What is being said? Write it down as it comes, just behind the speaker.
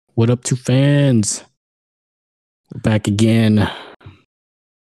What up to fans? We're back again.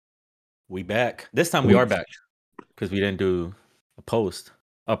 We back. This time we are back because we didn't do a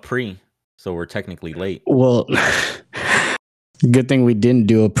pre, so we're technically late. Well, good thing we didn't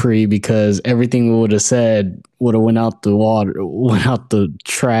do a pre because everything we would have said would have went out the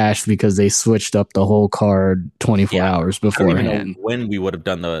trash because they switched up the whole card 24 hours beforehand. I don't even know when we would have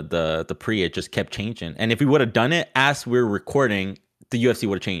done the pre. It just kept changing. And if we would have done it as we were recording, the UFC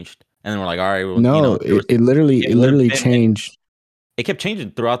would have changed. And then we're like, all right. Well, no, it literally changed. It kept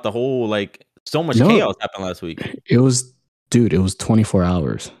changing throughout the whole, like, so much chaos happened last week. It was 24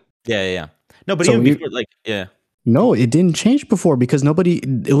 hours. Yeah. No, but so even before, No, it didn't change before because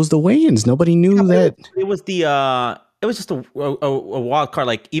it was the weigh-ins. Nobody knew that. It was it was just a wild card.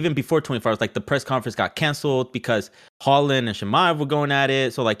 Like, even before 24 hours, like, the press conference got canceled because Holland and Chimaev were going at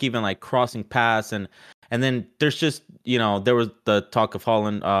it. So, like, even, like, crossing paths and then there's just, there was the talk of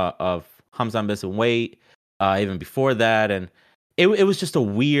Holland, of Khamzat missing weight, even before that. And it was just a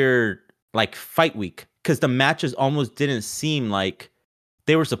weird, like, fight week because the matches almost didn't seem like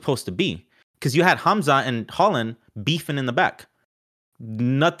they were supposed to be. Because you had Khamzat and Holland beefing in the back.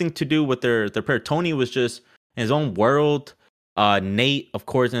 Nothing to do with their pair. Tony was just in his own world. Nate, of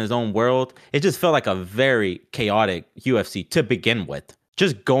course, in his own world. It just felt like a very chaotic UFC to begin with.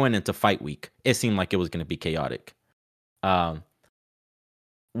 Just going into fight week, it seemed like it was going to be chaotic. So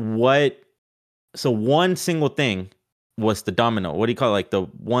one single thing was the domino. What do you call it? Like, the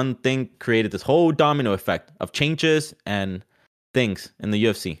one thing created this whole domino effect of changes and things in the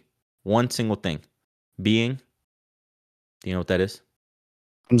UFC. One single thing being, do you know what that is?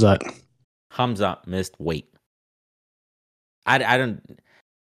 Khamzat missed weight. I don't.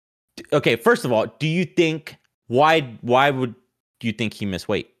 Okay, first of all, do you think why would you think he missed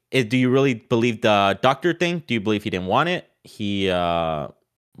weight? Do you really believe the doctor thing? Do you believe he didn't want it?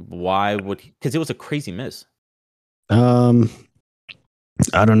 Why would? Because it was a crazy miss. I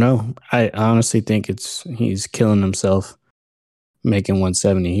don't know. I honestly think he's killing himself. Making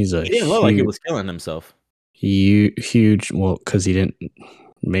 170, he didn't look like he was killing himself. Huge. Well, because he didn't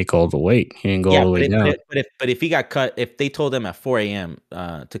make all the weight. He didn't go all the way down. But if he got cut, if they told him at 4 a.m.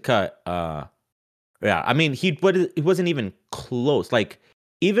 To cut, I mean, he wasn't even close. Like,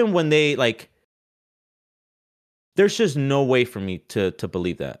 even when they, like, there's just no way for me to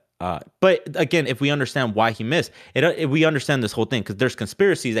believe that. But again, if we understand why he missed it, we understand this whole thing because there's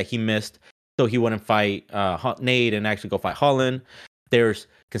conspiracies that he missed so he wouldn't fight Nate and actually go fight Holland. There's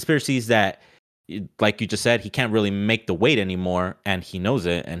conspiracies that, like you just said, he can't really make the weight anymore, and he knows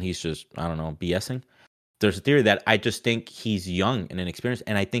it, and he's just, I don't know, BSing. There's a theory that I just think he's young and inexperienced,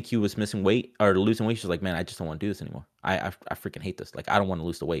 and I think he was missing weight or losing weight. He's like, man, I just don't want to do this anymore. I freaking hate this. Like, I don't want to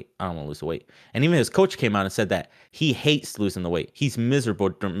lose the weight. And even his coach came out and said that he hates losing the weight. He's miserable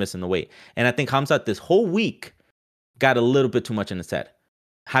missing the weight. And I think Khamzat this whole week got a little bit too much in his head.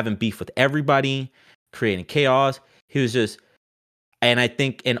 Having beef with everybody, creating chaos. He was just, and I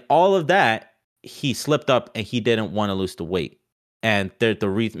think in all of that, he slipped up and he didn't want to lose the weight. And the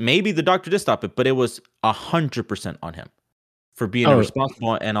reason, maybe the doctor did stop it, but it was 100% on him for being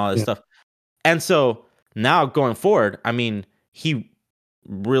irresponsible and all this stuff. And so now going forward, I mean, he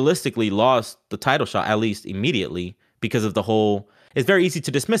realistically lost the title shot, at least immediately, because of the whole, it's very easy to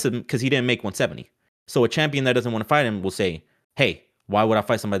dismiss him because he didn't make 170. So a champion that doesn't want to fight him will say, hey, why would I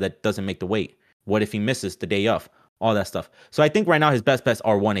fight somebody that doesn't make the weight? What if he misses the day of? All that stuff. So I think right now his best bets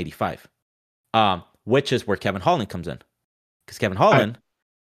are 185, which is where Kevin Holland comes in. Because Kevin Holland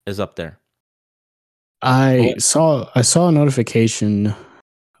is up there. I saw a notification.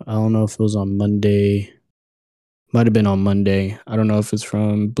 I don't know if it was on Monday. Might have been on Monday. I don't know if it's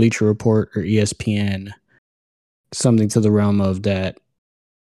from Bleacher Report or ESPN. Something to the realm of that.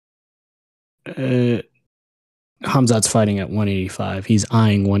 Khamzat's fighting at 185. He's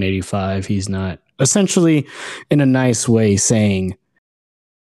eyeing 185. He's not, essentially, in a nice way, saying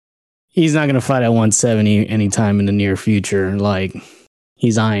he's not going to fight at 170 anytime in the near future. Like,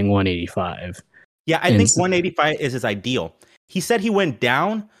 he's eyeing 185. Yeah, I think 185 is his ideal. He said he went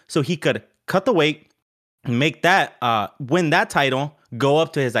down so he could cut the weight, make that, win that title, go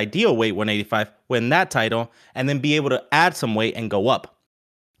up to his ideal weight, 185, win that title, and then be able to add some weight and go up.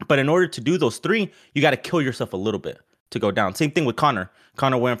 But in order to do those three, you got to kill yourself a little bit to go down. Same thing with Conor.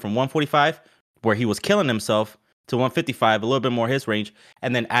 Conor went from 145, where he was killing himself, to 155, a little bit more his range,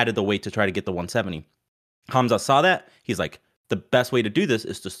 and then added the weight to try to get the 170. Khamzat saw that. He's like, the best way to do this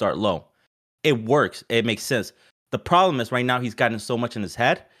is to start low. It works. It makes sense. The problem is right now he's gotten so much in his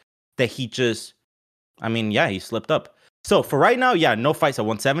head that he just, he slipped up. So for right now, no fights at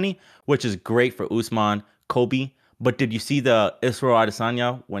 170, which is great for Usman, Kobe. But did you see the Israel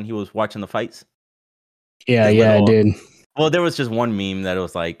Adesanya when he was watching the fights? Yeah, His I did. Well, there was just one meme that it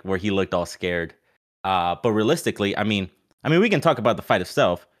was like where he looked all scared. But realistically, I mean, we can talk about the fight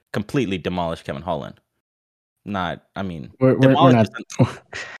itself. Completely demolished Kevin Holland. Not, I mean, We're demolished. not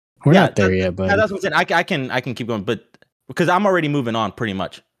we're not there yet, but that's what I'm saying. I can keep going, but because I'm already moving on pretty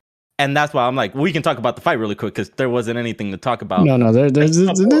much, and that's why I'm like, we can talk about the fight really quick because there wasn't anything to talk about. No, there's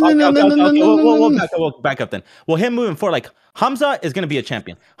We'll back up then. Well, him moving forward, like Hamza is gonna be a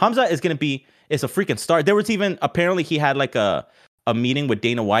champion. Hamza is a freaking star. There was even apparently he had like a meeting with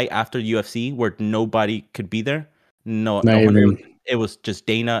Dana White after UFC where nobody could be there. No, it was just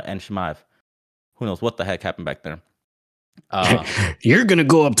Dana and Shimaev. Who knows what the heck happened back there? You're gonna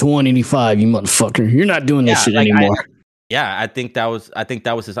go up to 185, you motherfucker. You're not doing this shit anymore. I think that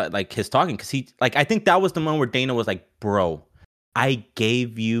was his like his talking because he like I think that was the moment where Dana was like, bro, I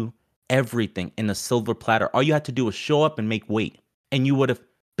gave you everything in a silver platter. All you had to do was show up and make weight, and you would have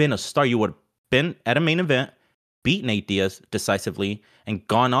been a star. You would have been at a main event, beat Nate Diaz decisively, and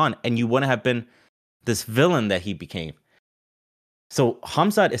gone on, and you wouldn't have been this villain that he became. So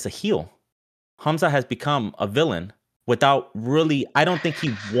Hamzat is a heel. Hamza has become a villain without really. I don't think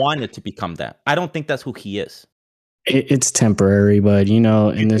he wanted to become that. I don't think that's who he is. It's temporary, but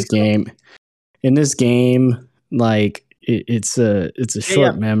in this game, like it's a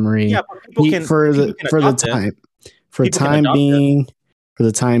short memory. Yeah, for the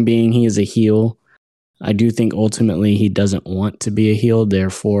time being, he is a heel. I do think ultimately he doesn't want to be a heel,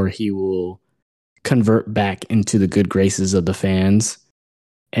 therefore he will convert back into the good graces of the fans.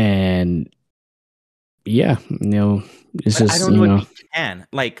 And yeah, it's just, I don't know if he can.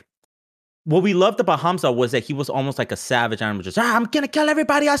 Like, what we loved about Hamza was that he was almost like a savage animal. Just, I'm going to kill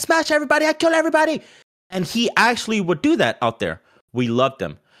everybody. I smash everybody. I kill everybody. And he actually would do that out there. We loved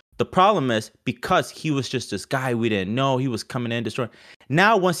him. The problem is because he was just this guy we didn't know. He was coming in, destroying.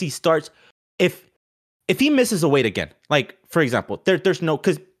 Now, once he starts, if he misses a weight again, like, for example, there's no,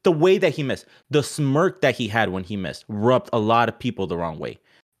 because the way that he missed, the smirk that he had when he missed rubbed a lot of people the wrong way.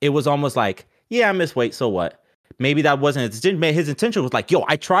 It was almost like, yeah, I missed weight, so what? Maybe that wasn't his intention. His intention was like, yo,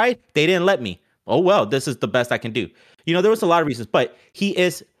 I tried, they didn't let me. Oh, well, this is the best I can do. There was a lot of reasons, but he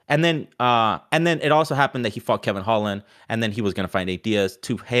is, and then it also happened that he fought Kevin Holland, and then he was going to fight Nate Diaz,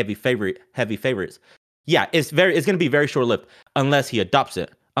 two heavy favorites. Yeah, it's going to be very short-lived unless he adopts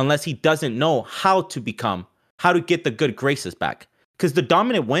it, unless he doesn't know how to get the good graces back. Because the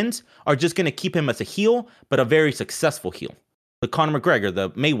dominant wins are just going to keep him as a heel, but a very successful heel. The Conor McGregor,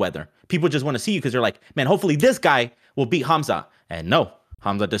 the Mayweather. People just want to see you because they're like, man, hopefully this guy will beat Hamza. And no,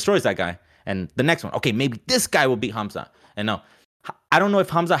 Hamza destroys that guy. And the next one, okay, maybe this guy will beat Hamza. And no, I don't know if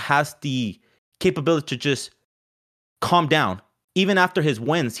Hamza has the capability to just calm down. Even after his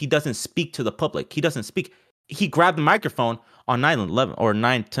wins, he doesn't speak to the public. He doesn't speak. He grabbed the microphone on 9/11 or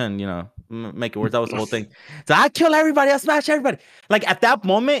 9/10, make it worse. That was the whole thing. So I kill everybody. I smash everybody. Like at that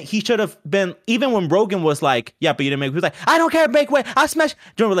moment, he should have been, even when Rogan was like, yeah, but you didn't make weight. He was like, I don't care, make weight. I smash.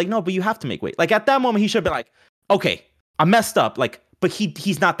 John was like, no, but you have to make weight. Like at that moment, he should have been like, okay, I messed up. Like, but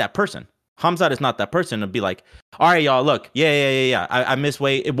he's not that person. Hamzat is not that person to be like, all right, y'all, look, yeah. I missed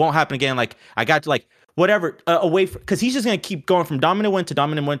weight. It won't happen again. Like I got to like, whatever, away from, because he's just going to keep going from dominant win to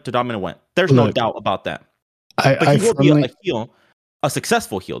dominant win to dominant win. There's no doubt about that. But he will be a heel, a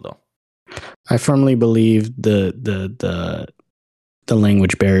successful heel though. I firmly believe the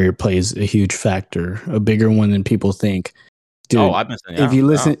language barrier plays a huge factor, a bigger one than people think. Dude, I've been saying,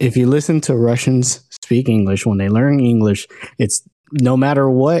 if you listen to Russians speak English, when they learn English, it's no matter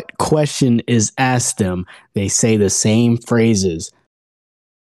what question is asked them, they say the same phrases.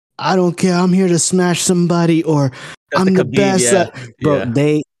 I don't care. I'm here to smash somebody, or I'm the best. Bro,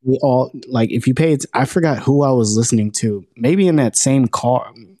 they all, like, if you pay it, I forgot who I was listening to. Maybe in that same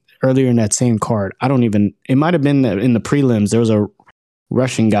car, earlier in that same card. It might have been in the prelims. There was a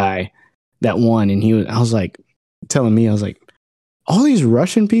Russian guy that won, and I was like, all these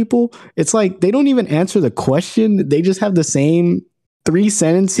Russian people, it's like they don't even answer the question. They just have the same 3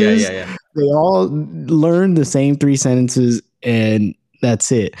 sentences. Yeah. They all learn the same 3 sentences, and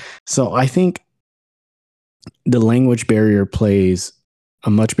that's it. So I think the language barrier plays a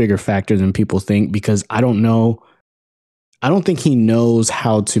much bigger factor than people think, because I don't think he knows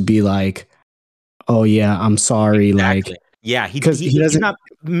how to be like, oh yeah, I'm sorry. Exactly. Like, yeah, he's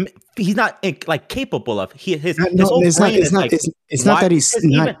not like capable of his whole brain is like, it's not that he's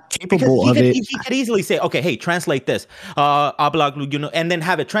not capable of it. He could easily say, okay, hey, translate this, and then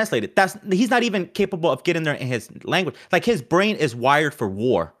have it translated. He's not even capable of getting there in his language. Like his brain is wired for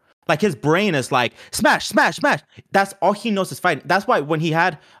war. Like his brain is like smash, smash, smash. That's all he knows is fighting. That's why when he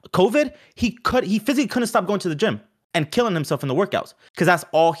had COVID, he physically couldn't stop going to the gym. and killing himself in the workouts because that's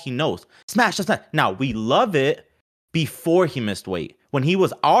all he knows. Smash, smash. Now we love it before he missed weight. When he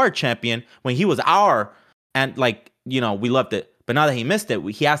was our champion, when he was our, and like, you know, we loved it. But now that he missed it,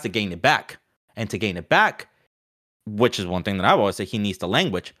 he has to gain it back. And to gain it back, which is one thing that I've always said, he needs the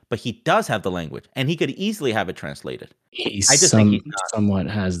language, but he does have the language and he could easily have it translated. He somewhat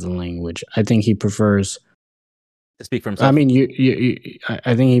has the language. I think he prefers to speak for himself. I mean,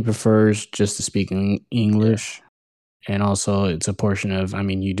 I think he prefers just to speak in English. Yeah. And also it's a portion of, I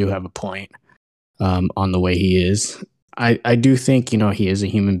mean, you do have a point on the way he is. I do think, you know, he is a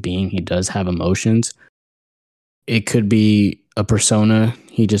human being. He does have emotions. It could be a persona.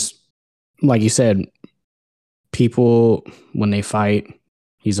 He just, like you said, people, when they fight,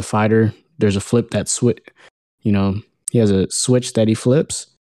 he's a fighter. There's a flip that switch, you know, he has a switch that he flips.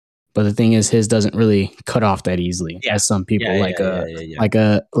 But the thing is, his doesn't really cut off that easily, as some people like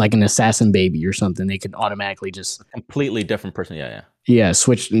an assassin baby or something. They can automatically just a completely different person.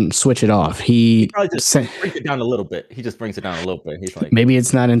 Switch it off. He probably just brings it down a little bit. He just brings it down a little bit. He's like, maybe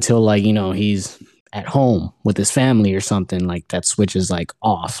it's not until like, you know, he's at home with his family or something, like that switch is like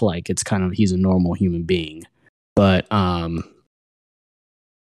off. Like it's kind of, he's a normal human being. But I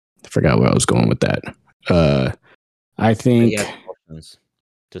forgot where I was going with that. I think.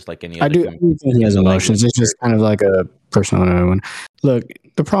 Just like any other. I do think he has emotions. It's just kind of like a persona one. Look,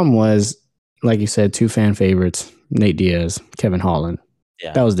 the problem was, like you said, 2 fan favorites, Nate Diaz, Kevin Holland.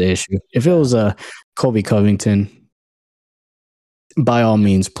 Yeah. That was the issue. If it was Colby Covington, by all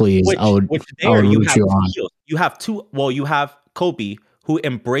means, please, I would root you on. You have two. Well, you have Colby, who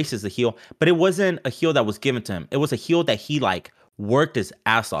embraces the heel, but it wasn't a heel that was given to him. It was a heel that he like worked his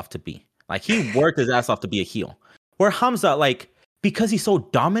ass off to be. Like he worked his ass off to be a heel. Where Hamza, like, because he's so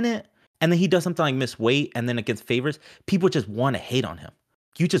dominant and then he does something like miss weight and then against favors, people just want to hate on him.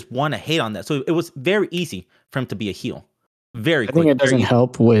 You just want to hate on that. So it was very easy for him to be a heel. I think it doesn't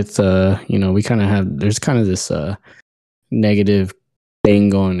help with, you know, we kind of have, there's kind of this negative thing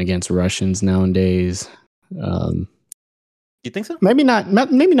going against Russians nowadays. You think so? Maybe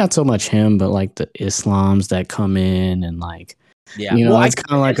not so much him, but like the Islams that come in and like, you know, it's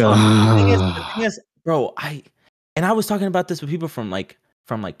kind of like the thing is, bro, I was talking about this with people from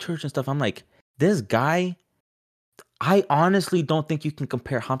church and stuff. I'm like, this guy, I honestly don't think you can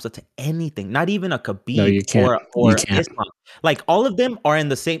compare Hamza to anything. Not even a Khabib or Islam. Like all of them are in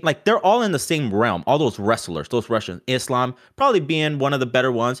the same, like they're all in the same realm. All those wrestlers, those Russians, Islam probably being one of the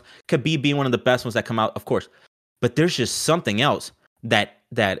better ones, Khabib being one of the best ones that come out, of course. But there's just something else that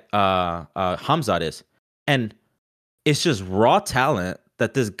Hamza is, and it's just raw talent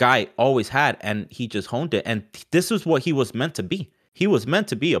that this guy always had, and he just honed it. And this is what he was meant to be. He was meant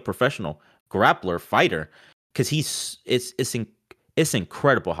to be a professional grappler, fighter, because it's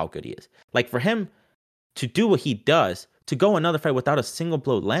incredible how good he is. Like for him to do what he does, to go another fight without a single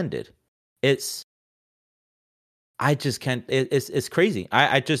blow landed, I just can't. It's crazy.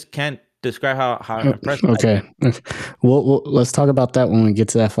 I just can't describe how impressive. Okay, well, let's talk about that when we get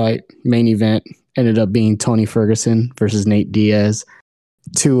to that fight. Main event ended up being Tony Ferguson versus Nate Diaz.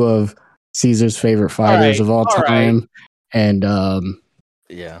 2 of Caesar's favorite fighters of all time. Right. And a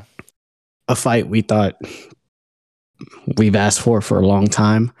fight we thought we've asked for a long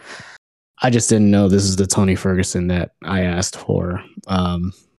time. I just didn't know this is the Tony Ferguson that I asked for.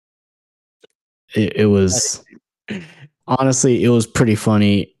 It was honestly, it was pretty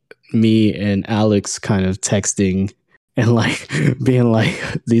funny. Me and Alex kind of texting and like being like,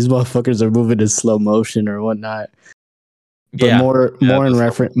 these motherfuckers are moving in slow motion or whatnot. But more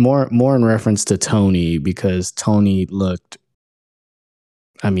in reference to Tony, because Tony looked,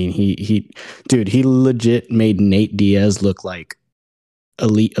 I mean, he legit made Nate Diaz look like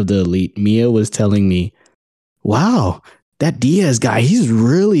elite of the elite. Mia was telling me, wow, that Diaz guy, he's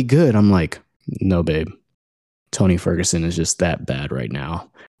really good. I'm like, no, babe, Tony Ferguson is just that bad right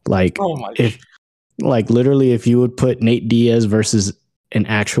now. Like, literally, if you would put Nate Diaz versus an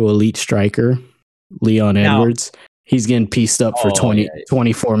actual elite striker, Leon Edwards, he's getting pieced up for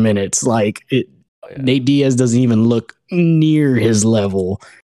 24 minutes. Like Nate Diaz doesn't even look near his level.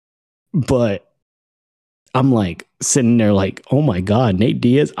 But I'm like sitting there like, oh my God, Nate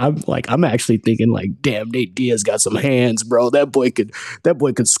Diaz. I'm actually thinking like, damn, Nate Diaz got some hands, bro. That boy could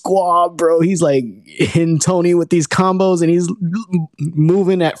squab, bro. He's like hitting Tony with these combos and he's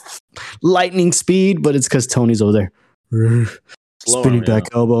moving at lightning speed, but it's because Tony's over there. Spinning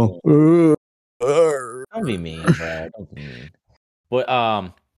back elbow. Don't be mean, bro. Don't be mean.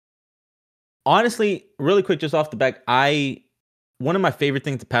 But honestly, really quick, just off the back, one of my favorite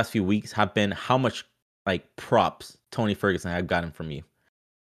things the past few weeks have been how much like props Tony Ferguson have gotten from you.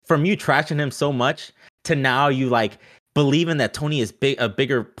 From you trashing him so much to now you like believing that Tony is a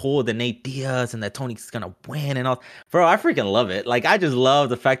bigger pool than Nate Diaz and that Tony's gonna win and all. Bro, I freaking love it. Like I just love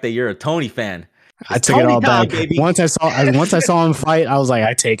the fact that you're a Tony fan. I took it all back. Once I saw him fight, I was like,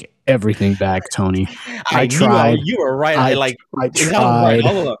 I take everything back, Tony. I tried. You were right. I tried.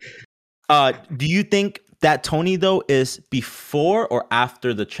 Do you think that Tony though is before or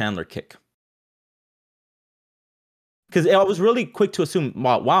after the Chandler kick? Because I was really quick to assume,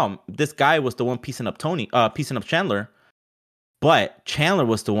 wow, this guy was the one piecing up Chandler, but Chandler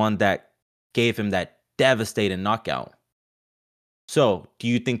was the one that gave him that devastating knockout. So, do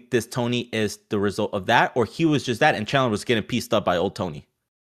you think this Tony is the result of that, or he was just that, and Chandler was getting pieced up by old Tony?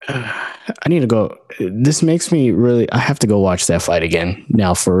 I need to go. This makes me really. I have to go watch that fight again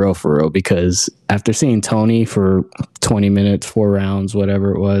now, for real, because after seeing Tony for 20 minutes, 4 rounds,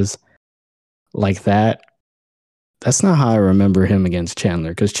 whatever it was, like that. That's not how I remember him against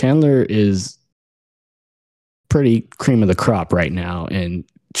Chandler, because Chandler is pretty cream of the crop right now, and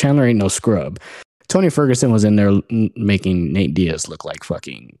Chandler ain't no scrub. Tony Ferguson was in there making Nate Diaz look like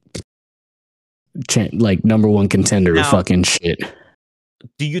fucking like number one contender now, fucking shit.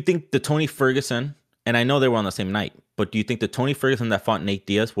 Do you think the Tony Ferguson, and I know they were on the same night, but do you think the Tony Ferguson that fought Nate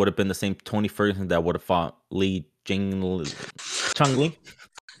Diaz would have been the same Tony Ferguson that would have fought Chung Lee?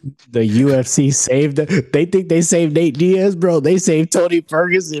 The UFC saved. They think they saved Nate Diaz, bro. They saved Tony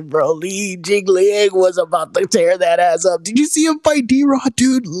Ferguson, bro. Li Jingliang was about to tear that ass up. Did you see him fight D-Rod,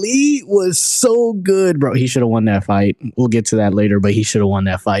 dude? Lee was so good, bro. He should have won that fight. We'll get to that later, but he should have won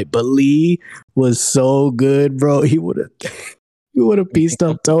that fight. But Lee was so good, bro. He would have pieced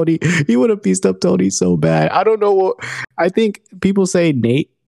up Tony. He would have pieced up Tony so bad. I don't know what. I think people say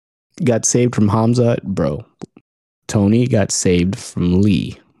Nate got saved from Khamzat, bro. Tony got saved from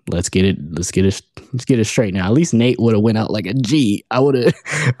Lee. Let's get it straight now. At least Nate would have went out like a G. I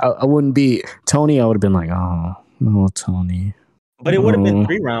wouldn't be Tony. I would have been like, oh no, Tony. But it would have been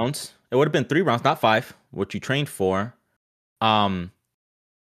 3 rounds. It would have been 3 rounds, not 5, what you trained for. And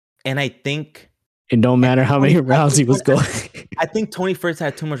I think it don't matter how many rounds he was going. I think Tony first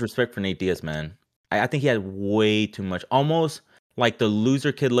had too much respect for Nate Diaz, man. I think he had way too much, almost like the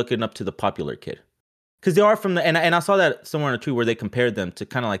loser kid looking up to the popular kid. Because they are from the, and I saw that somewhere in a tweet where they compared them to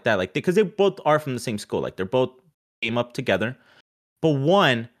kind of like that, like because they both are from the same school, like they're both came up together, but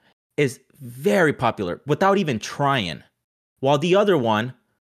one is very popular without even trying, while the other one,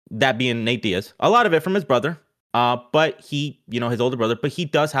 that being Nate Diaz, a lot of it from his brother, but he, his older brother, but he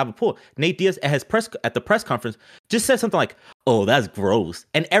does have a pool. Nate Diaz at the press conference just said something like, "Oh, that's gross,"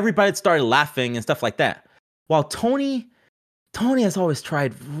 and everybody started laughing and stuff like that. While Tony has always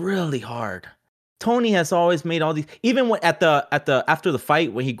tried really hard. Tony has always made all these, even when after the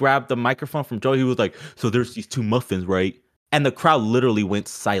fight, when he grabbed the microphone from Joe, he was like, "So there's these 2 muffins, right?" And the crowd literally went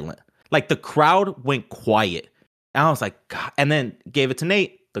silent. Like the crowd went quiet. And I was like, God. And then gave it to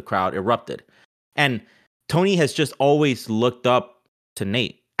Nate. The crowd erupted. And Tony has just always looked up to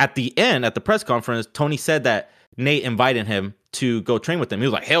Nate. At the end, at the press conference, Tony said that Nate invited him to go train with him. He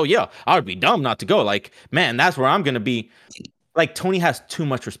was like, hell yeah, I would be dumb not to go. Like, man, that's where I'm going to be. Like, Tony has too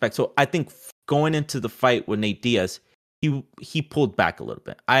much respect. So I think going into the fight with Nate Diaz, he pulled back a little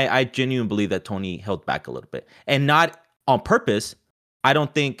bit. I genuinely believe that Tony held back a little bit. And not on purpose. I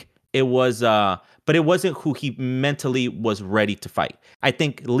don't think it was, but it wasn't who he mentally was ready to fight. I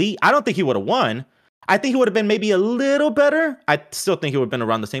think Lee, I don't think he would have won. I think he would have been maybe a little better. I still think he would have been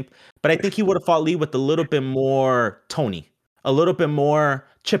around the same. But I think he would have fought Lee with a little bit more Tony. A little bit more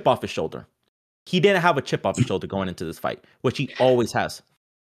chip off his shoulder. He didn't have a chip off his shoulder going into this fight, which he always has.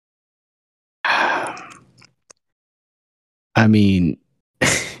 I mean,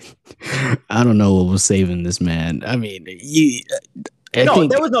 I don't know what was saving this man. I mean,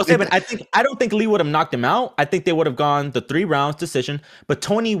 there was no saving. I don't think Lee would have knocked him out. I think they would have gone the 3 rounds decision, but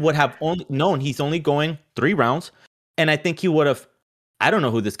Tony would have only known he's only going 3 rounds. And I think he would have, I don't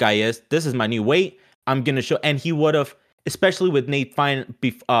know who this guy is. This is my new weight. I'm going to show. And he would have, especially with Nate fine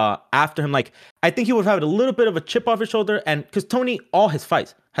after him, like, I think he would have had a little bit of a chip off his shoulder. And because Tony, all his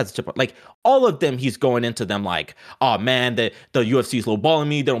fights has a chip off. Like, all of them, he's going into them like, oh man, the UFC is lowballing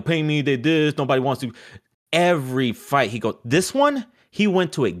me. They don't pay me. They this. Nobody wants to. Every fight he goes, this one, he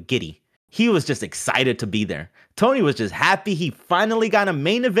went to it giddy. He was just excited to be there. Tony was just happy he finally got a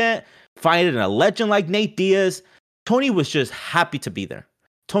main event, fighting a legend like Nate Diaz. Tony was just happy to be there.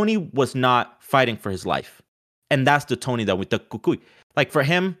 Tony was not fighting for his life. And that's the Tony that we took Kukui. Like, for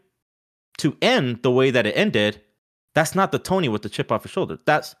him to end the way that it ended, that's not the Tony with the chip off his shoulder.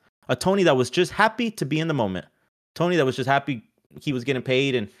 That's a Tony that was just happy to be in the moment. Tony that was just happy he was getting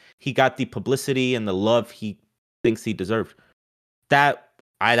paid and he got the publicity and the love he thinks he deserved. That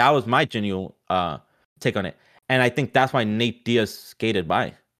was my genuine take on it. And I think that's why Nate Diaz skated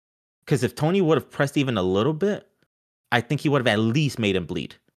by. Because if Tony would have pressed even a little bit, I think he would have at least made him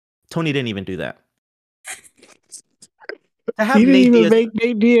bleed. Tony didn't even do that. To have He didn't Nate even Diaz, make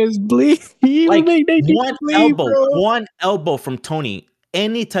Nate Diaz bleed. He like even make Nate Diaz bleed, bro. one elbow from Tony,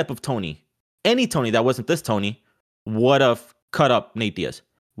 any type of Tony, any Tony that wasn't this Tony, would have cut up Nate Diaz.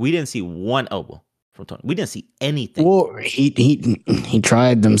 We didn't see one elbow from Tony. We didn't see anything. Well, he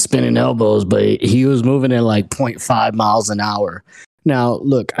tried them spinning elbows, but he was moving at like 0.5 miles an hour. Now,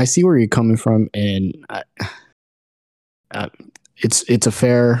 look, I see where you're coming from, and it's a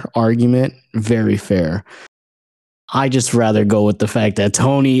fair argument, very fair. I just rather go with the fact that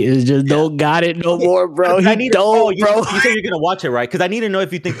Tony is just don't got it no more, bro. You You said you're gonna watch it, right? Because I need to know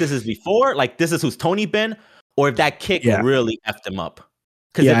if you think this is before, like this is who's Tony been, or if that kick really effed him up.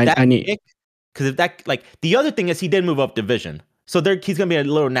 Because if that, like, the other thing is he did move up division, so he's gonna be a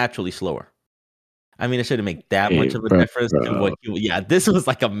little naturally slower. I mean, it shouldn't make that much of a difference. This was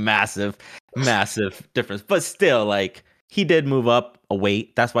like a massive, massive difference, but still, like, he did move up a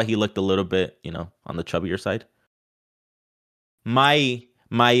weight. That's why he looked a little bit, on the chubbier side. My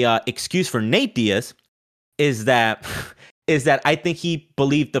excuse for Nate Diaz is that I think he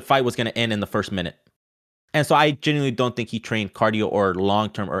believed the fight was going to end in the first minute. And so I genuinely don't think he trained cardio or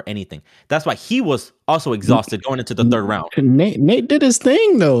long-term or anything. That's why he was also exhausted going into the third round. Nate did his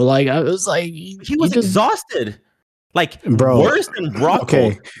thing, though. Like, I was like... He was exhausted. Like, bro, worse than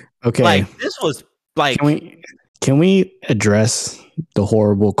Rockhold. Okay. Like, this was, like... Can we address the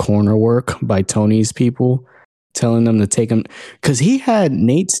horrible corner work by Tony's people? Telling them to take him... Because he had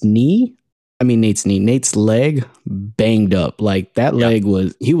Nate's leg banged up. Like, that leg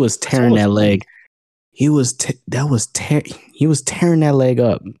was... He was tearing that leg. He was tearing that leg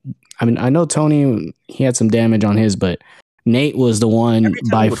up. I mean, I know Tony, he had some damage on his, but Nate was the one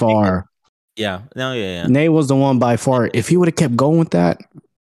by far. Yeah. Nate was the one by far. If he would have kept going with that,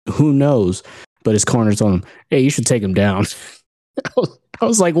 who knows? But his corner told him, "Hey, you should take him down." I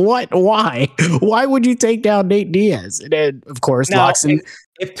was like, "What? Why? Why would you take down Nate Diaz?" And then, of course, locks him.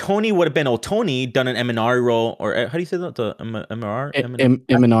 If Tony would have been Tony, done an Eminari roll, or how do you say that? The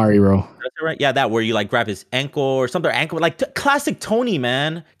Eminari roll. That's right. Yeah, that where you like grab his ankle or something, like classic Tony,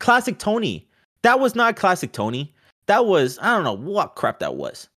 man. Classic Tony. That was not classic Tony. That was, I don't know what crap that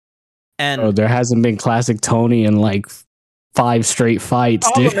was. And there hasn't been classic Tony in like 5 straight fights.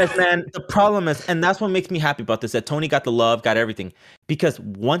 The problem is, and that's what makes me happy about this, that Tony got the love, got everything, because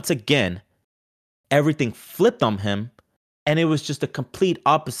once again, everything flipped on him. And it was just a complete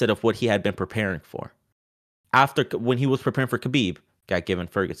opposite of what he had been preparing for. When he was preparing for Khabib, got given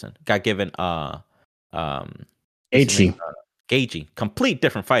Ferguson, got given Gaethje, complete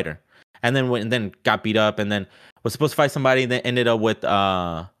different fighter. And then got beat up, and then was supposed to fight somebody, and then ended up with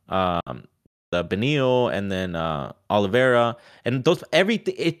the Beneil, and then Oliveira, and those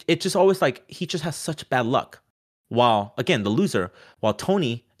everything. It just always, like, he just has such bad luck. While again, the loser, while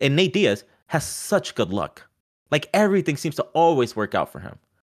Tony and Nate Diaz has such good luck. Like, everything seems to always work out for him.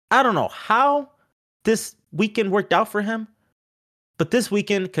 I don't know how this weekend worked out for him, but this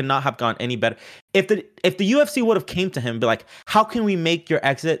weekend could not have gone any better. If the UFC would have came to him and be like, "How can we make your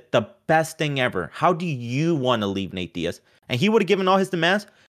exit the best thing ever? How do you want to leave Nate Diaz?" And he would have given all his demands,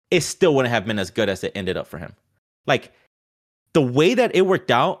 it still wouldn't have been as good as it ended up for him. Like, the way that it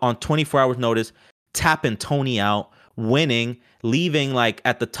worked out on 24 hours notice, tapping Tony out, winning, leaving like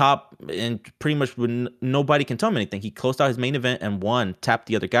at the top, and pretty much when nobody can tell him anything. He closed out his main event and won, tapped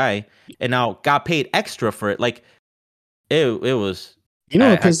the other guy, and now got paid extra for it. Like, it was. You know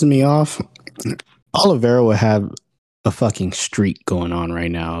what pisses me off? Oliveira would have a fucking streak going on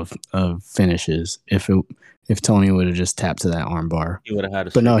right now of finishes if Tony would have just tapped to that armbar. He would have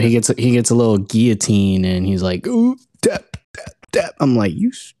had. But no, he gets a little guillotine, and he's like, "Ooh, tap, tap, tap." I'm like,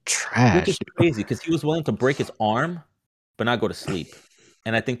 "You trash." Which is crazy because he was willing to break his arm, but not go to sleep.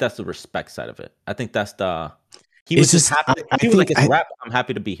 And I think that's the respect side of it. I think that's he was just happy. He was like, "It's a wrap. I'm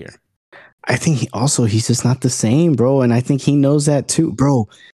happy to be here." I think he's just not the same, bro. And I think he knows that too, bro.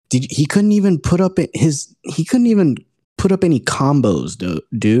 He couldn't even put up any combos,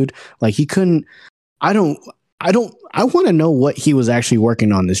 dude. Like, he couldn't. I want to know what he was actually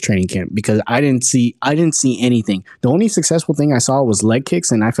working on this training camp, because I didn't see anything. The only successful thing I saw was leg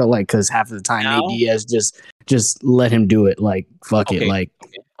kicks, and I felt like, because half of the time Nate Diaz just let him do it. Like, fuck it. Like,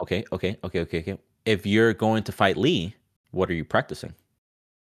 okay. If you're going to fight Lee, what are you practicing?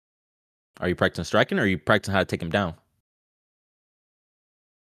 Are you practicing striking, or are you practicing how to take him down?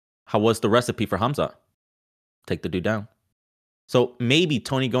 How was the recipe for Hamza? Take the dude down. So maybe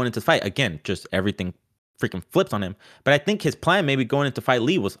Tony going into the fight, again, just everything freaking flips on him. But I think his plan maybe going into fight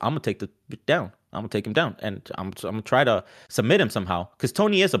Lee was, I'm gonna take him down, and I'm gonna try to submit him somehow, because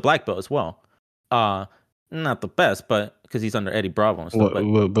Tony is a black belt as well. Not the best, but because he's under Eddie Bravo and stuff.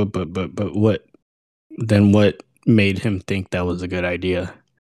 But what? Then what made him think that was a good idea?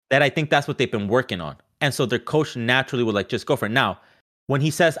 That I think that's what they've been working on, and so their coach naturally would like just go for it. Now, when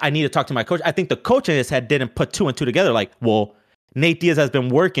he says I need to talk to my coach, I think the coach in his head didn't put 2 and 2 together. Like, well, Nate Diaz has been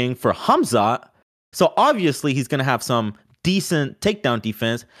working for Khamzat, so obviously he's gonna have some decent takedown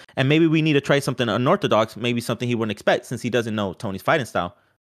defense, and maybe we need to try something unorthodox, maybe something he wouldn't expect since he doesn't know Tony's fighting style.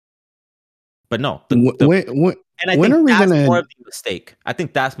 But no, and I think that's more of the mistake. I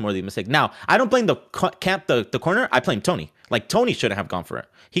think that's more the mistake. Now, I don't blame the camp, the corner. I blame Tony. Like, Tony shouldn't have gone for it.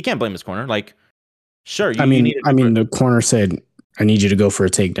 He can't blame his corner. Like, sure, I mean, the corner said, "I need you to go for a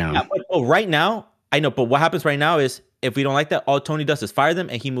takedown." Yeah, but right now, I know. But what happens right now is, if we don't like that, all Tony does is fire them,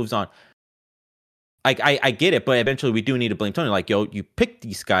 and he moves on. Like, I get it, but eventually we do need to blame Tony. Like, yo, you picked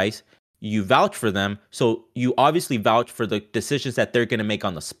these guys, you vouch for them, so you obviously vouch for the decisions that they're going to make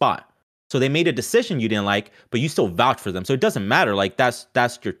on the spot. So they made a decision you didn't like, but you still vouch for them. So it doesn't matter. Like, that's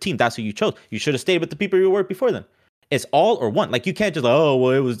your team. That's who you chose. You should have stayed with the people you were before them. It's all or one. Like, you can't just, oh,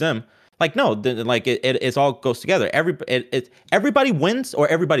 well, it was them. Like, no, like it all goes together. Everybody wins or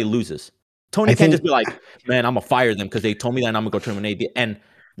everybody loses. Tony can't just be like, man, I'm gonna fire them because they told me that, and I'm gonna go terminate and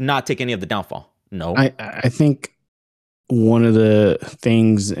not take any of the downfall. No, I think one of the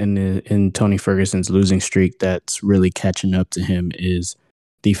things in Tony Ferguson's losing streak that's really catching up to him is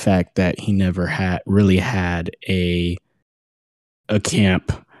the fact that he never really had a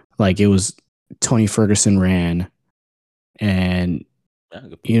camp. Like, it was Tony Ferguson ran, and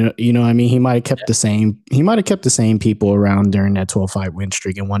you know what I mean, he might have kept the same people around during that 12-fight win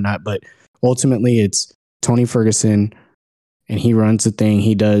streak and whatnot, but ultimately it's Tony Ferguson, and he runs the thing.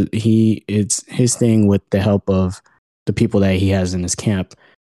 It's his thing with the help of the people that he has in his camp,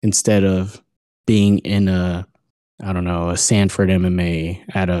 instead of being in a Sanford MMA,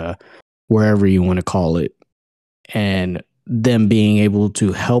 at a wherever you want to call it, and them being able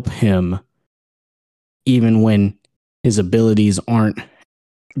to help him even when his abilities aren't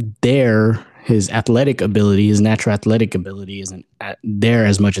there. His athletic ability, his natural athletic ability isn't there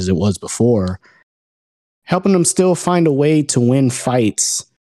as much as it was before, helping him still find a way to win fights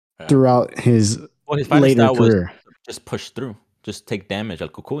throughout his later career. Just push through, just take damage al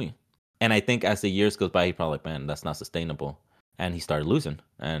Cucuy. And I think as the years goes by, he probably like, man, that's not sustainable. And he started losing,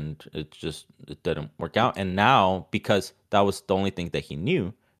 and it didn't work out. And now, because that was the only thing that he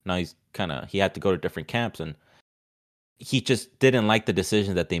knew, now he had to go to different camps, and he just didn't like the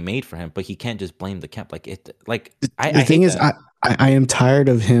decision that they made for him. But he can't just blame the camp. Like, the thing is, I am tired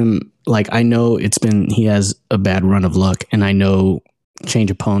of him. Like, I know he has a bad run of luck, and I know change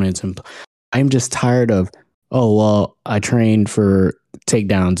opponents, and I'm just tired of, oh, well, I trained for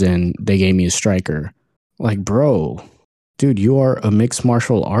takedowns and they gave me a striker. Like, bro, dude, you are a mixed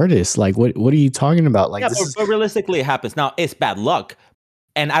martial artist. Like, what are you talking about? Like, but realistically, it happens. Now, it's bad luck,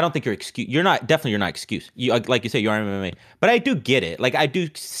 and I don't think you're not excuse. You, like you say, you are MMA, but I do get it. Like, I do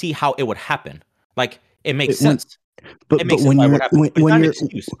see how it would happen. Like, it makes sense. But when you're not an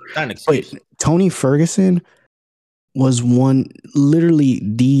excuse. But Tony Ferguson was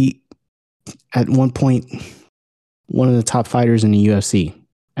at one point, one of the top fighters in the UFC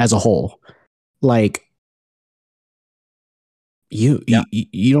as a whole. Like, you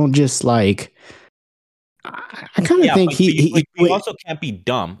don't just like. I kind of think you also can't be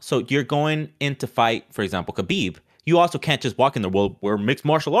dumb. So you're going in to fight, for example, Khabib. You also can't just walk in there. Well, we're mixed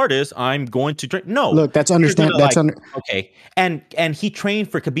martial artists. I'm going to train. No, look, that's understand. Okay, and he trained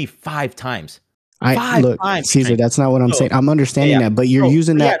for Khabib 5 times. Caesar, that's not what I'm saying. I'm understanding that, but you're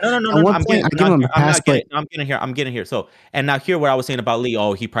using that. No. I'm getting here. So, and now here, what I was saying about Lee.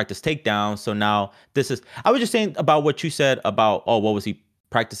 Oh, he practiced takedowns. So now I was just saying about what you said about, oh, what was he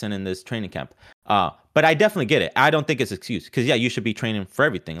practicing in this training camp? But I definitely get it. I don't think it's an excuse, because you should be training for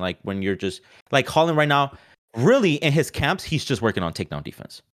everything. Like, when you're just like Holland right now, really in his camps, he's just working on takedown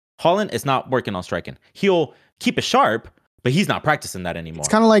defense. Holland is not working on striking. He'll keep it sharp, but he's not practicing that anymore. It's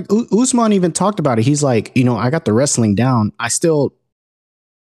kind of like Usman even talked about it. He's like, I got the wrestling down. I still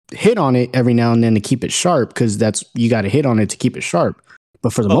hit on it every now and then to keep it sharp, because you got to hit on it to keep it sharp.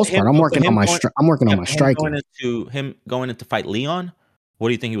 But for the most part, I'm working on my striking. Going into fight Leon, what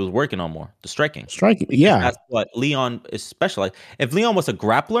do you think he was working on more? The striking. Yeah. That's what Leon is specialized. If Leon was a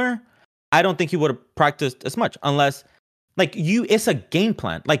grappler, I don't think he would have practiced as much, unless it's a game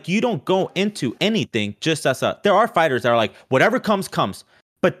plan. Like, you don't go into anything just there are fighters that are like, whatever comes.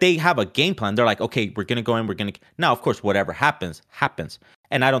 But they have a game plan. They're like, okay, we're gonna go in. Now, of course, whatever happens, happens.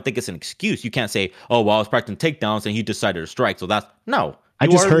 And I don't think it's an excuse. You can't say, oh, well, I was practicing takedowns and he decided to strike. So that's no. I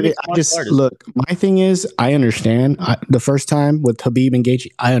just heard it. Look, my thing is, I understand. The first time with Khabib and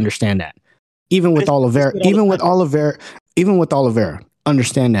Gaethje, I understand that. Even with Oliveira,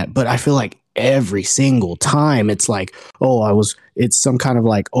 understand that. But I feel like every single time it's like, it's some kind of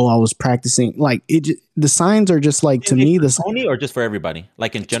like, I was practicing. Like the signs are just like, to me, Tony, or just for everybody,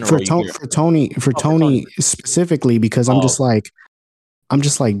 like in general. For Tony specifically, because I'm just like,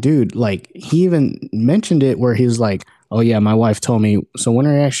 dude, like he even mentioned it where he was like, oh yeah, my wife told me, so when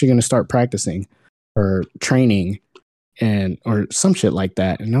are you actually going to start practicing or training or some shit like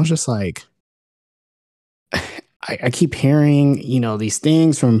that? And I was just like, I keep hearing, these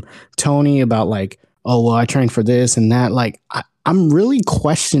things from Tony about like, oh, well, I trained for this and that. Like, I'm really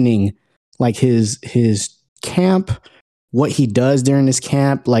questioning like his camp, what he does during his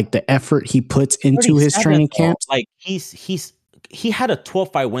camp, like the effort he puts into his training camps. Like he had a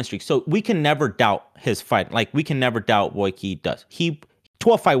 12-fight win streak, so we can never doubt his fight. Like we can never doubt what he does.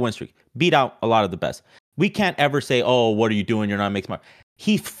 12-fight win streak, beat out a lot of the best. We can't ever say, oh, what are you doing? You're not making smart.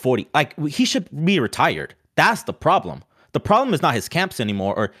 He's 40. Like he should be retired. That's the problem. The problem is not his camps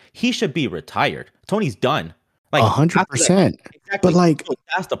anymore, or he should be retired. Tony's done. Like 100%. Exactly. But like,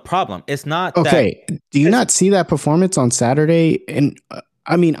 that's the problem. It's not okay. Do you not see that performance on Saturday? And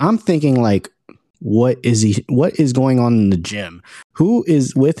I mean, I'm thinking like, what is going on in the gym? Who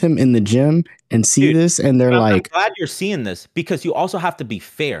is with him in the gym and see this? And they're like, I'm glad you're seeing this, because you also have to be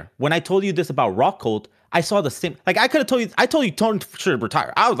fair. When I told you this about Rockhold, I saw the same. Like I could have told you, Tony should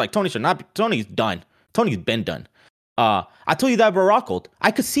retire. I was like, Tony should not be. Tony's done. Tony's been done. I told you that about Rockhold.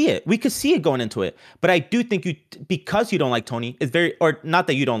 I could see it. We could see it going into it. But I do think because you don't like Tony, it's or not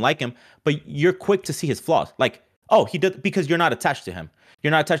that you don't like him, but you're quick to see his flaws. Like, oh, he did, because you're not attached to him.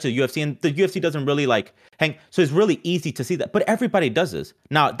 You're not attached to the UFC, and the UFC doesn't really like hang. So it's really easy to see that. But everybody does this.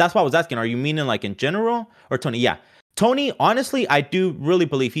 Now, that's why I was asking, are you meaning like in general or Tony? Yeah. Tony, honestly, I do really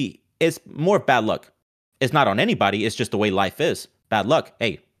believe he is more bad luck. It's not on anybody. It's just the way life is. Bad luck.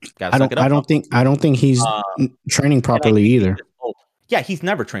 Hey, I don't think he's training properly either. Yeah, he's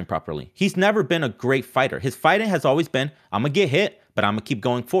never trained properly. He's never been a great fighter. His fighting has always been, I'm going to get hit, but I'm going to keep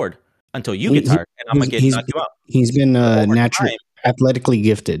going forward until you get tired, and I'm going to knock you out. He's been naturally athletically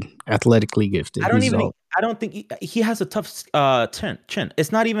gifted. I don't think he has a tough chin.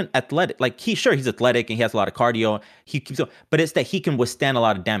 It's not even athletic. Like he's athletic and he has a lot of cardio. He keeps going, but it's that he can withstand a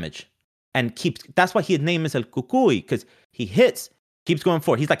lot of damage and that's why his name is El Cucuy, because he hits, keeps going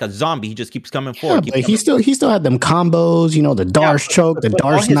forward. He's like a zombie. He just keeps coming forward. But he still had them combos, the Darce choke, the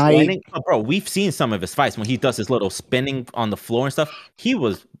Darce Knight. Bro, we've seen some of his fights when he does his little spinning on the floor and stuff. He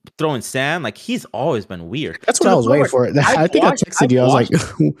was throwing sand. Like he's always been weird. That's what I was waiting for. I think I texted you. I was like,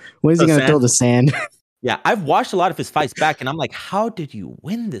 when is he going to throw the sand? Yeah, I've watched a lot of his fights back, and I'm like, how did you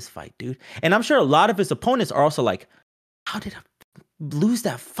win this fight, dude? And I'm sure a lot of his opponents are also like, how did I lose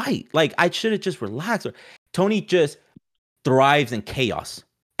that fight? Like, I should have just relaxed. Tony just thrives in chaos,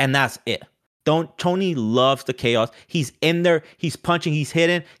 and that's it. Tony loves the chaos. He's in there. He's punching. He's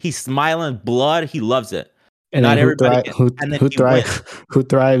hitting. He's smiling. Blood. He loves it. And not everybody. Who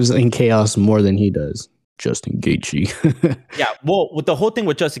thrives in chaos more than he does? Justin Gaethje. Yeah. Well, with the whole thing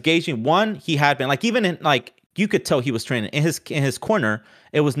with Justin Gaethje, one, he had been like, even in like, you could tell he was training in his corner.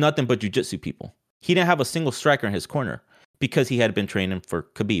 It was nothing but jiu-jitsu people. He didn't have a single striker in his corner because he had been training for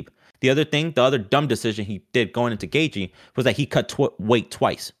Khabib. The other dumb decision he did going into Gaethje was that he cut weight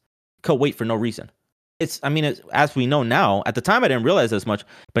twice. Cut weight for no reason. It's as we know now, at the time I didn't realize as much,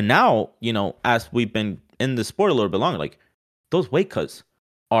 but now, as we've been in the sport a little bit longer, like those weight cuts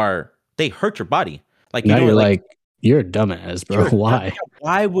they hurt your body. Like now you're like, you're a dumbass, bro. Why?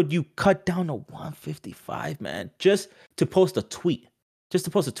 Why would you cut down to 155, man? Just to post a tweet.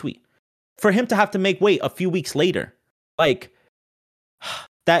 For him to have to make weight a few weeks later. Like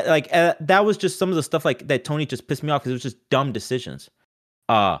that, that was just some of the stuff like that Tony just pissed me off because it was just dumb decisions.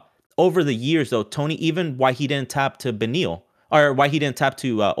 Over the years though, Tony, even why he didn't tap to Beneil or why he didn't tap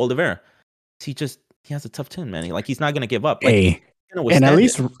to Oliveira, he has a tough chin, man. He's not gonna give up. Like, and at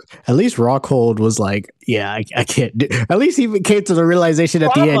least Rockhold was like, yeah, I can't do. At least he came to the realization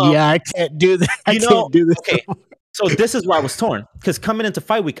at the end, yeah, I can't do that. I can't do this. Okay, so this is where I was torn because coming into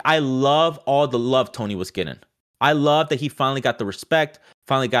fight week, I love all the love Tony was getting. I love that he finally got the respect,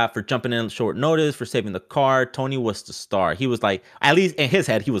 finally got for jumping in short notice, for saving the card. Tony was the star. He was like, at least in his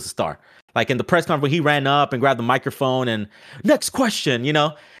head, he was a star. Like in the press conference, he ran up and grabbed the microphone and next question,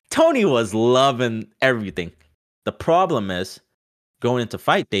 Tony was loving everything. The problem is going into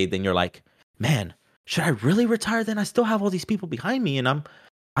fight day, then you're like, man, should I really retire? Then I still have all these people behind me and I'm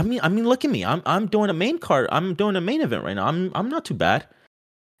I mean, look at me. I'm doing a main card. I'm doing a main event right now. I'm not too bad.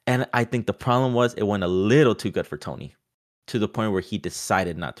 And I think the problem was it went a little too good for Tony, to the point where he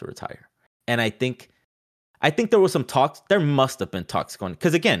decided not to retire. And I think there was some talks. There must have been talks going,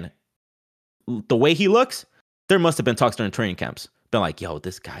 because again, the way he looks, there must have been talks during training camps. Been like, yo,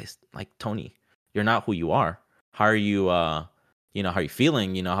 this guy's like, Tony, you're not who you are. How are you? How are you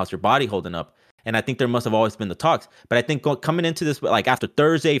feeling? How's your body holding up? And I think there must have always been the talks. But I think coming into this, like after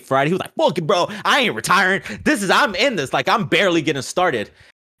Thursday, Friday, he was like, fuck it, bro, I ain't retiring. I'm in this. Like, I'm barely getting started.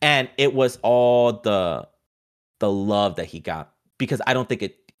 And it was all the love that he got, because I don't think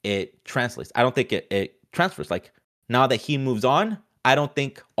it translates. I don't think it transfers. Like, now that he moves on, I don't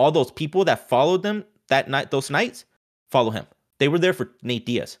think all those people that followed them that night, those nights, follow him. They were there for Nate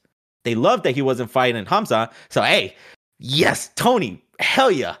Diaz. They loved that he wasn't fighting Hamza. So, hey, yes, Tony, hell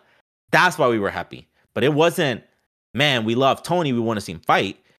yeah. That's why we were happy. But it wasn't, man, we love Tony, we want to see him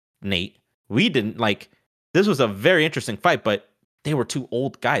fight Nate. We didn't. Like, this was a very interesting fight, but they were two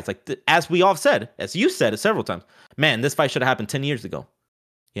old guys. Like, as we all said, as you said it several times, man, this fight should have happened 10 years ago.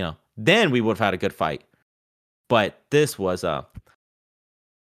 Then we would have had a good fight. But this was,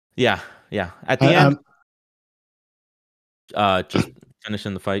 yeah. At the end, just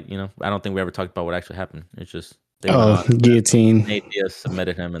finishing the fight, I don't think we ever talked about what actually happened. It's just, guillotine. Nate Diaz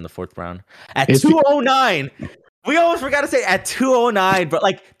submitted him in the 4th round at 209. We almost forgot to say at 209, but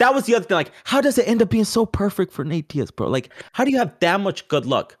like, that was the other thing. Like, how does it end up being so perfect for Nate Diaz, bro? Like, how do you have that much good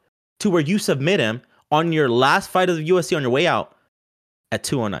luck to where you submit him on your last fight of the UFC on your way out at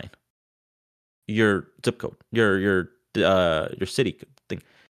 209? Your zip code, your city thing.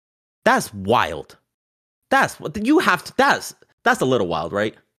 That's wild. That's what you have to. That's a little wild,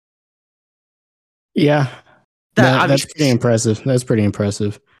 right? Yeah. That's pretty impressive. That's pretty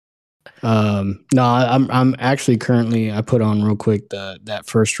impressive. No, I'm actually currently, I put on real quick that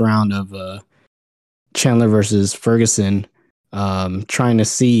first round of Chandler versus Ferguson, trying to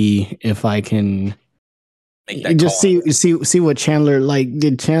see if I can just see what Chandler, like,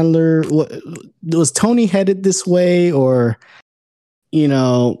 did Chandler, was Tony headed this way, or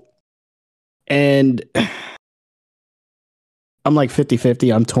and I'm like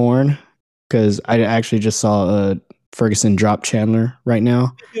 50-50. I'm torn, because I actually just saw Ferguson drop Chandler right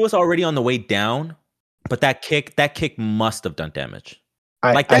now. He was already on the way down, but that kick must have done damage.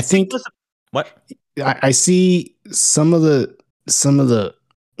 I think what I see some of the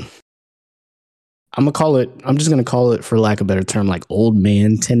I'm just gonna call it, for lack of a better term, like old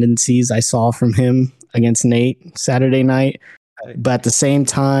man tendencies I saw from him against Nate Saturday night. But at the same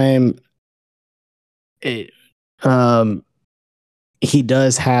time, he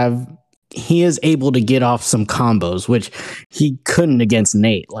is able to get off some combos, which he couldn't against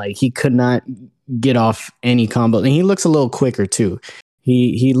Nate. Like, he could not get off any combo. And he looks a little quicker too.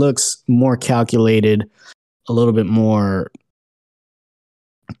 He looks more calculated, a little bit more.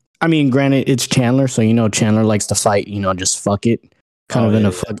 I mean, granted, it's Chandler, so Chandler likes to fight, just fuck it, kind of in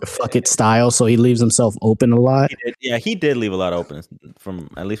a fuck it style. So he leaves himself open a lot. He did leave a lot open,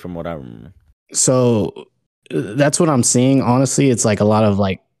 at least from what I remember. So that's what I'm seeing. Honestly, it's like a lot of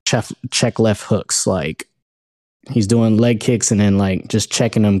like check left hooks. Like, he's doing leg kicks and then like just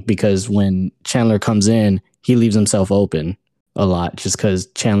checking them, because when Chandler comes in, he leaves himself open a lot, just because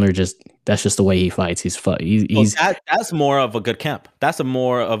Chandler that's just the way he fights. That's more of a good camp. That's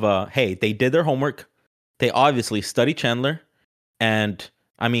more of a, hey, they did their homework. They obviously studied Chandler. And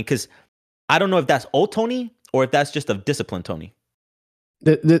I mean, because I don't know if that's old Tony or if that's just a disciplined Tony.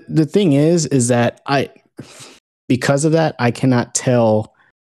 The thing is that because of that, I cannot tell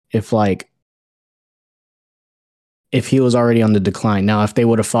if he was already on the decline. Now, if they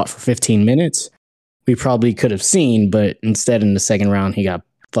would have fought for 15 minutes, we probably could have seen, but instead in the second round, he got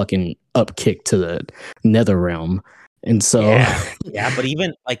fucking up kicked to the nether realm. And so, yeah, but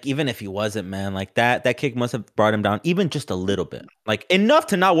even if he wasn't, man, like that kick must have brought him down even just a little bit, like enough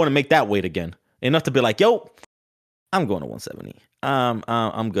to not want to make that weight again, enough to be like, yo, I'm going to 170.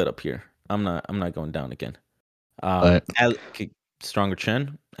 I'm good up here. I'm not going down again. Stronger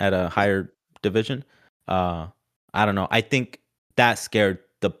chin at a higher division. I don't know. I think that scared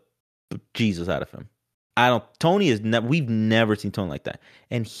the Jesus out of him. We've never seen Tony like that.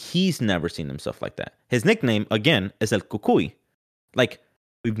 And he's never seen himself like that. His nickname, again, is El Cucuy. Like,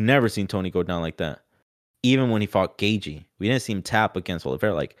 we've never seen Tony go down like that. Even when he fought Gagey, we didn't see him tap against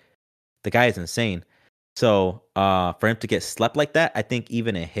Oliveira. Like, the guy is insane. So, for him to get slept like that, I think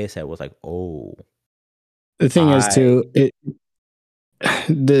even in his head was like, oh. The thing is, too,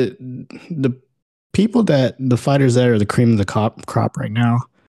 the people the fighters that are the cream of the crop right now,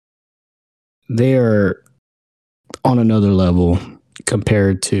 they are on another level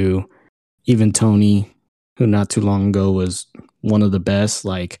compared to even Tony, who not too long ago was one of the best.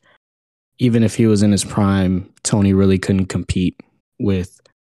 Like, even if he was in his prime, Tony really couldn't compete with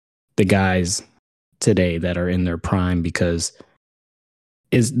the guys today that are in their prime because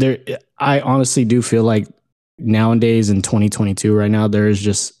I honestly do feel like nowadays in 2022 right now, there is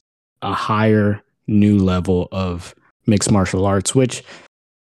just a higher new level of mixed martial arts, which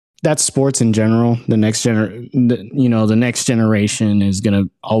that's sports in general. The next generation is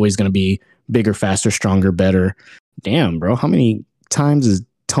always gonna be bigger, faster, stronger, better. Damn, bro, how many times is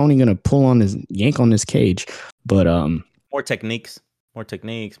Tony gonna yank on his cage? But more techniques, more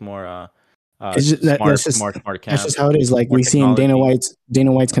it's just, smart that's camp. just how it is. Like More we see in technology.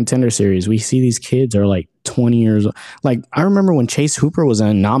 Dana White's Contender Series, we see these kids are like 20 years old. Like I remember when Chase Hooper was an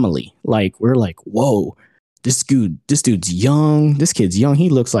anomaly. Like we're like, whoa, this dude's young. This kid's young. He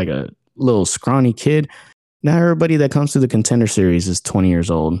looks like a little scrawny kid. Now everybody that comes to the Contender Series is 20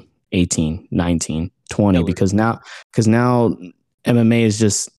 years old, 18, 19, 20, Killer. because now MMA is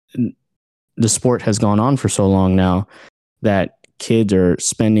just, the sport has gone on for so long now that kids are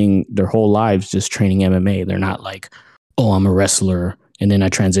spending their whole lives just training MMA. They're not like, oh, I'm a wrestler and then I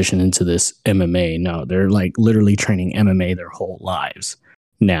transition into this MMA. No, they're like literally training MMA their whole lives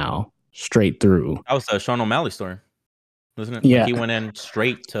now, straight through. That was a Sean O'Malley story, wasn't it? Yeah. Like he went in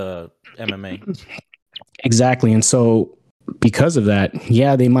straight to MMA. Exactly. And so because of that,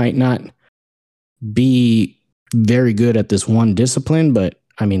 yeah, they might not be very good at this one discipline, but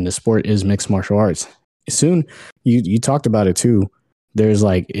I mean, the sport is mixed martial arts. Soon, you talked about it too. There's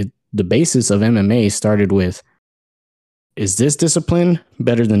like the basis of MMA started with, is this discipline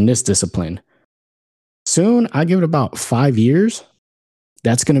better than this discipline? Soon, I give it about 5 years.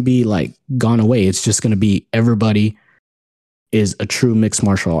 That's going to be like gone away. It's just going to be everybody is a true mixed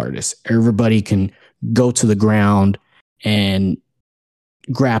martial artist. Everybody can go to the ground and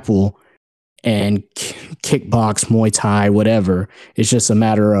grapple and kickbox, Muay Thai, whatever. It's just a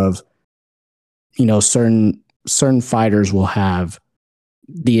matter of, certain fighters will have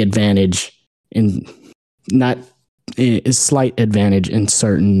the advantage in not a slight advantage in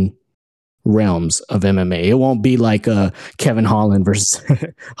certain realms of MMA. It won't be like Kevin Holland versus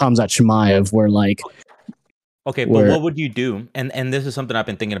Khamzat Chimaev, where like. Okay, but what would you do? And this is something I've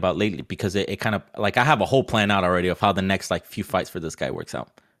been thinking about lately because it kind of like I have a whole plan out already of how the next like few fights for this guy works out.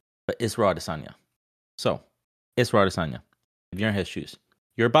 But Israel Adesanya. So, Israel Adesanya, if you're in his shoes,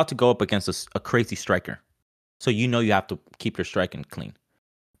 you're about to go up against a crazy striker. So you know you have to keep your striking clean.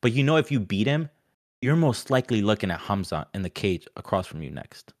 But you know if you beat him, you're most likely looking at Khamzat in the cage across from you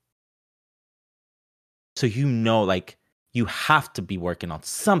next. So you know like you have to be working on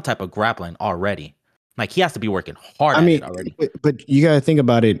some type of grappling already. Like he has to be working hard at it already. But you got to think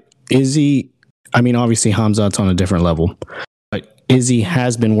about it. Izzy, I mean, obviously Khamzat's on a different level, but Izzy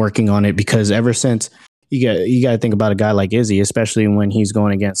has been working on it because ever since you got to think about a guy like Izzy, especially when he's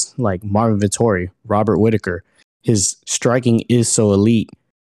going against like Marvin Vettori, Robert Whittaker, his striking is so elite.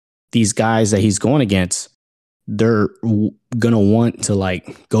 These guys that he's going against, they're going to want to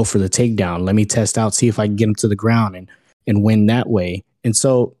like go for the takedown. Let me test out, see if I can get him to the ground and win that way. And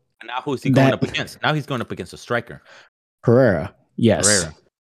so, and now who's he going up against? Now he's going up against a striker. Pereira. Yes.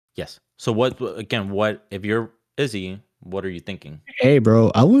 Yes. So what if you're Izzy, what are you thinking? Hey,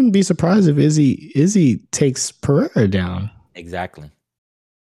 bro, I wouldn't be surprised if Izzy takes Pereira down. Exactly.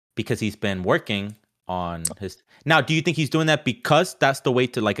 Because he's been working on his. Now, do you think he's doing that because that's the way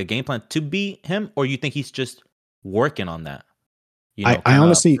to like a game plan to beat him, or you think he's just working on that? I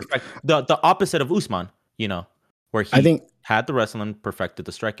honestly the opposite of Usman, where he had the wrestling, perfected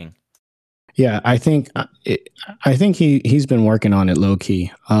the striking. Yeah, I think he's been working on it low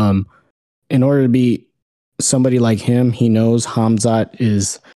key. In order to be somebody like him, he knows Khamzat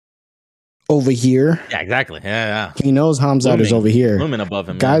is over here. Yeah, exactly. Yeah. He knows Khamzat is over here. Looming above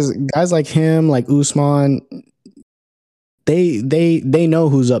him. Guys like him, like Usman, they know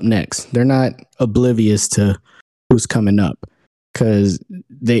who's up next. They're not oblivious to who's coming up because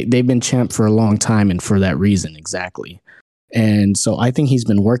they've been champ for a long time, and for that reason, exactly. And so I think he's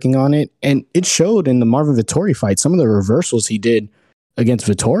been working on it, and it showed in the Marvin Vettori fight. Some of the reversals he did against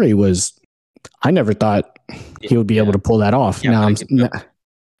Vettori was, I never thought he would be able to pull that off. Yeah,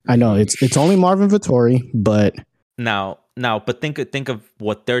 I know it's only Marvin Vettori, but but think of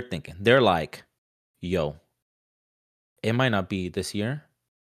what they're thinking. They're like, yo, it might not be this year.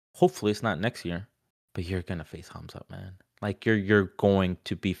 Hopefully it's not next year, but you're gonna face Khamzat, man. Like you're going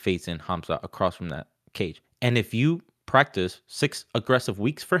to be facing Khamzat across from that cage. And if you practice 6 aggressive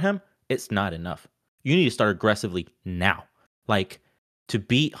weeks for him, it's not enough. You need to start aggressively now. Like to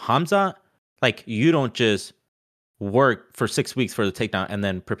beat Khamzat, like you don't just work for 6 weeks for the takedown and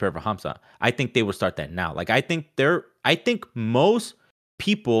then prepare for Hamza. I think they would start that now. Like I think most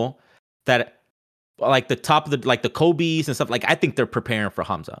people that like the top of the like the Kobe's and stuff, like I think they're preparing for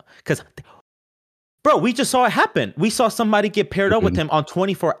Hamza. Because bro, we just saw it happen. We saw somebody get paired up with him on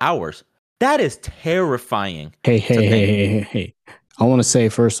 24 hours. That is terrifying. Hey. I want to say,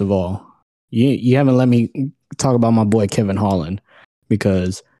 first of all, you haven't let me talk about my boy Kevin Holland,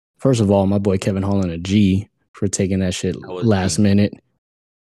 because first of all, my boy Kevin Holland a G for taking that shit last minute,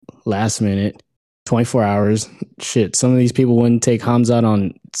 24 hours. Shit, some of these people wouldn't take Hamzat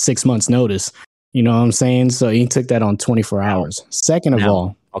on 6 months notice. You know what I'm saying? So he took that on 24 hours. Second of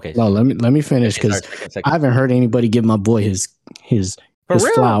all, okay. No, let me finish, because I haven't heard anybody give my boy his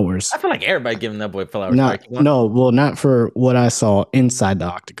flowers. I feel like everybody giving that boy flowers. Not for what I saw inside the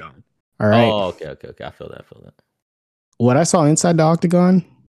octagon. All right. Oh, okay. I feel that. What I saw inside the octagon,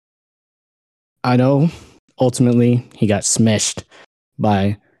 I know ultimately he got smashed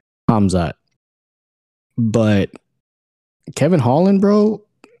by Hamzat. But Kevin Holland, bro,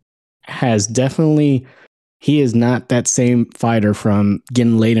 he is not that same fighter from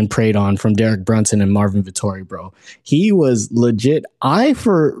getting laid and preyed on from Derek Brunson and Marvin Vettori, bro. He was legit. I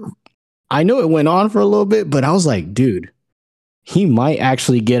know it went on for a little bit, but I was like, dude, he might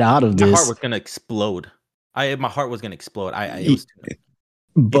actually get out of this. My heart was gonna explode. My heart was gonna explode.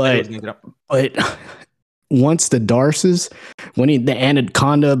 But once the Darces, the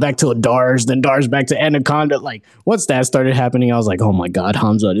Anaconda back to a Dars, then Dars back to Anaconda, like once that started happening, I was like, oh my God,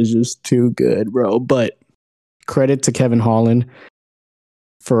 Hamzat is just too good, bro. But credit to Kevin Holland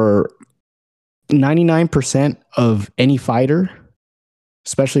for 99% of any fighter,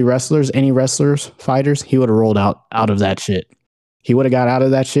 especially fighters, he would have rolled out of that shit. He would have got out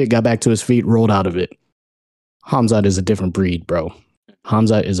of that shit, got back to his feet, rolled out of it. Hamzat is a different breed, bro.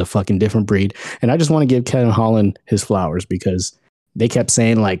 Hamzat is a fucking different breed. And I just want to give Kevin Holland his flowers, because they kept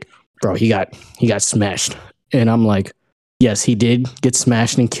saying like, bro, he got smashed. And I'm like, yes, he did get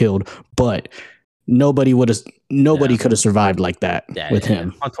smashed and killed, but nobody could have survived like that with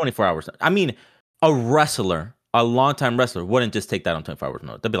him on 24 hours. I mean, a longtime wrestler wouldn't just take that on 24 hours.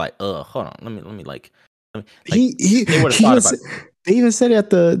 No, they'd be like, hold on, let me they would have thought about it. They even said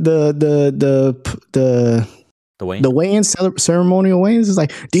at the weigh-in ceremonial weigh-ins is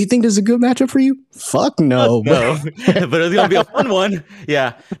like, do you think this is a good matchup for you? Fuck no. But it's gonna be a fun one.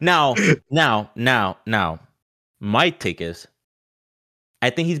 Yeah. Now, my take is, I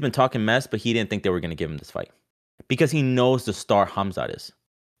think he's been talking mess, but he didn't think they were gonna give him this fight, because he knows the star Hamzat is.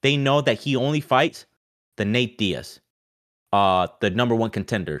 They know that he only fights the Nate Diaz, the number one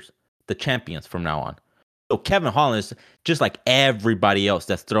contenders, the champions from now on. So Kevin Holland is just like everybody else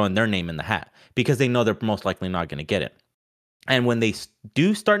that's throwing their name in the hat, because they know they're most likely not going to get it. And when they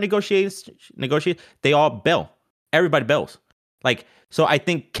do start negotiate, they all bail. Everybody bails. Like, so I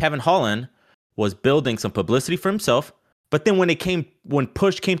think Kevin Holland was building some publicity for himself, but then when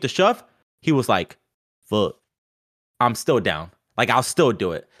push came to shove, he was like, fuck, I'm still down. Like, I'll still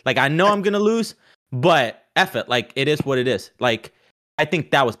do it. Like, I know I'm going to lose, but F it. Like, it is what it is. Like, I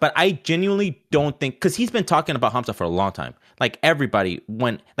think that was, but I genuinely don't think, because he's been talking about Hamzat for a long time. Like everybody,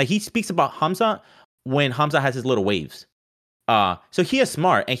 he speaks about Hamzat when Hamzat has his little waves. So he is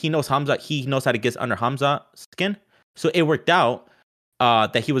smart, and he knows Hamzat. He knows how to get under Hamzat's skin. So it worked out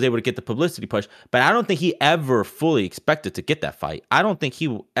that he was able to get the publicity push. But I don't think he ever fully expected to get that fight. I don't think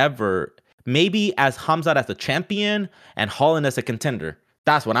he ever, maybe as Hamzat as a champion and Holland as a contender.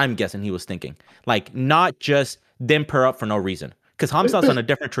 That's what I'm guessing he was thinking. Like, not just them pair up for no reason. Because Hamzat's on a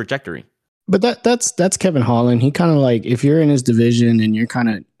different trajectory. But that's Kevin Holland. He kind of like, if you're in his division and you're kind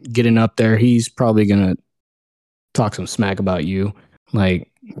of getting up there, he's probably gonna talk some smack about you.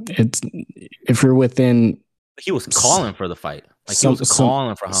 Like, it's, if you're within, he was calling for the fight. Like, he was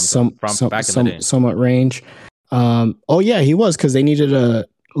calling for Hamzat from back in the day. Somewhat range. Oh yeah, he was, because they needed a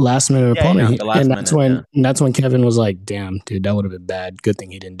last minute opponent, that's when Kevin was like, "Damn, dude, that would have been bad. Good thing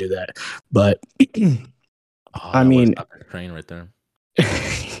he didn't do that." But I mean, train right there.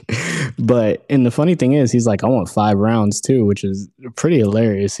 But and the funny thing is, he's like, I want 5 rounds too, which is pretty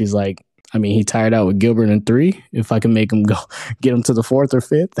hilarious. He's like, I mean, he tired out with Gilbert in 3. If I can make him get him to the 4th or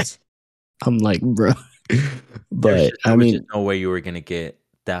 5th, I'm like, bro. But I mean, there's no way you were gonna get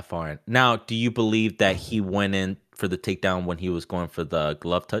that far in. Now, do you believe that he went in for the takedown when he was going for the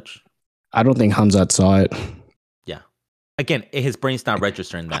glove touch? I don't think Hamzat saw it. Again, his brain's not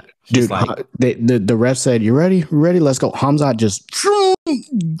registering that. He's dude, like, the ref said, "You ready? Ready? Let's go." Hamzat just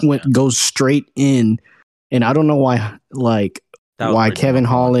goes straight in, and I don't know why. Like, why Kevin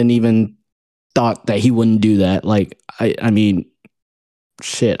Holland even thought that he wouldn't do that. Like, I mean,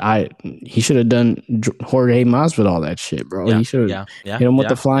 shit, he should have done Jorge Masvidal that shit, bro. He should have hit him with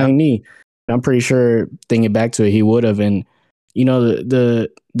the flying knee. I'm pretty sure, thinking back to it, he would have. And you know, the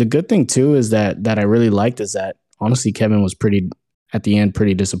good thing too is that I really liked is that honestly, Kevin was at the end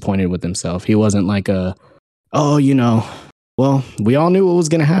pretty disappointed with himself. He wasn't like well, we all knew what was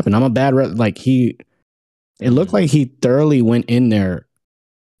gonna happen. I'm a bad it looked like he thoroughly went in there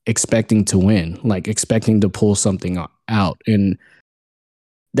expecting to win, like expecting to pull something out. And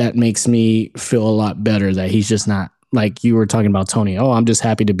that makes me feel a lot better that he's just not like you were talking about, Tony. Oh, I'm just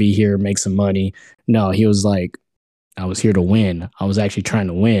happy to be here, make some money. No, he was like, I was here to win. I was actually trying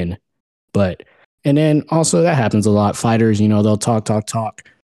to win. And then also that happens a lot. Fighters, they'll talk.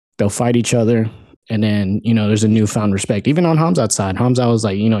 They'll fight each other. And then, there's a newfound respect. Even on Khamzat's side, Khamzat was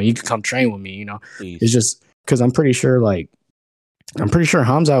like, you could come train with me, Please. It's just because I'm pretty sure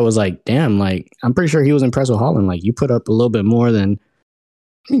Khamzat was like, damn, like, I'm pretty sure he was impressed with Holland. Like, you put up a little bit more than,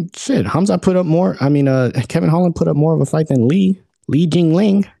 shit, Khamzat put up more. I mean, Kevin Holland put up more of a fight than Li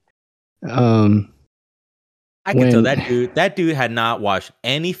Jingliang. I can tell that dude had not watched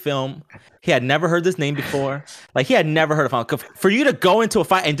any film. He had never heard this name before. Like, he had never heard of him. For you to go into a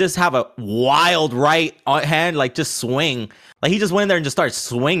fight and just have a wild right hand, like, just swing. Like, he just went in there and just started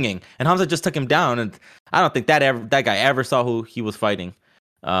swinging. And Khamzat just took him down. And I don't think that guy ever saw who he was fighting.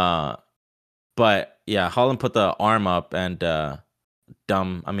 But, yeah, Holland put the arm up and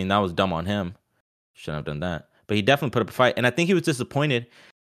dumb. I mean, that was dumb on him. Shouldn't have done that. But he definitely put up a fight. And I think he was disappointed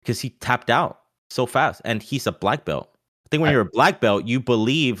because he tapped out so fast. And he's a black belt. I think when you're a black belt, you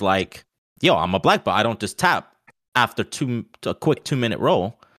believe, like, yo, I'm a black belt. I don't just tap after a quick 2-minute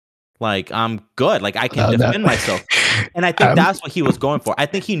roll. Like, I'm good. Like, I can defend myself. And I think that's what he was going for. I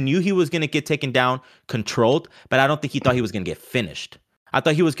think he knew he was going to get taken down, controlled, but I don't think he thought he was going to get finished. I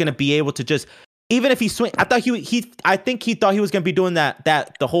thought he was going to be able to just, even if he swing, I think he thought he was going to be doing that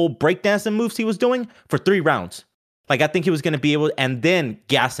the whole breakdancing moves he was doing for 3 rounds. Like, I think he was going to be able, and then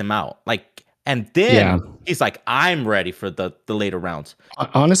gas him out. Like, and then he's like, I'm ready for the later rounds.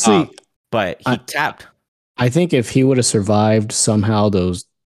 Honestly, but he tapped. I think if he would have survived somehow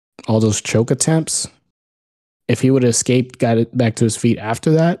all those choke attempts, if he would have escaped, got it back to his feet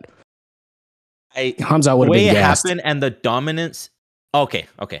after that, Khamzat would have been gassed. Happened and the dominance. Okay.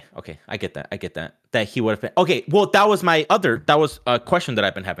 I get that. That he would have been. Okay, well, that was a question that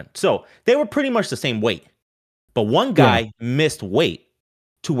I've been having. So they were pretty much the same weight, but one guy missed weight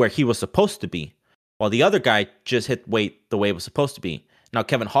to where he was supposed to be, while the other guy just hit weight the way it was supposed to be. Now,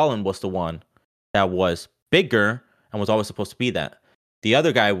 Kevin Holland was the one that was bigger and was always supposed to be that. The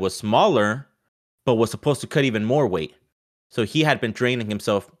other guy was smaller, but was supposed to cut even more weight. So he had been draining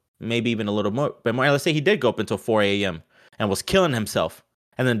himself maybe even a little more. But let's say he did go up until 4 a.m. and was killing himself.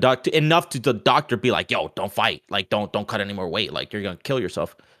 And then enough to the doctor be like, yo, don't fight. Like, don't cut any more weight. Like, you're going to kill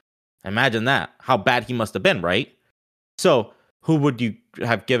yourself. Imagine that. How bad he must have been, right? So who would you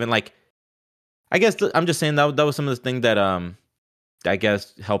have given? Like, I guess I'm just saying that was some of the things that I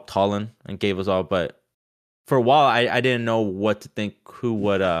guess helped Holland and gave us all. But for a while, I didn't know what to think. Who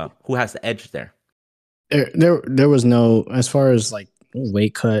has the edge there? There was no, as far as like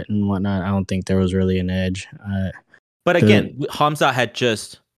weight cut and whatnot, I don't think there was really an edge. But again, Khamzat had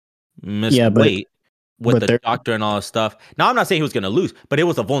just missed weight with the doctor and all this stuff. Now, I'm not saying he was going to lose, but it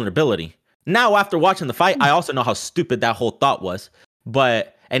was a vulnerability. Now, after watching the fight, I also know how stupid that whole thought was.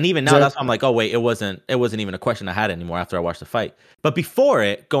 And even now, that's why I'm like, oh wait, it wasn't even a question I had anymore after I watched the fight. But before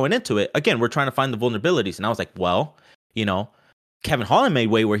it, going into it, again, we're trying to find the vulnerabilities, and I was like, well, Kevin Holland made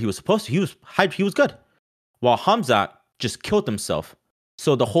weight where he was supposed to. He was hyped. He was good, while Khamzat just killed himself.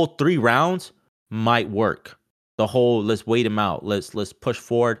 So the whole 3 rounds might work. The whole let's wait him out. Let's push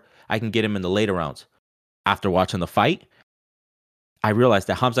forward. I can get him in the later rounds. After watching the fight, I realized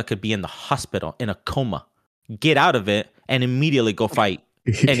that Khamzat could be in the hospital in a coma, get out of it, and immediately go fight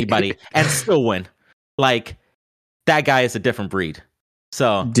anybody and still win. Like, that guy is a different breed.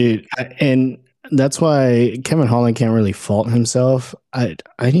 So, dude, and that's why Kevin Holland can't really fault himself. I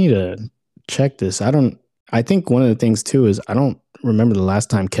need to check this. I think one of the things too is I don't remember the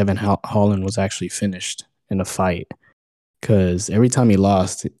last time Kevin Holland was actually finished in a fight, because every time he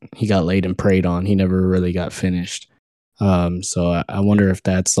lost, he got laid and preyed on. He never really got finished. So I wonder if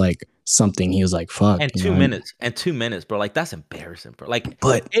that's like something he was like, fuck. And 2 minutes, bro. Like, that's embarrassing, bro. Like,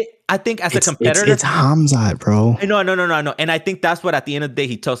 but I think as a competitor, it's Khamzat, bro. I know. And I think that's what at the end of the day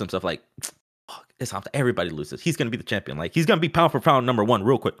he tells himself, like, fuck, it's Khamzat. Everybody loses. He's gonna be the champion. Like, he's gonna be pound for pound number 1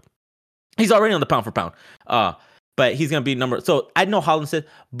 real quick. He's already on the pound for pound. But he's gonna be so I know Holland said,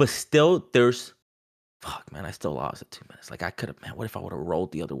 but still there's, fuck, man, I still lost at 2 minutes. Like, I could have, man, what if I would have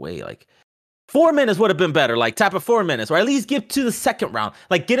rolled the other way? Like, 4 minutes would have been better. Like tap at 4 minutes, or at least get to the second round.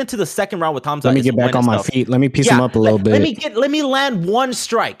 Like get into the second round with Hamza. Let me get back on my feet. Let me piece him up a little bit. Let me land one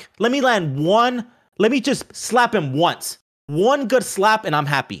strike. Let me just slap him once. One good slap and I'm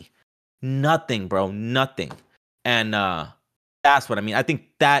happy. Nothing, bro. Nothing. And that's what I mean. I think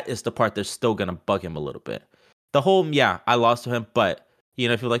that is the part that's still gonna bug him a little bit. The whole, I lost to him, but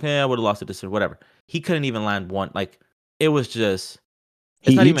if you're like, I would have lost to this or whatever. He couldn't even land one. Like it was just.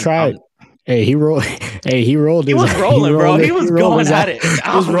 He tried. Hey, he rolled. He rolled. He was rolling, bro. He was going at it.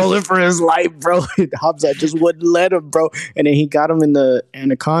 He was rolling for his life, bro. Hamzat just wouldn't let him, bro. And then he got him in the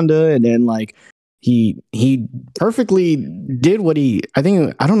anaconda, and then like he perfectly did what I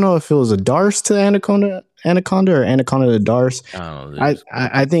don't know if it was a Darce to anaconda or anaconda to Darce.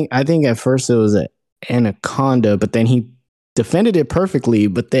 I think at first it was an anaconda, but then he defended it perfectly.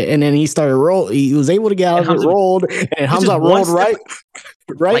 And then he started roll. He was able to get out of it, rolled, and Hamzat rolled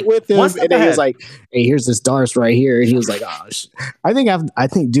right with him, and then he was like, "Hey, here's this Darce right here," and he was like, "Oh, I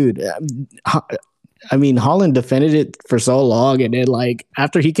think, dude." I mean, Holland defended it for so long, and then like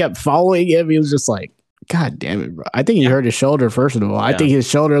after he kept following him, he was just like, "God damn it, bro!" I think he hurt his shoulder first of all. I think his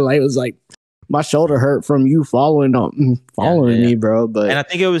shoulder was like, "My shoulder hurt from you following me, bro." But I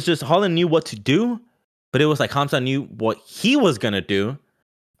think it was just Holland knew what to do, but it was like Hamzat knew what he was gonna do,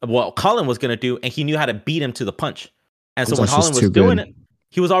 what Colin was gonna do, and he knew how to beat him to the punch. And so when Holland was doing it,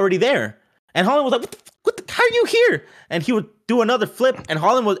 he was already there, and Holland was like, how are you here?" And he would do another flip, and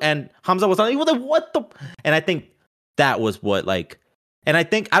Hamzat was like, "What the?" And I think that was what and I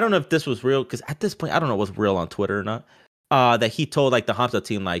don't know if this was real, because at this point I don't know what's real on Twitter or not. That he told like the Hamzat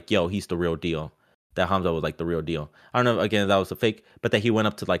team like, "Yo, he's the real deal." That Hamzat was like the real deal. I don't know again if that was a fake, but that he went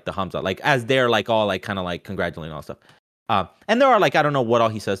up to like the Hamzat like as they're like all like kind of like congratulating all stuff. And there are like I don't know what all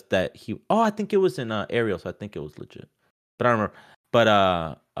he says that he. Oh, I think it was in Ariel, so I think it was legit, but I don't remember. But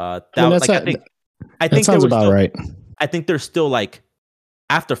I think sounds about still, right. I think there's still like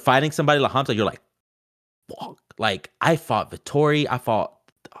after fighting somebody like Hamzat, you're like, fuck. Like I fought Vettori, I fought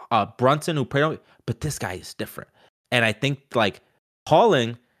Brunson, but this guy is different. And I think like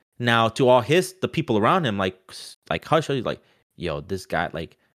Holland now to all the people around him, like Hush, he's like, yo, this guy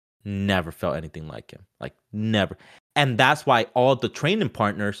like never felt anything like him, like never. And that's why all the training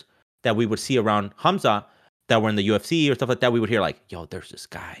partners that we would see around Hamzat that were in the UFC or stuff like that, we would hear like, yo, there's this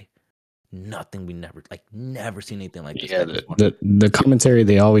guy. Nothing we never seen anything like this. Yeah, the commentary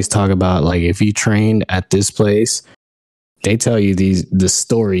they always talk about, like if you trained at this place, they tell you the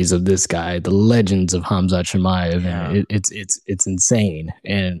stories of this guy, the legends of Hamzat Chimaev, and it's insane.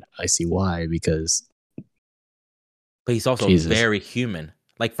 And I see why, because but he's also very human.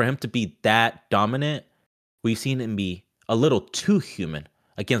 Like for him to be that dominant, we've seen him be a little too human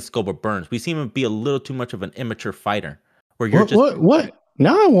against Gilbert Burns. We've seen him be a little too much of an immature fighter. Where you're what?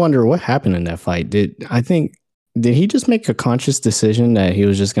 Now I wonder what happened in that fight. Did he just make a conscious decision that he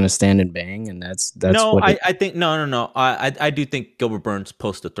was just going to stand and bang, and that's no, I think no. I do think Gilbert Burns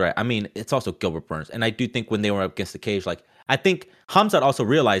posed a threat. I mean, it's also Gilbert Burns, and I do think when they were up against the cage, like I think Hamzat also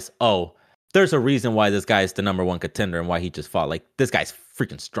realized, oh, there's a reason why this guy is the number one contender and why he just fought. Like this guy's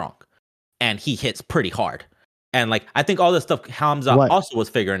freaking strong, and he hits pretty hard, and like I think all this stuff Hamzat also was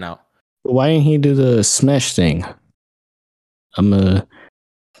figuring out. Why didn't he do the smash thing? I'm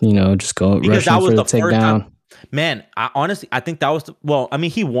just go because that was the first takedown. Time. Man, I think that was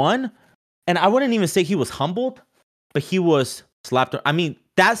he won, and I wouldn't even say he was humbled, but he was slapped. I mean,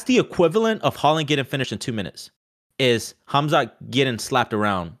 that's the equivalent of Holland getting finished in 2 minutes. Is Hamzat getting slapped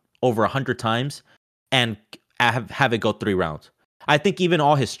around over 100 times and have it go 3 rounds? I think even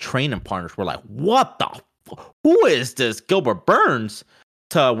all his training partners were like, "What the? Who is this Gilbert Burns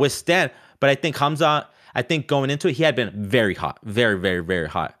to withstand?" But I think Hamzat. I think going into it, he had been very hot, very, very, very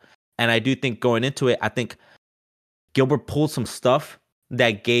hot. And I do think going into it, I think Gilbert pulled some stuff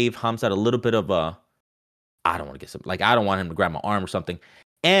that gave Hamzat a little bit of I don't want to get some, like, I don't want him to grab my arm or something.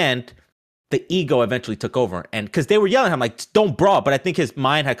 And the ego eventually took over. And because they were yelling at him, like, don't brawl. But I think his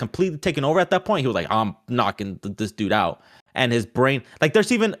mind had completely taken over at that point. He was like, I'm knocking this dude out. And his brain, like,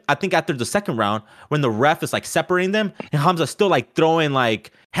 there's even, I think after the second round, when the ref is like separating them, and Hamzat's still like throwing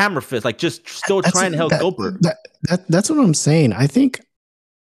like hammer fists, like just still trying to help Gilbert. That's what I'm saying. I think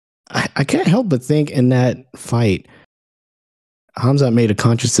I can't help but think in that fight, Hamzat made a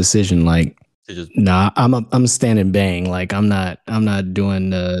conscious decision, like, I'm standing bang, like I'm not doing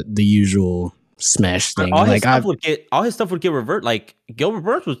the usual smash thing. All his stuff would get revert. Like Gilbert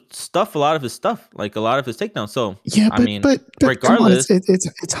Burns would stuff a lot of his stuff, like a lot of his takedowns. So yeah, but regardless, on, it's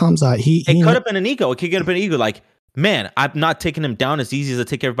Hamzat. It could have been an ego. It could have been an ego. Like, man, I'm not taking him down as easy as I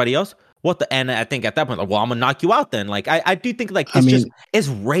take everybody else. what the, and I think at that point, like, well, I'm gonna knock you out then. Like I do think like it's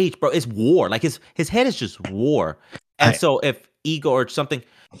rage, bro. It's war. Like his head is just war. And so if ego or something,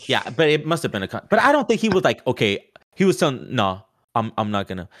 yeah, but it must have been but I don't think he was like, okay, he was telling, no, I'm not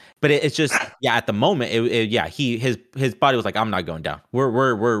gonna. But it's just, yeah, at the moment, his body was like, I'm not going down.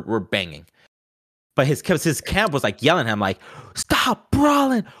 We're banging. But his camp was like yelling at him, like, stop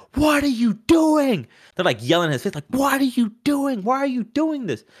brawling. What are you doing? They're like yelling in his face, like, what are you doing? Why are you doing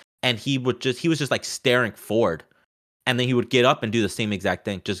this? And he was just like staring forward. And then he would get up and do the same exact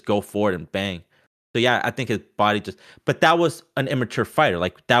thing. Just go forward and bang. So yeah, I think his body but that was an immature fighter.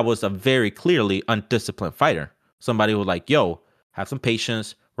 Like that was a very clearly undisciplined fighter. Somebody who was like, yo, have some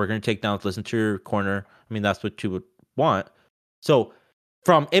patience. We're going to take down, listen to your corner. I mean, that's what you would want. So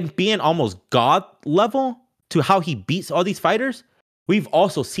from it being almost God level to how he beats all these fighters, we've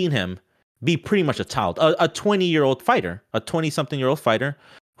also seen him be pretty much a child, a 20-year-old fighter, a 20-something-year-old fighter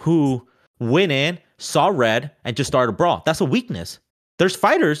who went in, saw red, and just started a brawl. That's a weakness. There's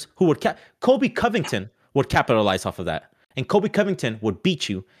fighters who would Colby Covington would capitalize off of that. And Colby Covington would beat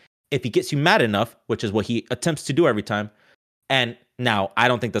you if he gets you mad enough, which is what he attempts to do every time. And now I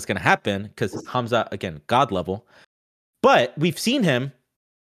don't think that's going to happen because Hamza, again, God level. But we've seen him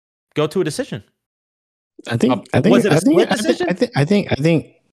go to a decision. I believe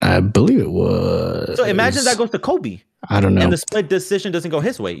it was. So imagine that goes to Colby. I don't know. And the split decision doesn't go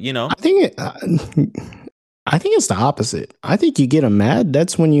his way, you know? I think it's the opposite. I think you get him mad.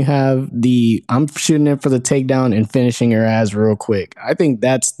 That's when you have I'm shooting in for the takedown and finishing her ass real quick. I think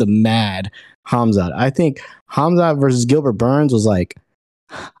that's the mad Hamzat. I think Hamzat versus Gilbert Burns was like,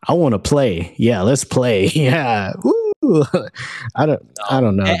 I want to play. Yeah, let's play. Yeah. Woo. I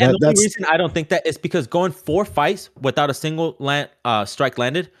don't know. And the only reason I don't think that is because going 4 fights without a single strike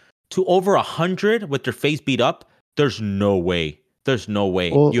landed to over 100 with your face beat up, there's no way. There's no way.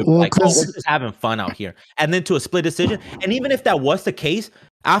 You're like, oh, we're just having fun out here. And then to a split decision. And even if that was the case,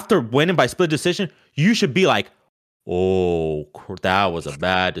 after winning by split decision, you should be like, oh, that was a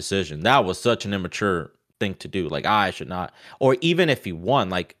bad decision. That was such an immature thing to do. Like, I should not. Or even if he won,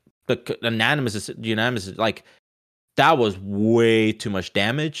 like, the unanimous, like, that was way too much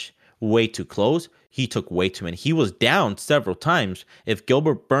damage, way too close. He took way too many. He was down several times. If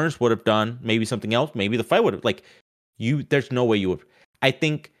Gilbert Burns would have done maybe something else, maybe the fight would have, like, there's no way you would. I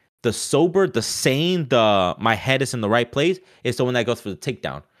think the sober, the sane, my head is in the right place is the one that goes for the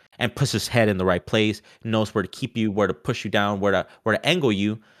takedown and puts his head in the right place, knows where to keep you, where to push you down, where to angle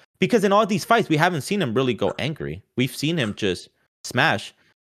you. Because in all these fights, we haven't seen him really go angry. We've seen him just smash.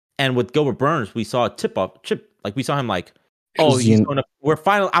 And with Gilbert Burns, we saw a chip. Like we saw him like, oh,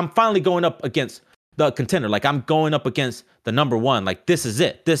 I'm finally going up against the contender. Like I'm going up against the number one. Like this is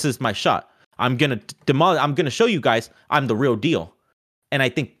it. This is my shot. I'm gonna demolish. I'm gonna show you guys I'm the real deal. And I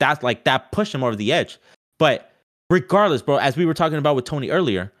think that's like that pushed him over the edge. But regardless, bro, as we were talking about with Tony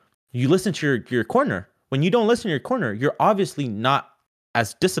earlier, you listen to your corner. When you don't listen to your corner, you're obviously not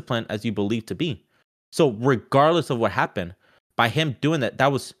as disciplined as you believe to be. So regardless of what happened, by him doing that,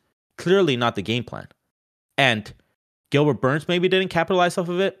 that was clearly not the game plan. And Gilbert Burns maybe didn't capitalize off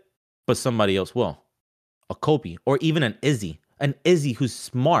of it, but somebody else will. A Colby or even an Izzy. An Izzy who's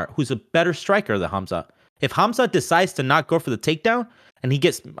smart, who's a better striker than Hamza. If Hamza decides to not go for the takedown and he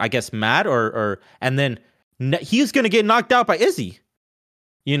gets, I guess, mad and then he's going to get knocked out by Izzy,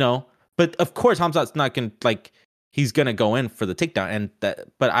 you know? But of course, Hamza's not going to, like, he's going to go in for the takedown. And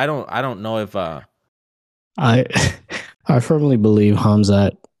but I don't know if, I firmly believe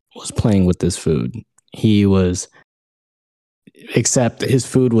Hamzat was playing with this food. He was, except his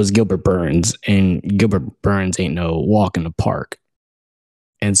food was Gilbert Burns, and Gilbert Burns ain't no walk in the park.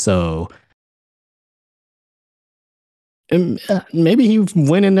 And so maybe he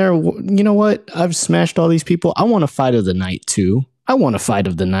went in there, you know what? I've smashed all these people. I want a fight of the night too. I want a fight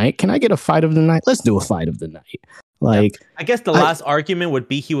of the night. Can I get a fight of the night? Let's do a fight of the night. Like, yeah. I guess the last argument would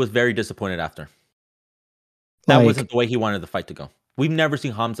be he was very disappointed after. That wasn't the way he wanted the fight to go. We've never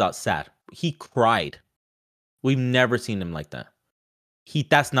seen Hamzat sad. He cried. We've never seen him like that.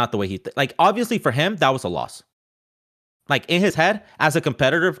 That's not the way like, obviously for him, that was a loss. Like in his head, as a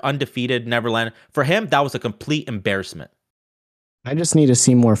competitor, undefeated, never landed. For him, that was a complete embarrassment. I just need to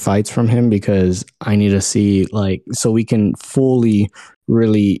see more fights from him because I need to see, like, so we can fully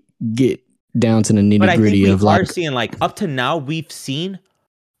really get down to the nitty gritty of, like, seeing, like, up to now, we've seen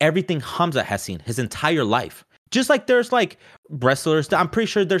everything Hamza has seen his entire life. Just like there's like wrestlers, I'm pretty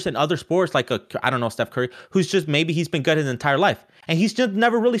sure there's in other sports, like I don't know, Steph Curry, who's just, maybe he's been good his entire life. And he's just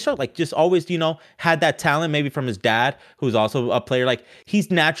never really showed, like, just always, you know, had that talent, maybe from his dad, who's also a player. Like, he's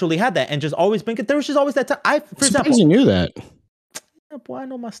naturally had that and just always been good. There was just always that time. For example, you knew that. Yeah, boy, I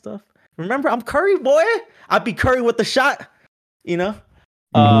know my stuff. Remember, I'm Curry, boy. I'd be Curry with the shot. You know.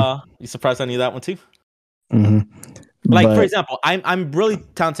 You surprised I knew that one too? Like, for example, I'm really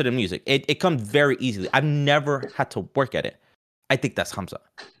talented in music. It comes very easily. I've never had to work at it. I think that's Hamza.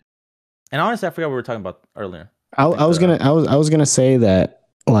 And honestly, I forgot what we were talking about earlier. I was gonna say that,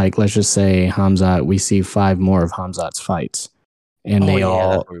 like, let's just say Hamzat, we see 5 more of Hamzat's fights, and they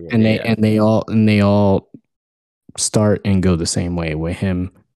all start and go the same way with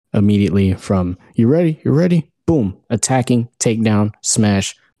him immediately from you're ready, boom, attacking, takedown,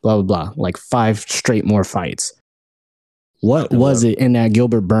 smash, blah blah blah, like 5 straight more fights. What was it in that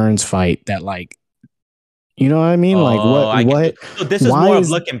Gilbert Burns fight that, like, you know what I mean? Like what? So this is more of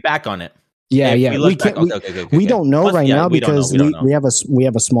looking back on it. Yeah. We don't know right now because we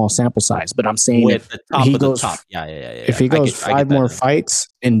have a small sample size. But I'm saying with the top he of goes, the top. Yeah. If he goes 5 more fights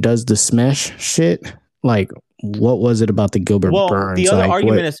and does the smash shit, like, what was it about the Gilbert Burns? The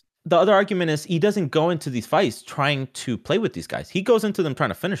other argument is he doesn't go into these fights trying to play with these guys. He goes into them trying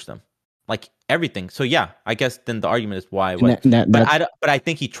to finish them, like everything. So yeah, I guess then the argument is why. But I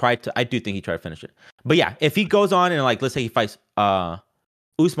think he tried to. I do think he tried to finish it. But yeah, if he goes on and, like, let's say he fights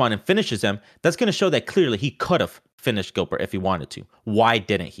Usman and finishes him, that's going to show that clearly he could have finished Gilbert if he wanted to. Why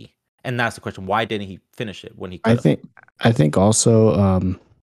didn't he? And that's the question. Why didn't he finish it when he could have? I think also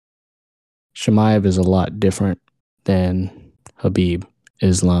Chimaev is a lot different than Khabib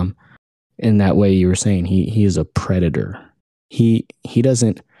Islam. In that way, you were saying he is a predator. He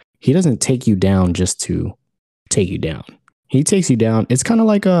doesn't take you down just to take you down. He takes you down. It's kind of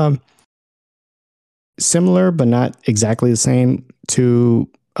like similar, but not exactly the same to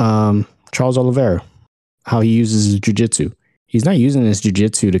Charles Oliveira, how he uses his jiu-jitsu. He's not using his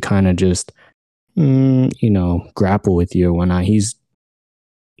jiu-jitsu to kind of just, grapple with you or whatnot. He's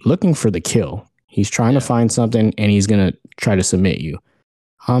looking for the kill. He's trying to find something, and he's going to try to submit you.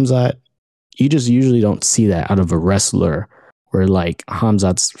 Hamzat, you just usually don't see that out of a wrestler where, like,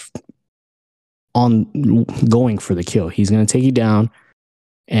 Hamzat's going for the kill. He's going to take you down,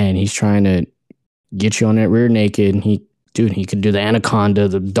 and he's trying to get you on that rear naked. And he could do the anaconda,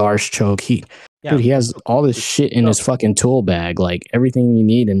 the Darce choke. He has all this shit in his fucking tool bag, like everything you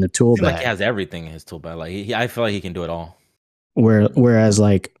need in the tool bag. Like, he has everything in his tool bag. Like, I feel like he can do it all. Whereas,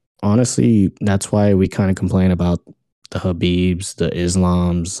 like, honestly, that's why we kind of complain about the Habibs, the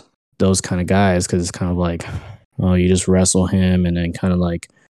Islams, those kind of guys, because it's kind of like, oh, you just wrestle him and then kind of like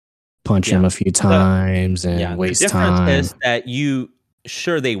punch him a few times and waste time. The difference is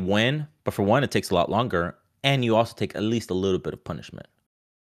that they win, but for one, it takes a lot longer, and you also take at least a little bit of punishment.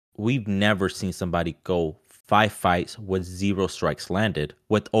 We've never seen somebody go 5 fights with 0 strikes landed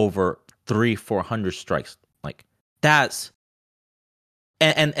with over 300-400 strikes. Like, that's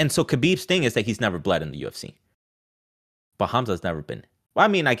and so Khabib's thing is that he's never bled in the UFC, but Hamza's never been. Well, I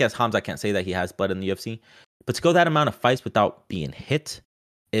mean, I guess Hamza can't say that he has bled in the UFC, but to go that amount of fights without being hit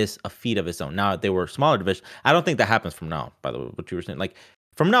is a feat of its own. Now, they were smaller division. I don't think that happens from now on, by the way, what you were saying. Like,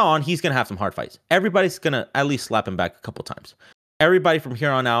 from now on, he's going to have some hard fights. Everybody's going to at least slap him back a couple times. Everybody from here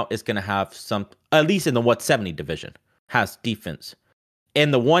on out is going to have some, at least in the 170 division, has defense.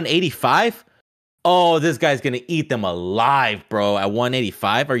 In the 185, oh, this guy's going to eat them alive, bro. At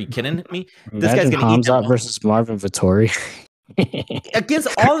 185, are you kidding me? This guy's going to eat them versus Marvin Vettori. Against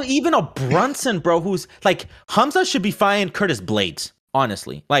even a Brunson, bro, who's like, Hamza should be fighting Curtis Blades,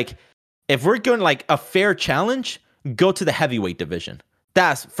 honestly. Like, if we're going like a fair challenge, go to the heavyweight division.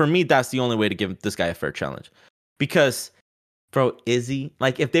 For me, that's the only way to give this guy a fair challenge. Because, bro, Izzy,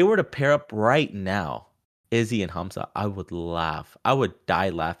 like, if they were to pair up right now, Izzy and Hamza, I would laugh. I would die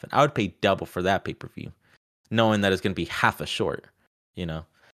laughing. I would pay double for that pay-per-view, knowing that it's going to be half a short,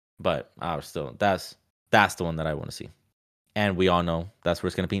 But I was still, that's the one that I want to see. And we all know that's where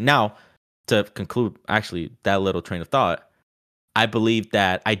it's going to be. Now, to conclude, actually, that little train of thought, I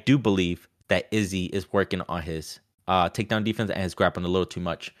do believe that Izzy is working on his takedown defense and his grappling a little too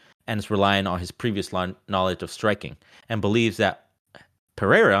much, and is relying on his previous knowledge of striking, and believes that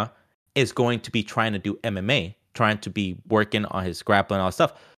Pereira is going to be trying to do MMA, trying to be working on his grappling and all that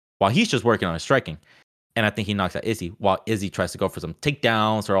stuff, while he's just working on his striking. And I think he knocks out Izzy, while Izzy tries to go for some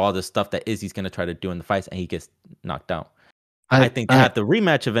takedowns or all this stuff that Izzy's going to try to do in the fights, and he gets knocked out. I think at the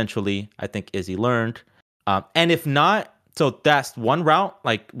rematch eventually, I think Izzy learned. And if not, so that's one route,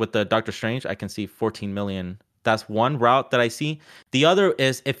 like with the Doctor Strange, I can see 14 million. That's one route that I see. The other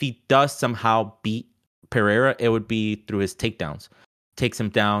is if he does somehow beat Pereira, it would be through his takedowns. Takes him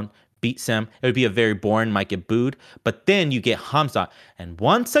down, beats him. It would be a very boring, might get booed. But then you get Hamza. And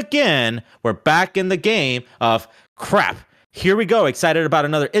once again, we're back in the game of crap. Here we go. Excited about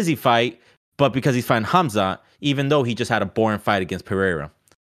another Izzy fight. but because he's fighting Hamzat, even though he just had a boring fight against Pereira.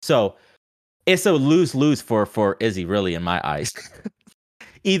 So it's a lose-lose for Izzy, really, in my eyes.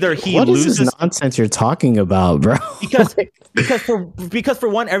 Either he loses. What is this nonsense you're talking about, bro? because for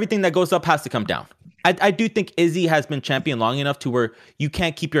one, everything that goes up has to come down. I do think Izzy has been champion long enough to where you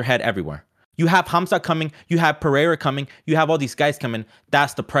can't keep your head everywhere. You have Hamzat coming, you have Pereira coming, you have all these guys coming.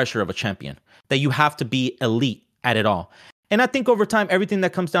 That's the pressure of a champion, that you have to be elite at it all. And I think over time, everything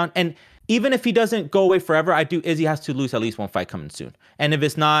that comes down, and even if he doesn't go away forever, Izzy has to lose at least one fight coming soon. And if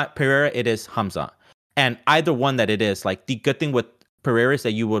it's not Pereira, it is Hamzat. And either one that it is, like, the good thing with Pereira is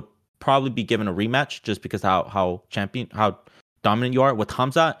that you would probably be given a rematch just because how dominant you are. With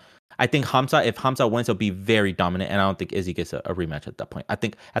Hamzat, I think if Hamzat wins, he'll be very dominant, and I don't think Izzy gets a rematch at that point. I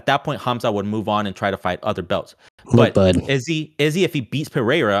think at that point, Hamzat would move on and try to fight other belts. But Izzy, if he beats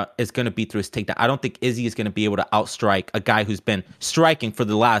Pereira, is going to be through his takedown. I don't think Izzy is going to be able to outstrike a guy who's been striking for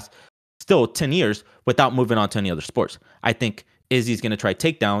the last still 10 years without moving on to any other sports. I think Izzy's going to try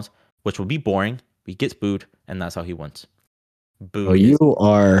takedowns, which will be boring. He gets booed, and that's how he wins.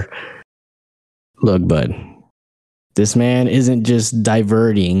 Look, bud. This man isn't just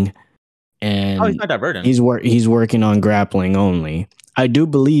diverting, and he's not diverting. He's working on grappling only. I do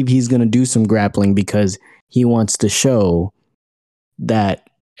believe he's going to do some grappling because he wants to show that,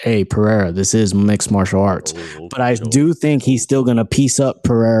 hey, Pereira, this is mixed martial arts. But I do think he's still going to piece up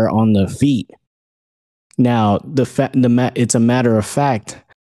Pereira on the feet. Now, it's a matter of fact.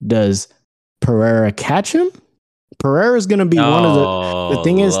 Does Pereira catch him? Pereira is going to be one of the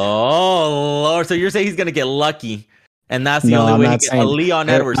thing is. Oh Lord! So you're saying he's going to get lucky, and that's the only way he gets a Leon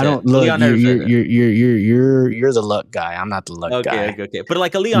Edwards. I don't look. You're the luck guy. I'm not the luck guy. Okay. But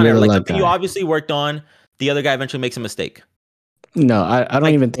like a Leon Edwards, like something you obviously worked on. The other guy eventually makes a mistake. No, I don't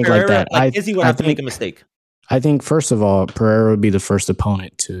even think Pereira, like that. Izzy would have to make a mistake. I think first of all, Pereira would be the first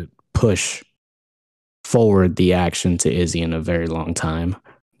opponent to push forward the action to Izzy in a very long time.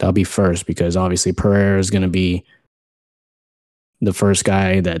 That'll be first because obviously Pereira is going to be the first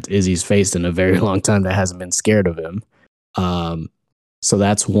guy that Izzy's faced in a very long time that hasn't been scared of him. So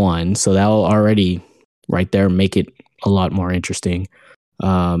that's one. So that'll already right there make it a lot more interesting.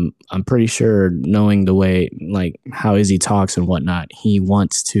 I'm pretty sure, knowing the way, like, how Izzy talks and whatnot, he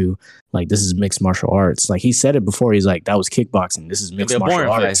wants to, like, this is mixed martial arts. Like, he said it before. He's like, that was kickboxing. This is mixed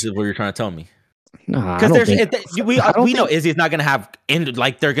martial arts. Is what you're trying to tell me. Nah, because we know Izzy's not gonna have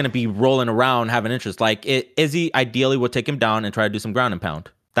they're gonna be rolling around having interest. Like, Izzy ideally would take him down and try to do some ground and pound.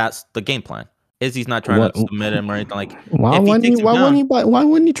 That's the game plan. Izzy's not trying to submit him or anything. Like, why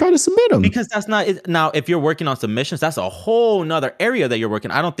wouldn't he try to submit him? Because that's not now. If you're working on submissions, that's a whole nother area that you're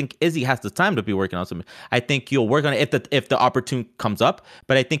working. I don't think Izzy has the time to be working on submission. I think you'll work on it if the opportune comes up.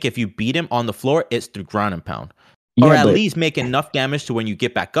 But I think if you beat him on the floor, it's through ground and pound, or at least make enough damage to when you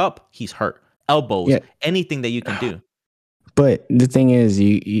get back up, he's hurt. Elbows, anything that you can do. But the thing is,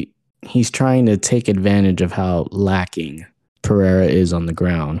 he's trying to take advantage of how lacking Pereira is on the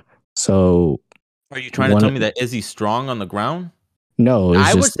ground. So, are you trying to tell me that Izzy's strong on the ground? No,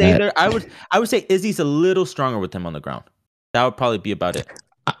 I would say I would say Izzy's a little stronger with him on the ground. That would probably be about it.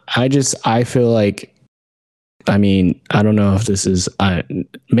 I feel like, I mean, I don't know if this is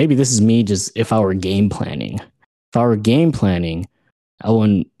maybe this is me just if I were game planning. If I were game planning, I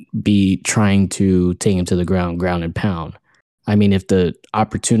wouldn't be trying to take him to the ground and pound. I mean, if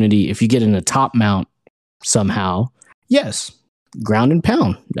you get in a top mount somehow, yes, ground and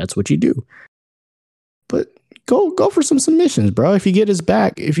pound. That's what you do. But go for some submissions, bro. If you get his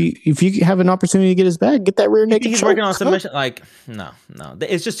back, if you have an opportunity to get his back, get that rear naked choke. He's working on submission. Like, no,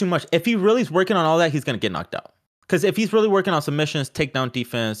 it's just too much. If he really is working on all that, he's gonna get knocked out. Because if he's really working on submissions, takedown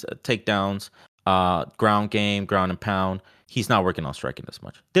defense, takedowns, ground game, ground and pound, he's not working on striking as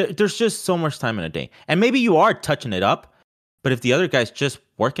much. There's just so much time in a day. And maybe you are touching it up, but if the other guy's just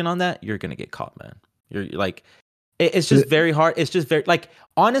working on that, you're going to get caught, man. You're like, it's just very hard. It's just very, like,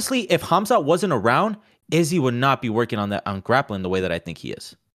 honestly, if Hamzat wasn't around, Izzy would not be working on that, on grappling the way that I think he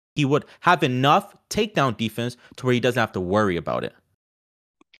is. He would have enough takedown defense to where he doesn't have to worry about it.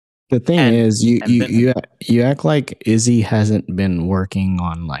 The thing is, you act like Izzy hasn't been working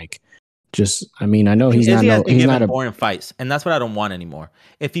on, like, just, I mean, I know he's not boring fights, and that's what I don't want anymore.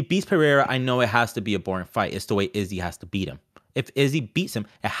 If he beats Pereira, I know it has to be a boring fight. It's the way Izzy has to beat him. If Izzy beats him,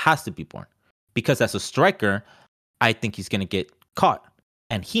 it has to be boring. Because as a striker, I think he's going to get caught,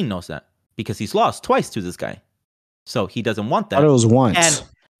 and he knows that because he's lost twice to this guy. So he doesn't want that. I thought it was once.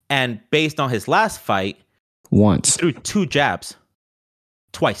 And based on his last fight, once through 2 jabs,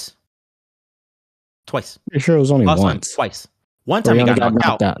 twice. Pretty sure it was only once. Twice. One time he got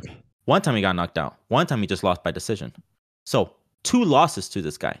knocked out. One time he got knocked out. One time he just lost by decision. So 2 losses to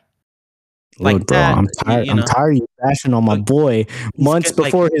this guy. Like Look, bro, that, I'm tired. you I'm know. tired of you bashing on my boy months Good,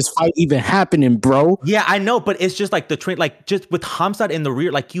 like, before his fight even happening, bro. yeah, I know, but it's just like the train, like just with Hamzat in the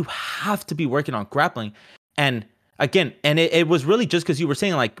rear, like you have to be working on grappling. And again, and it was really just because you were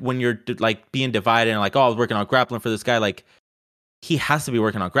saying like when you're like being divided and like, oh, I was working on grappling for this guy, like he has to be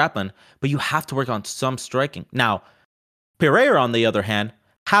working on grappling, but you have to work on some striking. Now, Pereira, on the other hand,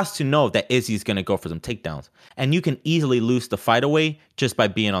 has to know that Izzy's going to go for some takedowns. And you can easily lose the fight away just by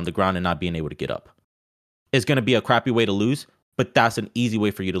being on the ground and not being able to get up. It's going to be a crappy way to lose, but that's an easy way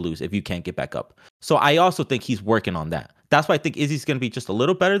for you to lose if you can't get back up. So I also think he's working on that. That's why I think Izzy's going to be just a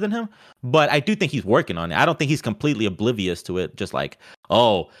little better than him, but I do think he's working on it. I don't think he's completely oblivious to it, just like,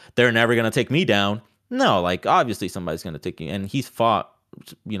 oh, they're never going to take me down. No, like obviously somebody's going to take you, and he's fought,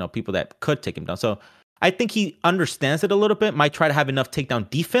 people that could take him down. So I think he understands it a little bit, might try to have enough takedown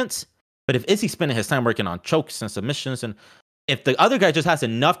defense, but if Izzy's spending his time working on chokes and submissions, and if the other guy just has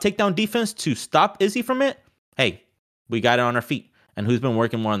enough takedown defense to stop Izzy from it, hey, we got it on our feet. And who's been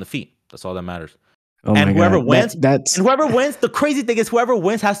working more on the feet? That's all that matters. Oh and whoever God. wins, That's and whoever wins, the crazy thing is whoever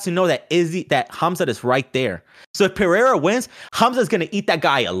wins has to know that Hamzat is right there. So if Pereira wins, Hamza's gonna eat that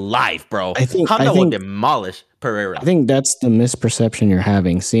guy alive, bro. Hamzat will demolish Pereira. I think that's the misperception you're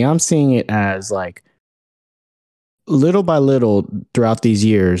having. See, I'm seeing it as like little by little throughout these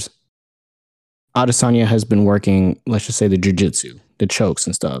years, Adesanya has been working, let's just say the jiu-jitsu, the chokes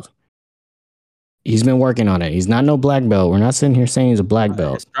and stuff. He's been working on it. He's not no black belt. We're not sitting here saying he's a black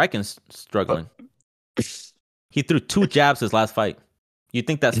belt. His striking's struggling. He threw 2 jabs his last fight. You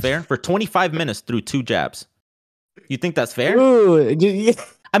think that's fair? For 25 minutes, threw 2 jabs. You think that's fair? Ooh,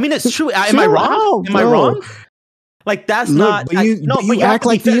 I mean, it's true. Am I wrong? Am I wrong? Like that's not. But you act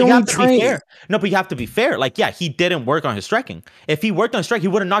like you only have to be train. fair. No, but you have to be fair. Like, yeah, he didn't work on his striking. If he worked on striking, he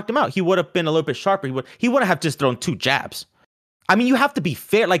would have knocked him out. He would have been a little bit sharper. He wouldn't have just thrown 2 jabs. I mean, you have to be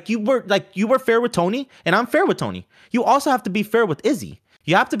fair. Like you were fair with Tony, and I'm fair with Tony. You also have to be fair with Izzy.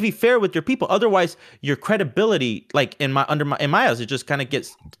 You have to be fair with your people. Otherwise, your credibility, like in my eyes, it just kind of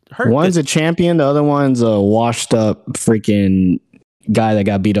gets hurt. One's a champion, the other one's a washed up freaking guy that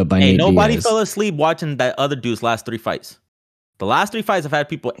got beat up by Nate nobody Diaz. fell asleep watching that other dude's last 3 fights. The last 3 fights I've had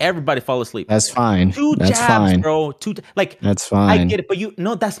everybody fall asleep. That's fine. 2 That's jabs, fine, bro. That's fine. I get it,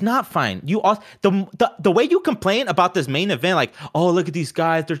 but that's not fine. You also the way you complain about this main event, like, oh, look at these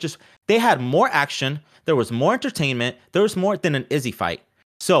guys. They had more action. There was more entertainment. There was more than an Izzy fight.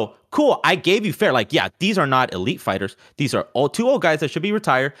 So cool. I gave you fair. Like, yeah, these are not elite fighters. These are 2 old guys that should be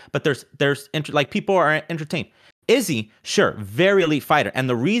retired. But people are entertained. Izzy, sure, very elite fighter. And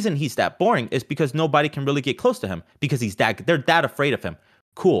the reason he's that boring is because nobody can really get close to him because they're that afraid of him.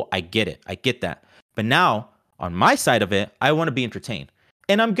 Cool, I get it. I get that. But now, on my side of it, I want to be entertained.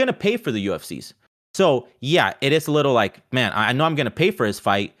 And I'm going to pay for the UFCs. So, yeah, it is a little like, man, I know I'm going to pay for his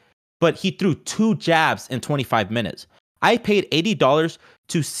fight, but he threw 2 jabs in 25 minutes. I paid $80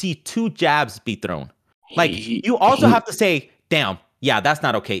 to see 2 jabs be thrown. Like, you also have to say, damn, yeah, that's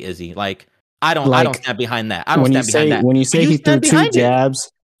not okay, Izzy. Like, I don't stand behind that. I don't stand behind that. When you say he threw 2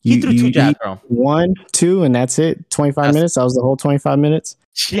 jabs, he threw 2 jabs, bro. 1, 2, and that's it. 25 minutes. That was the whole 25 minutes.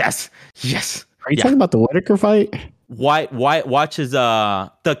 Yes. Are you talking about the Whitaker fight? Watch his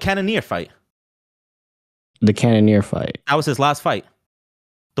the Cannonier fight. The Cannonier fight. That was his last fight.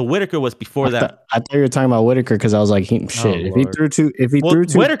 The Whitaker was before that. I thought you were talking about Whitaker because I was like, if he threw 2,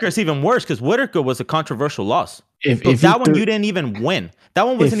 Whitaker's even worse because Whitaker was a controversial loss. If that one you didn't even win. That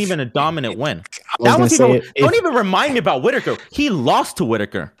one wasn't even a dominant win. Don't even remind me about Whitaker. He lost to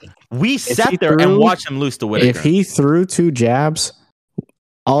Whitaker. We sat there and watched him lose to Whitaker. If he threw 2 jabs,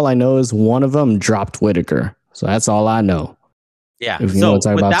 all I know is one of them dropped Whitaker. So that's all I know. Yeah. If you know what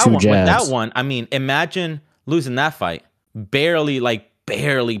I'm talking about, 2 jabs. With that one, I mean, imagine losing that fight. Barely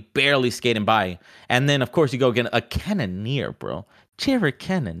skating by. And then, of course, you go get a Cannonier, bro. Jared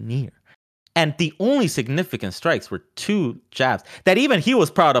Cannonier. And the only significant strikes were 2 jabs that even he was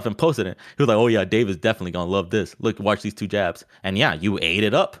proud of and posted it. He was like, oh, yeah, David's definitely going to love this. Look, watch these 2 jabs. And yeah, you ate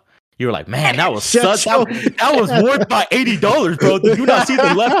it up. You were like, man, that was that was worth my $80, bro. Did you not see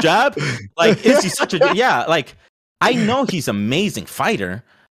the left jab? Like, is he such a... Yeah, like, I know he's an amazing fighter,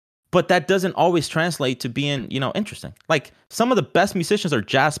 but that doesn't always translate to being, interesting. Like, some of the best musicians are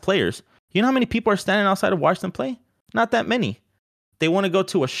jazz players. You know how many people are standing outside to watch them play? Not that many. They want to go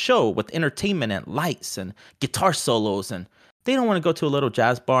to a show with entertainment and lights and guitar solos, and they don't want to go to a little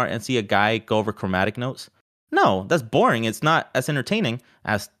jazz bar and see a guy go over chromatic notes. No, that's boring. It's not as entertaining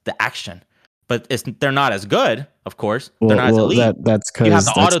as the action. but they're not as good, of course. They're not as elite. That's you have because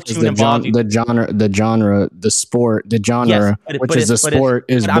the auto tune involved. the genre, Yes, which is the sport,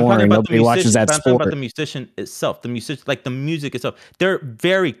 is boring. Nobody watches that I'm talking about sport. the musician itself. The musician, like the music itself, they're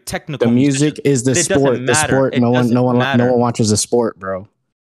very technical. The music is the sport. The sport. No one watches the sport, bro.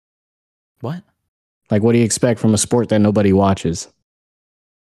 What? Like, what do you expect from a sport that nobody watches?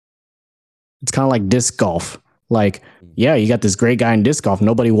 It's kind of like disc golf. Like, yeah, you got this great guy in disc golf.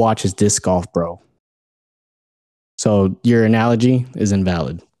 Nobody watches disc golf, bro. So your analogy is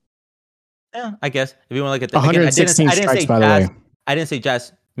invalid. Yeah, I guess if you want to look at that. 116 strikes, by the way. I didn't say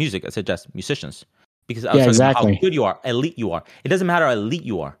jazz music. I said jazz musicians because I was talking about how good you are, elite you are. It doesn't matter how elite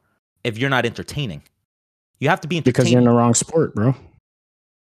you are if you're not entertaining. You have to be entertaining. Because you're in the wrong sport, bro.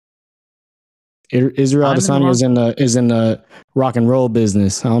 Israel Adesanya is in the rock and roll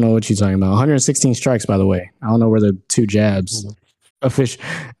business. I don't know what you're talking about. 116 strikes, by the way. I don't know where the 2 jabs.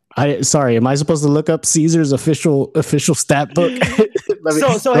 Sorry, am I supposed to look up Caesar's official stat book?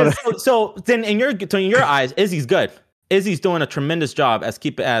 So then in your eyes, Izzy's good. Izzy's doing a tremendous job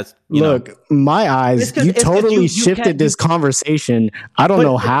my eyes. You totally shifted this conversation. I don't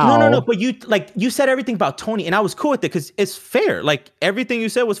know how. No. But you said everything about Tony, and I was cool with it because it's fair. Like everything you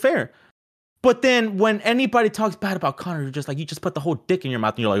said was fair. But then when anybody talks bad about Conor, you're just like, you just put the whole dick in your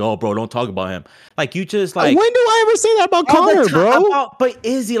mouth and you're like, oh, bro, don't talk about him. Like, you just like. When do I ever say that about Conor, bro? But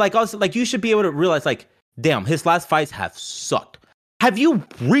Izzy, like, also, like, you should be able to realize, like, damn, his last fights have sucked. Have you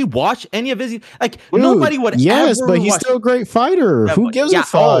rewatched any of Izzy? Like, dude, nobody would ever. Yes, but he's still a great fighter. Who gives a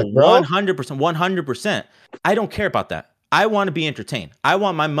fuck, bro? 100%. I don't care about that. I want to be entertained. I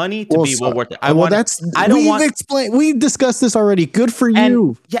want my money to be well worth it. We've discussed this already. Good for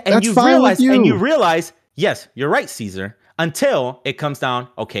you. And you realize, yes, you're right, Caesar. Until it comes down,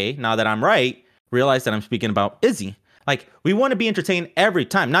 okay, now that I'm right, realize that I'm speaking about Izzy. Like, we want to be entertained every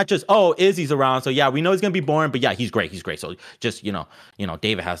time, not just, oh, Izzy's around, so yeah, we know he's gonna be boring, but yeah, he's great. So just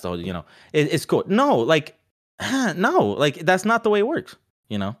David has to, it's cool. No, that's not the way it works.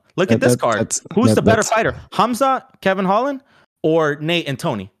 Look at this card. Who's the better fighter? Hamza, Kevin Holland, or Nate and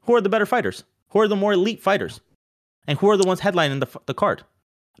Tony? Who are the better fighters? Who are the more elite fighters? And who are the ones headlining the card?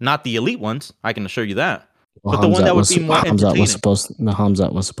 Not the elite ones, I can assure you that. Well, but the one that would be more entertaining.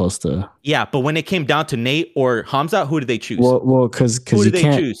 Hamzat was supposed to. Yeah, but when it came down to Nate or Hamzat, who did they choose? Well, because you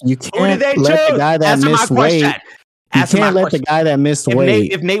can't let the guy that missed weight. You can't let the guy that missed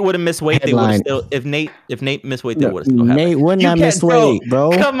weight. If Nate would have missed weight, they would have still. If Nate missed weight, they would have still. Nate wouldn't have missed weight,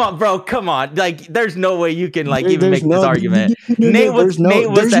 bro. Come on. Like, there's no way you can even make this argument. Nate was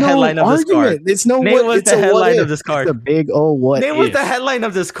the headline of this card. Nate was the headline of this card. It's a big what? Nate was the headline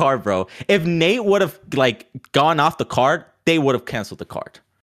of this card, bro. If Nate would have gone off the card, they would have canceled the card.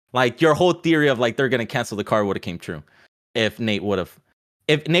 Like, your whole theory of they're gonna cancel the card would have came true. If Nate would have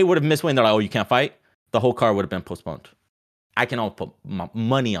missed weight, and they're like, oh, you can't fight. The whole card would have been postponed. I can all put my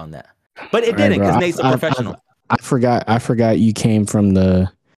money on that, but it didn't because Nate's a professional. I forgot you came from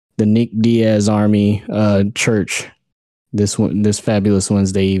the Nick Diaz Army church this fabulous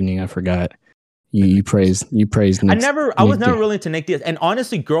Wednesday evening. I forgot you praised Nick. I was never really into Nick Diaz, and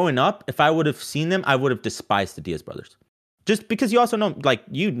honestly, growing up, if I would have seen them, I would have despised the Diaz brothers, just because you also know,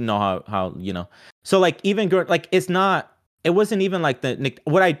 how So even it's not. It wasn't even like the Nick.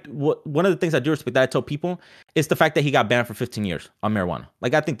 One of the things I do respect that I tell people is the fact that he got banned for 15 years on marijuana.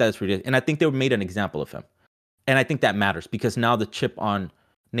 Like, I think that's ridiculous, and I think they made an example of him, and I think that matters because now the chip on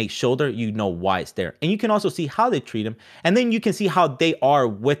Nate's shoulder, you know why it's there, and you can also see how they treat him, and then you can see how they are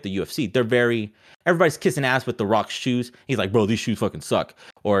with the UFC. Everybody's kissing ass with The Rock's shoes. He's like, bro, these shoes fucking suck,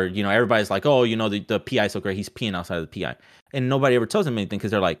 or everybody's like, oh, the PI is so great, he's peeing outside of the PI, and nobody ever tells him anything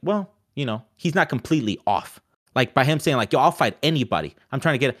because they're like, well, he's not completely off. Like, by him saying yo, I'll fight anybody. I'm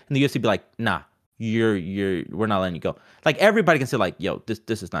trying to get it. And the UFC be like, nah, we're not letting you go. Like, everybody can say yo,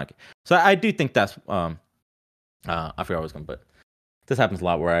 this is not good. So I do think that's I forgot what I was going to put. This happens a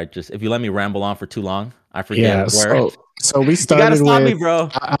lot where if you let me ramble on for too long, I forget where. So we started. You gotta stop with, me, bro.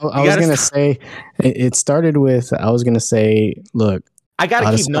 I was gonna say it started with. I was gonna say, look, I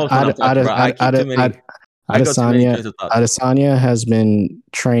gotta keep notes. Adesanya has been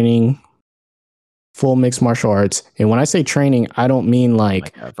training full mixed martial arts, and when I say training, I don't mean I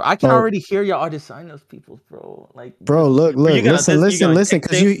can already hear your Adesanya's people, bro. Look, listen,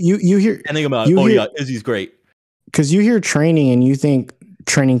 because you hear and think about Izzy's great. Because you hear training and you think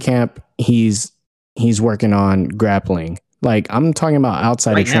training camp, he's working on grappling. Like, I'm talking about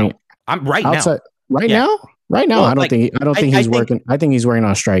outside of training. I'm right now. Right now. Well, I don't think he's working. I think he's working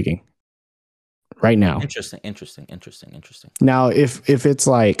on striking. Right now. Interesting. Now, if it's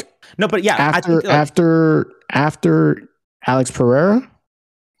no, but yeah, after Alex Pereira,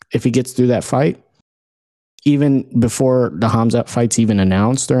 if he gets through that fight, even before the Khamzat fight's even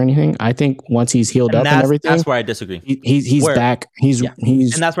announced or anything, I think once he's healed up and everything, that's where I disagree. He's back. He's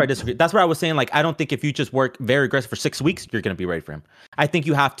and that's where I disagree. That's where I was saying, like, I don't think if you just work very aggressive for 6 weeks, you're going to be ready for him. I think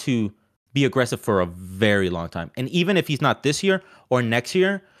you have to be aggressive for a very long time. And even if he's not this year or next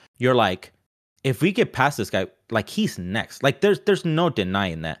year, you're like, if we get past this guy, like, he's next. Like, there's no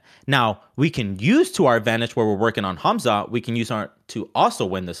denying that. Now, we can use to our advantage where we're working on Khamzat. We can use to also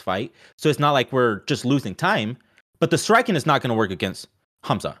win this fight. So it's not like we're just losing time. But the striking is not going to work against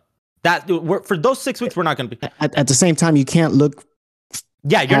Khamzat. For those 6 weeks, we're not going to be. At the same time, you can't look.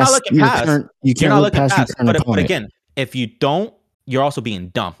 Yeah, you're not looking past. You can't look past. But again, if you don't, you're also being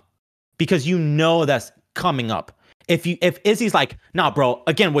dumb because you know that's coming up. If Izzy's like, nah, bro,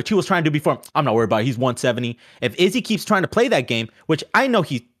 again, what he was trying to do before, I'm not worried about it. He's 170. If Izzy keeps trying to play that game, which I know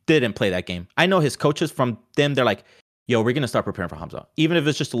he didn't play that game. I know his coaches from them, they're like, yo, we're going to start preparing for Khamzat. Even if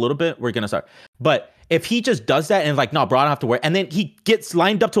it's just a little bit, we're going to start. But if he just does that and like, no, bro, I don't have to worry. And then he gets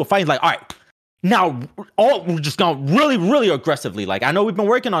lined up to a fight. He's like, all right, now we're just going really, really aggressively. Like, I know we've been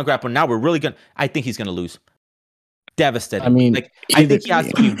working on grappling. Now we're really going to, I think he's going to lose. Devastating. I mean, like, I think he has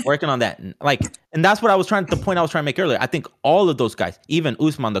to be working on that. Like, and that's what the point I was trying to make earlier. I think all of those guys, even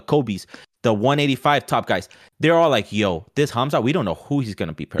Usman, the Kobes, the 185 top guys, they're all like, yo, this Khamzat, we don't know who he's going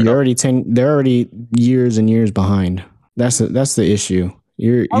to be paired up. They're already years and years behind. That's the issue.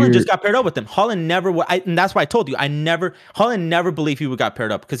 Holland just got paired up with them. Holland never, and that's why I told you, Holland never believed he would got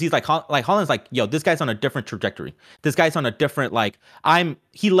paired up because he's like Holland's like, yo, this guy's on a different trajectory. This guy's on a different, like,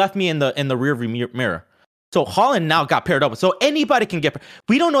 he left me in the rear view mirror. So Holland now got paired up with. So anybody can get.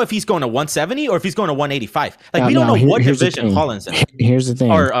 We don't know if he's going to 170 or if he's going to 185. Like, we don't know what division Holland's in. Here's the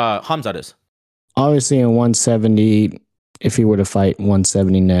thing. Or Khamzat is. Obviously, in 170, if he were to fight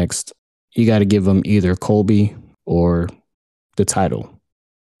 170 next, you got to give him either Colby or the title,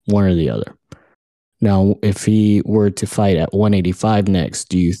 one or the other. Now, if he were to fight at 185 next,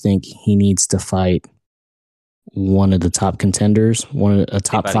 do you think he needs to fight one of the top contenders, a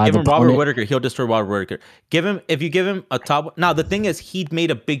top 5 give him opponent? Robert Whittaker, he'll destroy Robert Whittaker. If you give him a top. Now the thing is, he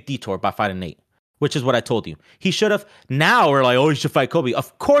made a big detour by fighting Nate, which is what I told you. He should have. Now we're like, oh, he should fight Colby.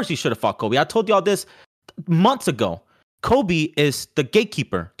 Of course he should have fought Colby. I told you all this months ago. Colby is the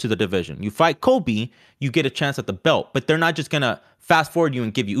gatekeeper to the division. You fight Colby, you get a chance at the belt, but they're not just gonna fast forward you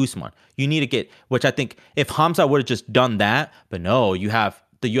and give you Usman. You need to get, which I think if Khamzat would have just done that, but no, you have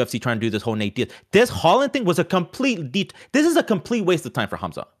the UFC trying to do this whole Nate Diaz. This Holland thing was a complete this is a complete waste of time for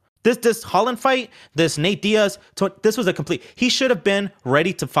Khamzat. This Holland fight, this Nate Diaz, this was a complete. He should have been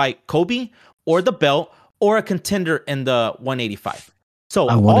ready to fight Colby or the belt or a contender in the 185. So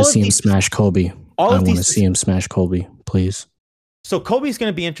I want to see him smash Colby. I want to see him smash Colby, please. So Colby's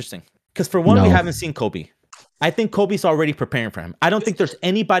going to be interesting because for one, we haven't seen Colby. I think Colby's already preparing for him. I don't think there's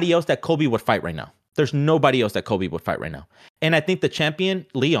anybody else that Colby would fight right now. There's nobody else that Colby would fight right now. And I think the champion,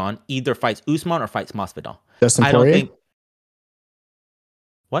 Leon, either fights Usman or fights Masvidal. Dustin Poirier?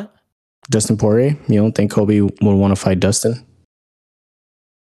 What? Dustin Poirier? You don't think Colby would want to fight Dustin?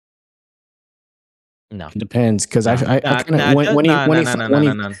 No. It depends because what?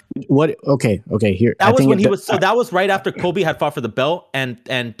 Okay. Here that was when he was. So that was right after Colby had fought for the belt, and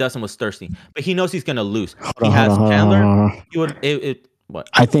Dustin was thirsty, but he knows he's gonna lose. He has Chandler. He would. What?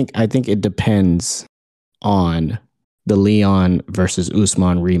 I think it depends on the Leon versus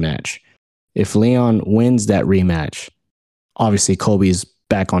Usman rematch. If Leon wins that rematch, obviously Colby's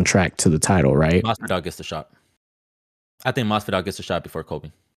back on track to the title, right? Masvidal gets the shot. I think Masvidal gets the shot before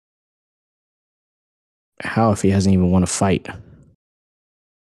Colby. How if he hasn't even won a fight?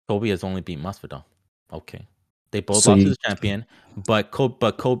 Colby has only beat Masvidal. Okay, they both lost to the champion, but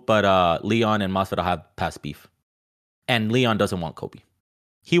Leon and Masvidal have past beef, and Leon doesn't want Colby.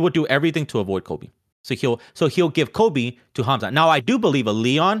 He would do everything to avoid Colby. So he'll give Colby to Khamzat. Now I do believe a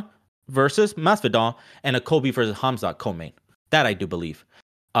Leon versus Masvidal and a Colby versus Khamzat co-main. That I do believe.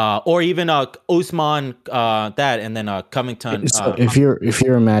 Or even Usman that and then Covington. So if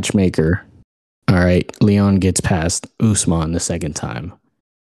you're a matchmaker, all right, Leon gets past Usman the second time.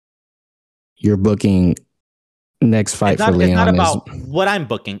 You're booking next fight for Leon. It's not about what I'm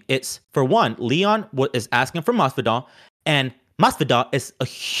booking. It's for one, Leon is asking for Masvidal, and Masvidal is a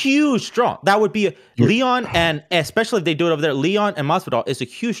huge draw. That would be Leon, and especially if they do it over there, Leon and Masvidal is a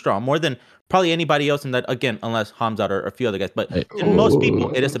huge draw, more than probably anybody else in that, again, unless Khamzat or a few other guys. But in most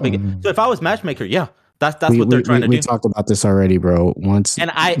people, it is a big. So if I was matchmaker, yeah, that's what they're trying to do. We talked about this already, bro. Once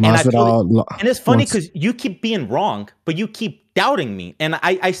and it's funny because you keep being wrong, but you keep doubting me, and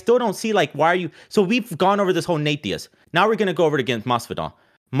I still don't see like why are you? So we've gone over this whole Nate Diaz. Now we're gonna go over it against Masvidal.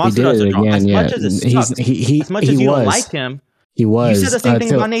 Masvidal is a draw. As much as it sucks, as much as you don't like him, He was. You said the same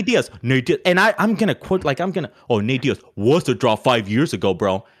thing about Nate Diaz. And I'm gonna quote Nate Diaz was a draw 5 years ago,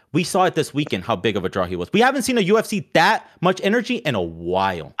 bro. We saw it this weekend how big of a draw he was. We haven't seen a UFC that much energy in a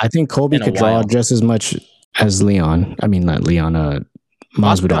while. I think Colby could draw just as much as Leon. I mean, not Leon.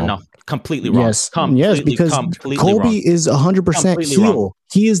 Masvidal. No, completely wrong. Yes, because Colby is 100% heel. Wrong.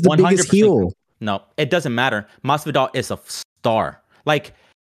 He is the biggest heel. No, it doesn't matter. Masvidal is a star. Like,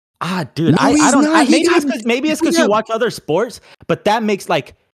 dude, no, I don't. Maybe it's because you watch other sports, but that makes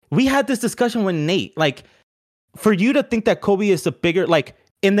like we had this discussion with Nate. Like, for you to think that Colby is the bigger like.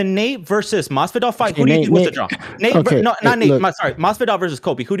 In the Nate versus Masvidal fight, who do you think was the draw? Masvidal versus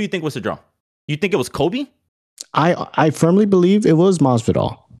Colby. Who do you think was the draw? You think it was Colby? I firmly believe it was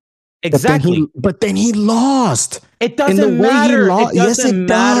Masvidal. Exactly. But then he lost. It doesn't matter. Yes, it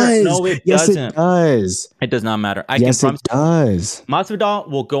does. No, it doesn't. Yes, it does. It does not matter. It does. Masvidal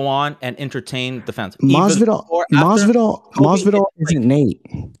will go on and entertain the fans. Masvidal isn't Nate.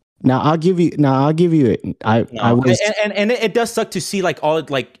 Now I'll give you it. And it does suck to see like all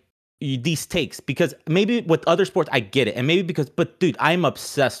like these takes because maybe with other sports I get it, and maybe but dude, I'm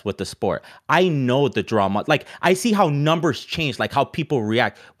obsessed with the sport. I know the drama. Like I see how numbers change, like how people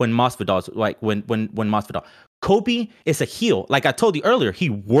react when Masvidal's like when Masvidal. Colby is a heel. Like I told you earlier,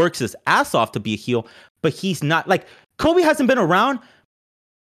 he works his ass off to be a heel, but he's not like Colby hasn't been around.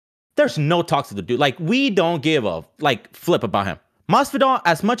 There's no talks to the dude. Like we don't give a flip about him. Masvidal,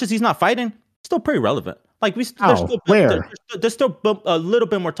 as much as he's not fighting, still pretty relevant. Like there's still a little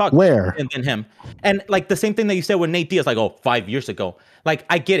bit more talk than him. And like the same thing that you said with Nate Diaz, like 5 years ago. Like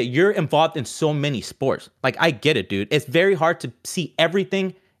I get it. You're involved in so many sports. Like I get it, dude. It's very hard to see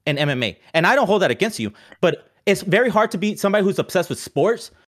everything in MMA. And I don't hold that against you, but it's very hard to be somebody who's obsessed with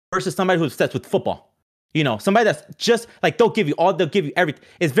sports versus somebody who's obsessed with football. You know, somebody that's just like they'll give you everything.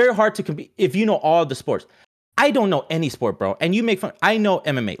 It's very hard to compete if you know all the sports. I don't know any sport, bro. And you make fun. I know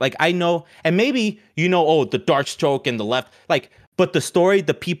MMA. Like, I know. And maybe, the dark stroke and the left. Like, but the story,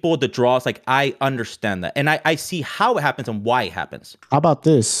 the people, the draws, like, I understand that. And I see how it happens and why it happens. How about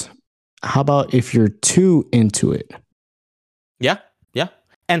this? How about if you're too into it? Yeah.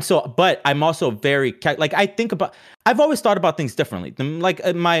 And so, but I'm also very, like, I've always thought about things differently. Like,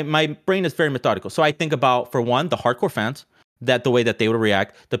 my brain is very methodical. So I think about, for one, the hardcore fans. That the way that they would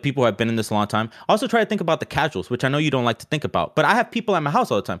react, the people who have been in this a long time. I also try to think about the casuals, which I know you don't like to think about, but I have people at my house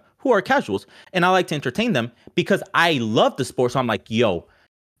all the time who are casuals, and I like to entertain them because I love the sport. So I'm like, yo,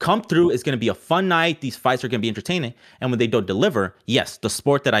 come through. It's going to be a fun night. These fights are going to be entertaining. And when they don't deliver, yes, the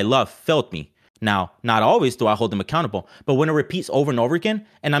sport that I love failed me. Now, not always do I hold them accountable, but when it repeats over and over again,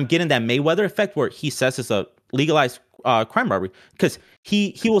 and I'm getting that Mayweather effect where he says it's a legalized crime robbery, because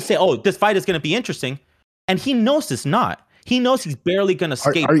he will say, oh, this fight is going to be interesting, and he knows it's not. He knows he's barely going to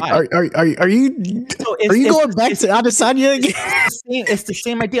skate by. Are you going back to Adesanya again? It's the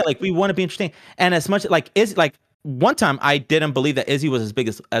same idea. Like, we want to be interesting. And as much like one time I didn't believe that Izzy was as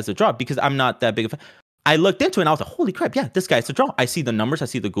big as a draw because I'm not that big of a fan. I looked into it and I was like, holy crap, yeah, this guy's a draw. I see the numbers, I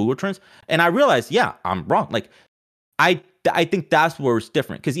see the Google trends, and I realized, yeah, I'm wrong. Like, I think that's where it's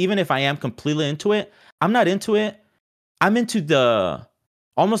different. Because even if I am completely into it, I'm not into it. I'm into the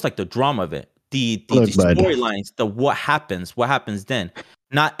almost like the drama of it. The storylines, what happens then.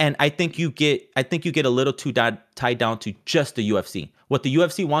 And I think you get a little too tied down to just the UFC. What the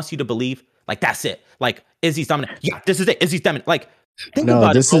UFC wants you to believe, like that's it. Like Izzy's dominant. Yeah, this is it. Izzy's dominant. Like think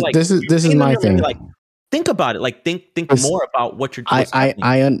about this it. This is my thing. Like think about it. Like think more about what you're doing.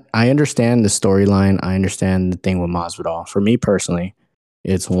 I understand the storyline. I understand the thing with Masvidal. For me personally,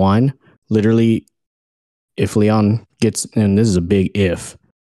 it's one literally if Leon gets, and this is a big if.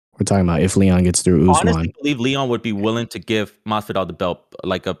 We're talking about if Leon gets through Usman. I honestly believe Leon would be willing to give Masvidal the belt,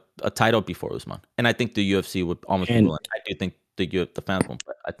 like a title before Usman. And I think the UFC would almost be willing. I do think the fans won't,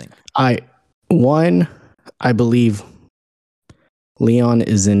 but I think. I believe Leon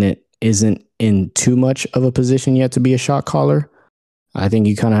isn't in too much of a position yet to be a shot caller. I think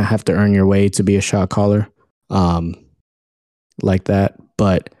you kind of have to earn your way to be a shot caller like that.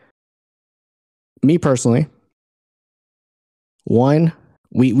 But me personally, we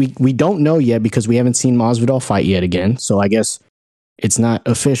don't know yet because we haven't seen Masvidal fight yet again. So I guess it's not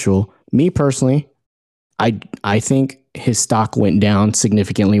official. Me personally, I think his stock went down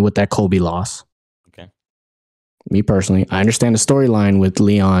significantly with that Colby loss. Okay. Me personally, I understand the storyline with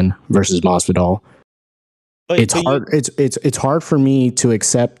Leon versus Masvidal. It's hard for me to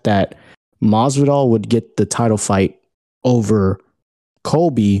accept that Masvidal would get the title fight over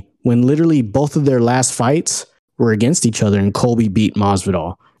Colby when literally both of their last fights were against each other and Colby beat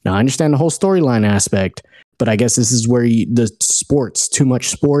Masvidal. Now I understand the whole storyline aspect, But I guess this is where too much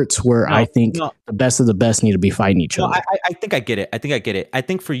sports, where I think the best of the best need to be fighting each other. I think I get it. I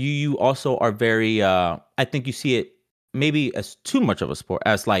think for you, you also are very, I think you see it maybe as too much of a sport,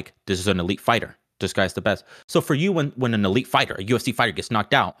 as like, this is an elite fighter. This guy's the best. So for you, when an elite fighter, a UFC fighter gets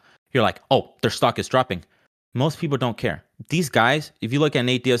knocked out, you're like, oh, their stock is dropping. Most people don't care. These guys, if you look at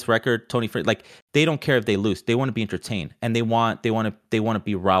Nate Diaz's record, Tony Ferguson, like, they don't care if they lose. They want to be entertained, and they want to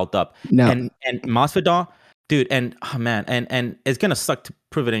be riled up. No. And Masvidal, dude, and oh man, and it's gonna suck to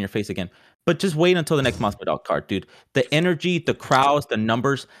prove it in your face again. But just wait until the next Masvidal card, dude. The energy, the crowds, the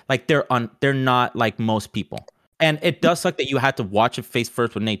numbers, like they're not like most people. And it does suck that you had to watch it face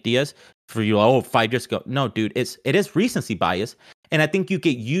first with Nate Diaz for you. Oh, 5 years ago. No, dude, it is recency bias, and I think you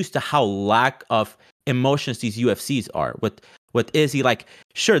get used to how lack of emotions these UFCs are with Izzy. Like,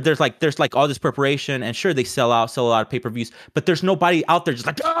 sure, there's like all this preparation, and sure, they sell a lot of pay-per-views, but there's nobody out there just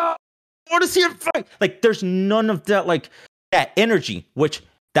like, oh, I want to see him fight. Like, there's none of that, like, that energy, which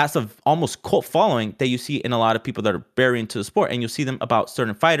that's a almost cult following that you see in a lot of people that are very into the sport, and you'll see them about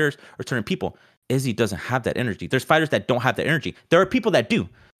certain fighters or certain people. Izzy doesn't have that energy. There's fighters that don't have that energy. There are people that do.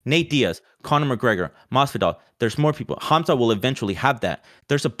 Nate Diaz, Conor McGregor, Masvidal. There's more people. Hamza will eventually have that.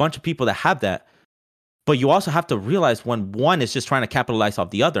 There's a bunch of people that have that. But you also have to realize when one is just trying to capitalize off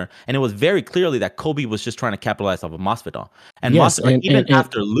the other. And it was very clearly that Kobe was just trying to capitalize off of Masvidal. And yes, Masvidal, even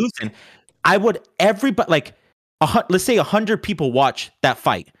after losing, let's say 100 people watch that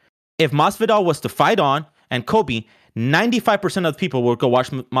fight. If Masvidal was to fight on and Kobe, 95% of the people will go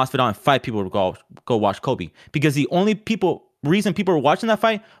watch Masvidal and 5 people will go watch Kobe. Because the only reason people were watching that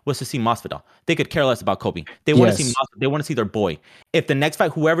fight was to see Masvidal. They could care less about Kobe. They want to see Masvidal. They want to see their boy. If the next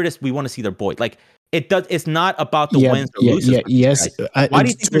fight, whoever it is, we want to see their boy. Like, it's not about the wins or losses. Yes. Why do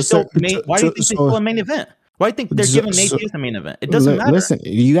you think they're still a main event? Why do you think they're giving Nate Diaz the main event? It doesn't matter. Listen,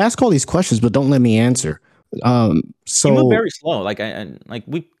 you ask all these questions, but don't let me answer. So you move very slow.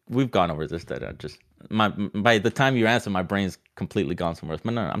 We've gone over this. That by the time you answer, my brain's completely gone somewhere else.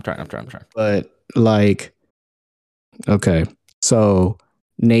 But no, I'm trying. But like, okay, so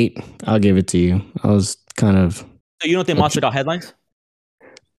Nate, I'll give it to you. I was kind of. So you don't think Masvidal headlines?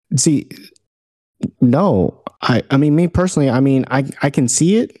 See, no. I mean, me personally, I mean, I can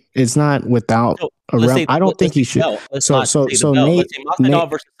see it. It's not without a realm. I don't think he should. So Nate, Masvidal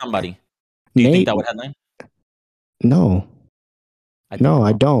versus somebody. Do you think that would headline? No. I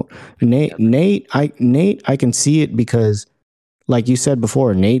don't. Nate, I can see it because, like you said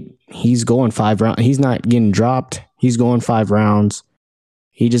before, Nate, he's going 5 rounds. He's not getting dropped. He's going 5 rounds.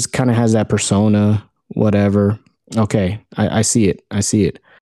 He just kind of has that persona, whatever. Okay, I see it.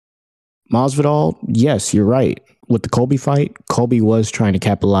 Masvidal, yes, you're right. With the Colby fight, Colby was trying to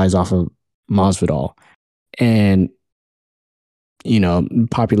capitalize off of Masvidal. And,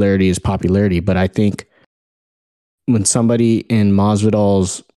 popularity is popularity. But I think when somebody in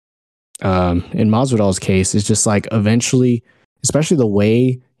Masvidal's case, it's just like eventually, especially the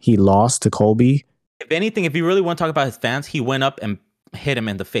way he lost to Colby. If anything, if you really want to talk about his fans, he went up and hit him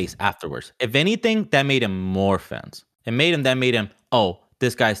in the face afterwards. If anything, that made him more fans. That made him, oh,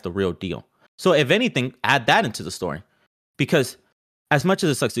 this guy's the real deal. So if anything, add that into the story. Because as much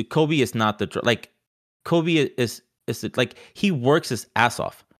as it sucks, Kobe is not Kobe is like, he works his ass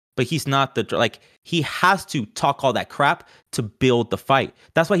off. But he's not he has to talk all that crap to build the fight.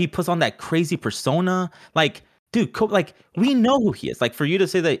 That's why he puts on that crazy persona. Like, dude, we know who he is. Like, for you to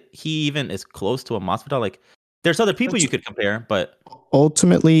say that he even is close to a Masvidal, like, there's other people you could compare, but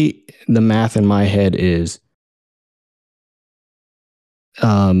ultimately, the math in my head is,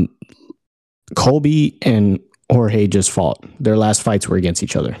 Colby and Jorge just fought. Their last fights were against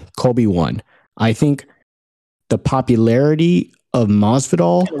each other. Colby won. I think the popularity of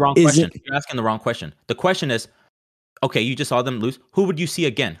Masvidal isn't. You're asking the wrong question. The question is, okay, you just saw them lose. Who would you see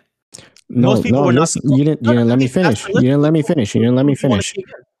again? Most people were not. You didn't let me finish. You didn't let me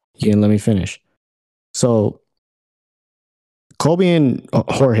finish. So Colby and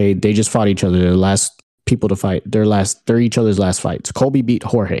Jorge, they just fought each other. Their last people to fight. They're each other's last fights. Colby beat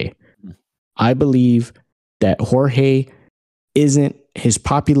Jorge. I believe that Jorge his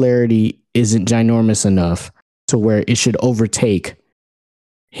popularity isn't ginormous enough to where it should overtake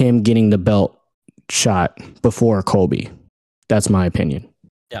him getting the belt shot before Colby. That's my opinion.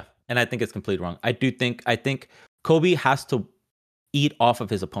 Yeah, and I think it's completely wrong. I think Colby has to eat off of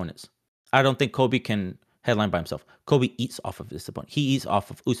his opponents. I don't think Colby can headline by himself. Colby eats off of his opponent. He eats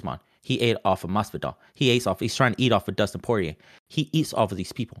off of Usman. He ate off of Masvidal. He's trying to eat off of Dustin Poirier. He eats off of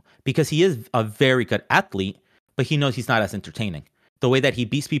these people because he is a very good athlete, but he knows he's not as entertaining. The way that he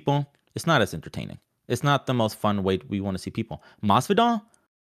beats people, it's not as entertaining. It's not the most fun way we want to see people. Masvidal,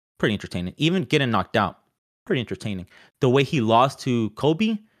 pretty entertaining. Even getting knocked out, pretty entertaining. The way he lost to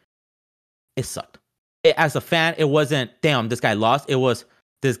Kobe, it sucked. As a fan, it wasn't, damn, this guy lost. It was,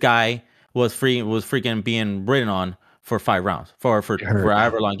 this guy was freaking being ridden on for 5 rounds for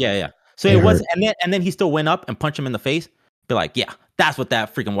however long. Yeah. So it was, and then he still went up and punched him in the face. Be like, yeah, that's what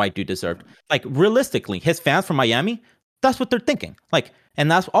that freaking white dude deserved. Like, realistically, his fans from Miami, that's what they're thinking. Like,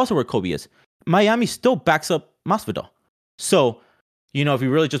 and that's also where Kobe is. Miami still backs up Masvidal. So, you know, if you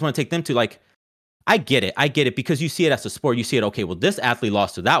really just want to take them to, like, I get it because you see it as a sport. You see it, okay, well, this athlete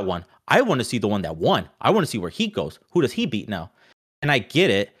lost to that one. I want to see the one that won. I want to see where he goes. Who does he beat now? And I get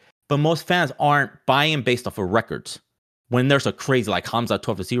it, but most fans aren't buying based off of records. When there's a crazy, like Hamza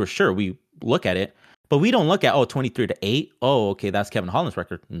 12-0, sure, we look at it, but we don't look at, 23-8. Oh, okay, that's Kevin Holland's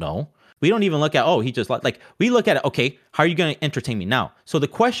record. No. We don't even look at, he just like we look at it, okay, how are you going to entertain me now? So the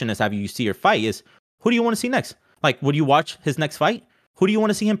question is, have you see your fight is, who do you want to see next? Like, would you watch his next fight? Who do you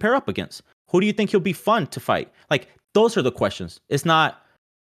want to see him pair up against? Who do you think he'll be fun to fight? Like, those are the questions. It's not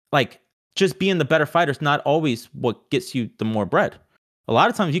like just being the better fighter is not always what gets you the more bread. A lot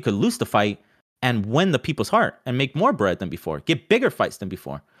of times you could lose the fight and win the people's heart and make more bread than before, get bigger fights than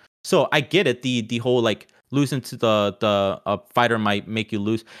before. So I get it. The whole like losing to a fighter might make you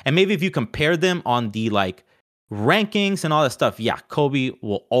lose. And maybe if you compare them on the like rankings and all that stuff, yeah, Kobe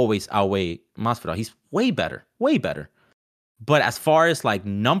will always outweigh Masvidal. He's way better. But as far as like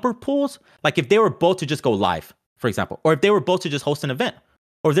number pools, like if they were both to just go live, for example, or if they were both to just host an event,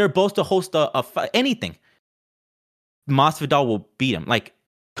 or if they're both to host anything, Masvidal will beat him, like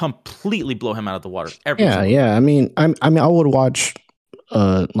completely blow him out of the water. Yeah. I mean, I would watch,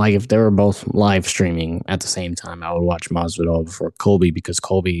 like if they were both live streaming at the same time, I would watch Masvidal before Kobe because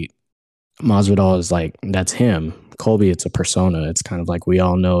Masvidal is like, that's him. Kobe, it's a persona. It's kind of like we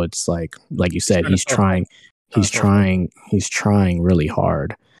all know. It's like you said, he's trying really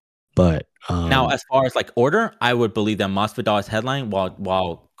hard. But now, as far as like order, I would believe that Masvidal is headline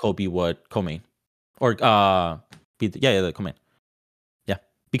while Kobe would co-main or the co-main. Yeah,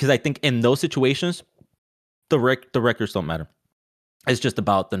 because I think in those situations, the records don't matter. It's just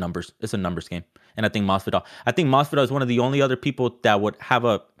about the numbers. It's a numbers game, and I think Masvidal is one of the only other people that would have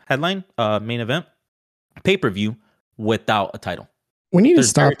a headline main event pay-per-view without a title. We need to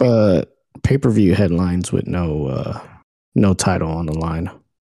stop pay-per-view headlines with no title on the line.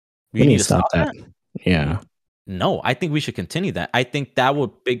 We need to stop that. Yeah. No, I think we should continue that. I think that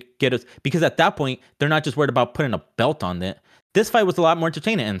would get us, because at that point, they're not just worried about putting a belt on it. This fight was a lot more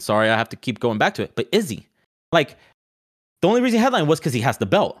entertaining, and sorry, I have to keep going back to it, but Izzy, like, the only reason he headlined was because he has the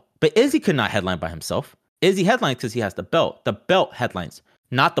belt, but Izzy could not headline by himself. Izzy headlines because he has the belt. The belt headlines,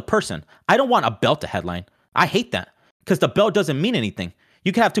 not the person. I don't want a belt to headline. I hate that because the belt doesn't mean anything.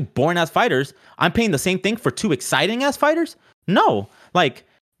 You can have 2 boring-ass fighters. I'm paying the same thing for 2 exciting-ass fighters? No. Like,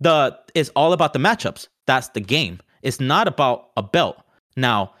 it's all about the matchups. That's the game. It's not about a belt.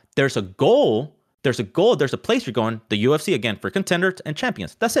 Now, there's a goal. There's a place you're going. The UFC, again, for contenders and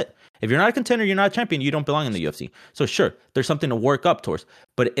champions. That's it. If you're not a contender, you're not a champion, you don't belong in the UFC. So sure, there's something to work up towards.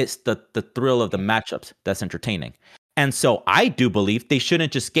 But it's the thrill of the matchups that's entertaining. And so I do believe they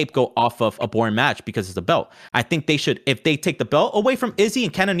shouldn't just scapegoat off of a boring match because it's a belt. I think they should, if they take the belt away from Izzy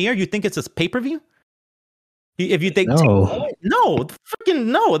and Cannonier, you think it's a pay-per-view? If you think no, freaking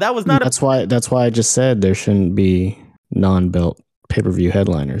no, that was not. That's why I just said there shouldn't be non-belt pay-per-view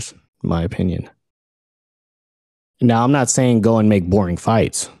headliners, in my opinion. Now, I'm not saying go and make boring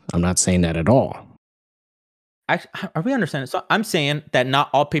fights. I'm not saying that at all. Are we understanding? So I'm saying that not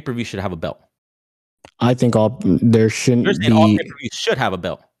all pay-per-views should have a belt. I think there shouldn't be. All pay-per-views should have a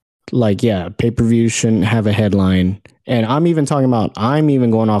belt. Like, yeah, pay-per-view shouldn't have a headline. And I'm even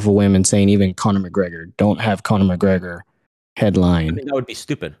going off of whim and saying even Conor McGregor, don't have Conor McGregor headline. That would be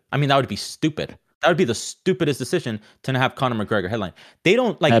stupid. That would be the stupidest decision to not have Conor McGregor headline. They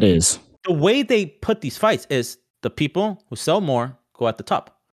don't like that is the way they put these fights is the people who sell more go at the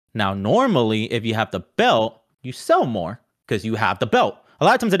top. Now, normally, if you have the belt, you sell more because you have the belt. A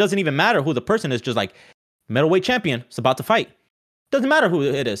lot of times it doesn't even matter who the person is, just like middleweight champion is about to fight. Doesn't matter who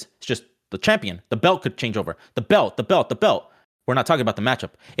it is. It's just the champion. The belt could change over. The belt. We're not talking about the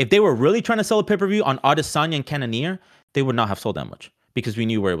matchup. If they were really trying to sell a pay-per-view on Adesanya and Cannonier, they would not have sold that much because we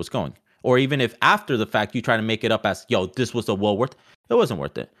knew where it was going. Or even if after the fact you try to make it up as, this was well worth, it wasn't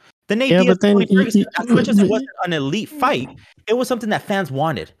worth it. The Nate Diaz, as much as it wasn't an elite fight, it was something that fans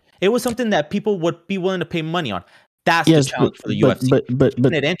wanted. It was something that people would be willing to pay money on. That's the challenge for the UFC. But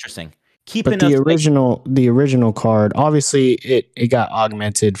keeping it interesting. The original card, obviously it got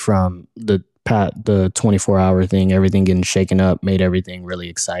augmented from the the 24-hour thing, everything getting shaken up, made everything really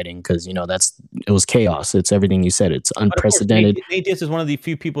exciting because it was chaos. It's everything you said. It's unprecedented. But of course, Nate Diaz is one of the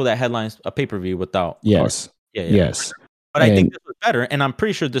few people that headlines a pay-per-view without yes, cards. Yeah. yes. But I think this was better, and I'm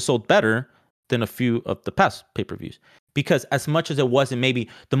pretty sure this sold better than a few of the past pay-per-views. Because as much as it wasn't maybe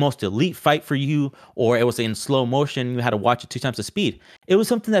the most elite fight for you, or it was in slow motion, you had to watch it 2 times the speed, it was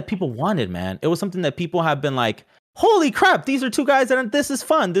something that people wanted, man. It was something that people have been like, holy crap, these are 2 guys that this is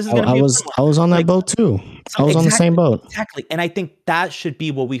fun. This is going to be I was on that boat too. I was on the same boat. Exactly. And I think that should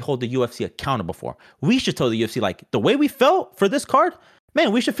be what we hold the UFC accountable for. We should tell the UFC, like, the way we felt for this card,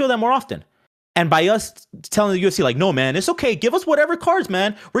 man, we should feel that more often. And by us telling the UFC, like, no, man, it's okay. Give us whatever cards,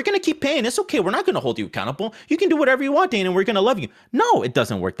 man. We're going to keep paying. It's okay. We're not going to hold you accountable. You can do whatever you want, Dane, and we're going to love you. No, it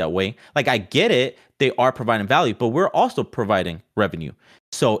doesn't work that way. Like, I get it. They are providing value, but we're also providing revenue.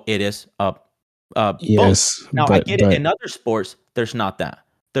 So it is yes. Both. Now, I get it. In other sports, there's not that.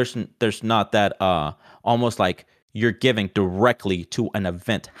 There's not that almost like you're giving directly to an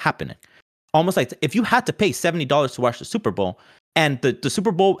event happening. Almost like if you had to pay $70 to watch the Super Bowl, and the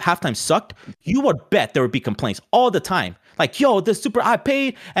Super Bowl halftime sucked, you would bet there would be complaints all the time. Like, yo, I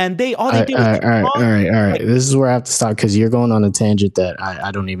paid, and all they did was all right. Like, this is where I have to stop because you're going on a tangent that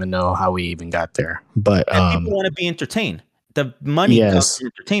I don't even know how we even got there. But people want to be entertained. The money comes from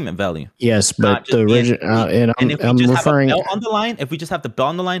entertainment value. Yes, but the original, and I'm referring. Have a belt on the line, if we just have the belt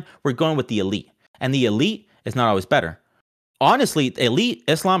on the line, we're going with the elite, and the elite is not always better. Honestly, elite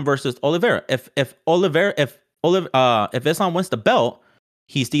Islam versus Oliveira. If Islam wins the belt,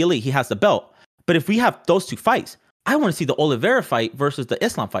 he's the elite. He has the belt. But if we have those 2 fights, I want to see the Oliveira fight versus the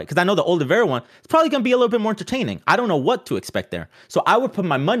Islam fight because I know the Oliveira one is probably going to be a little bit more entertaining. I don't know what to expect there. So I would put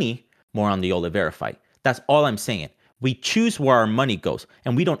my money more on the Oliveira fight. That's all I'm saying. We choose where our money goes,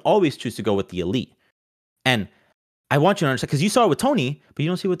 and we don't always choose to go with the elite. And I want you to understand because you saw it with Tony, but you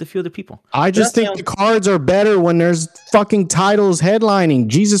don't see it with a few other people. I just think the cards are better when there's fucking titles headlining.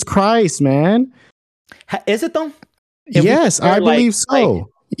 Jesus Christ, man. Is it though? Yes, I believe so.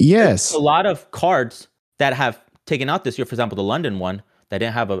 Yes, a lot of cards that have taken out this year. For example, the London one that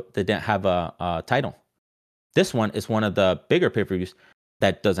didn't have a title. This one is one of the bigger pay-per-views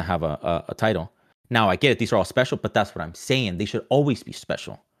that doesn't have a title. Now I get it; these are all special, but that's what I'm saying. They should always be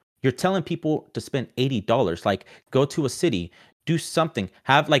special. You're telling people to spend $80, like go to a city, do something,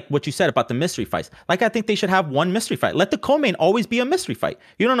 have like what you said about the mystery fights. Like I think they should have one mystery fight. Let the co-main always be a mystery fight.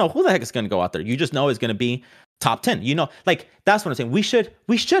 You don't know who the heck is going to go out there. You just know it's going to be top 10. You know, like that's what I'm saying. We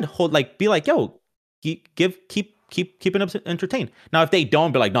should hold like be like, yo, keep keeping us entertained. Now, if they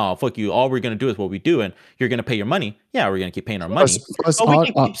don't be like, no, fuck you. All we're gonna do is what we do, and you're gonna pay your money. Yeah, we're gonna keep paying our money.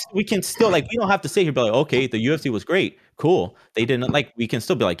 But we can still like we don't have to sit here and be like, okay, the UFC was great, cool. They didn't like. We can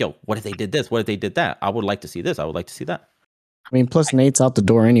still be like, yo, what if they did this? What if they did that? I would like to see this. I would like to see that. I mean, plus Nate's out the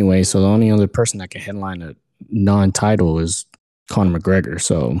door anyway, so the only other person that can headline a non-title is Conor McGregor.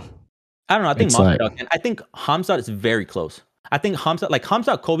 So I don't know. I think I think Khamzat is very close. I think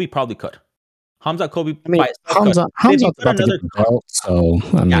Khamzat Kobe probably could. Khamzat Kobe. I mean, Khamzat's about to get the belt, so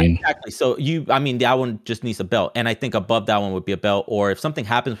I mean, exactly. So that one just needs a belt, and I think above that one would be a belt. Or if something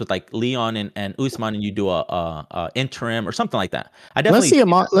happens with like Leon and Usman, and you do a interim or something like that. I definitely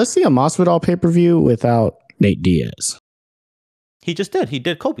let's see a Masvidal pay-per-view without Nate Diaz. He just did. He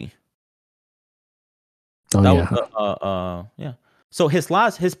did Kobe. Oh, that yeah. Yeah. So his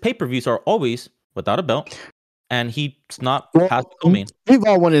pay-per-views are always without a belt. And he's not past the co-main. We've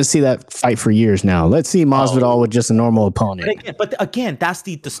all wanted to see that fight for years now. Let's see Masvidal with just a normal opponent. But again, that's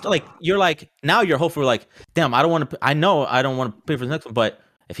the like you're like now you're hopeful like damn I don't want to I don't want to pay for the next one, but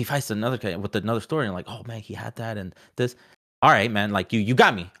if he fights another guy with another story and like oh man he had that and this, all right man, like you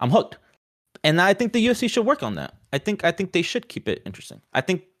got me, I'm hooked. And I think the UFC should work on that. I think they should keep it interesting. I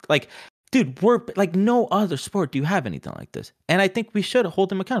think like. Dude, we're like no other sport do you have anything like this. And I think we should hold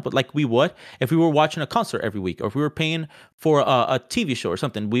them accountable. Like we would if we were watching a concert every week or if we were paying for a TV show or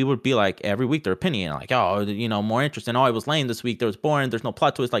something. We would be like every week their opinion. Like, oh, more interesting. Oh, it was lame this week. There was boring. There's no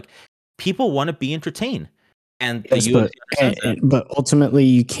plot twist. Like people want to be entertained. And the UFC but ultimately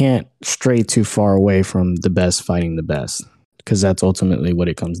you can't stray too far away from the best fighting the best. Because that's ultimately what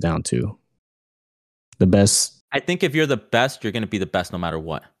it comes down to. The best. I think if you're the best, you're going to be the best no matter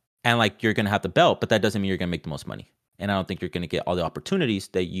what. And like you're going to have the belt, but that doesn't mean you're going to make the most money. And I don't think you're going to get all the opportunities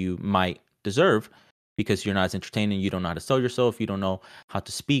that you might deserve because you're not as entertaining. You don't know how to sell yourself. You don't know how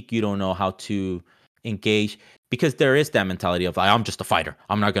to speak. You don't know how to engage because there is that mentality of like, I'm just a fighter.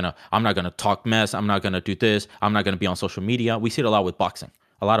 I'm not going to talk mess. I'm not going to do this. I'm not going to be on social media. We see it a lot with boxing.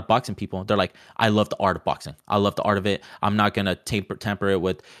 A lot of boxing people, they're like, I love the art of boxing. I love the art of it. I'm not going to temper it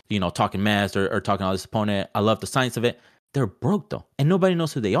with, talking mess or talking to this opponent. I love the science of it. They're broke though, and nobody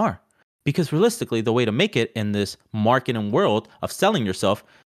knows who they are. Because realistically, the way to make it in this marketing world of selling yourself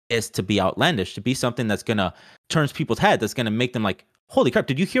is to be outlandish, to be something that's going to turn people's head, that's going to make them like, holy crap,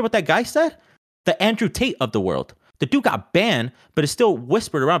 did you hear what that guy said? The Andrew Tate of the world. The dude got banned, but it's still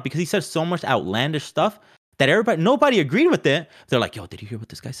whispered around because he said so much outlandish stuff that nobody agreed with it. They're like, yo, did you hear what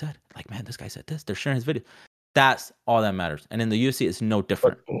this guy said? Like, man, this guy said this. They're sharing his video. That's all that matters. And in the UFC, it's no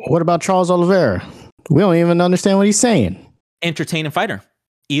different. What about Charles Oliveira? We don't even understand what he's saying. Entertaining fighter.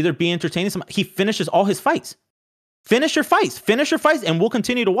 Either be entertaining. He finishes all his fights. Finish your fights, and we'll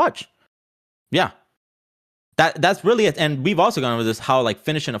continue to watch. Yeah. That's really it. And we've also gone over this, how like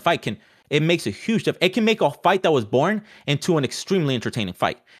finishing a fight it makes a huge difference. It can make a fight that was boring into an extremely entertaining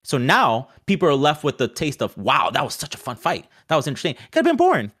fight. So now people are left with the taste of, wow, that was such a fun fight. That was interesting. Could have been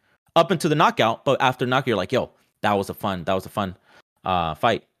boring up into the knockout, but after knockout, you're like, yo, that was a fun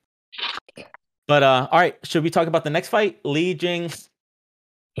fight. But all right, should we talk about the next fight? Li Jing.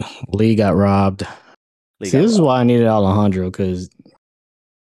 Lee got robbed. This is why I needed Alejandro, because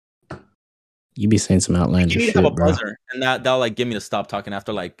you be saying some outlandish shit, bro. Buzzer, and that'll like get me to stop talking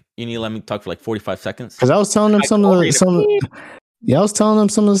after like you need to let me talk for like 45 seconds. Because I was telling him I was telling him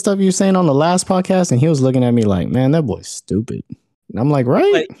some of the stuff you were saying on the last podcast, and he was looking at me like, man, that boy's stupid. And I'm like,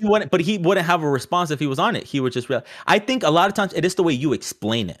 right? But he wouldn't have a response if he was on it. He would just I think a lot of times it is the way you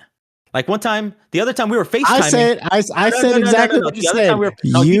explain it. Like the other time we were FaceTiming. I said exactly what you said. One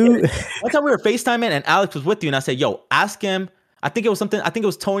time we were FaceTiming and Alex was with you, and I said, yo, ask him. I think it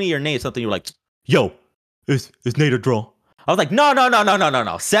was Tony or Nate, something. You were like, yo, is Nate a draw? I was like,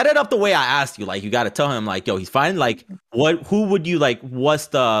 no. Set it up the way I asked you. Like, you got to tell him, like, yo, he's fine. Like, who would you like? What's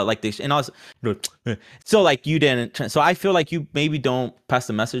the like this? And I was so like you didn't. So I feel like you maybe don't pass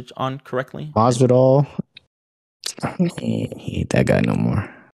the message on correctly. Masvidal, he ain't that guy no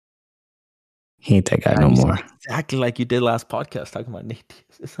more. He ain't that guy no more. Exactly like you did last podcast talking about Nate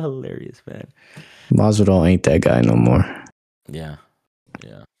Diaz. It's hilarious, man. Masvidal ain't that guy no more. Yeah.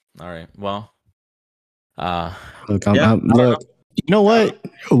 All right. Well, look, look. You know what?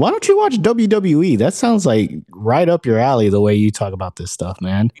 Why don't you watch WWE? That sounds like right up your alley. The way you talk about this stuff,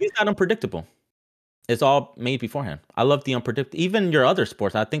 man. He's not unpredictable. It's all made beforehand. I love the unpredictable. Even your other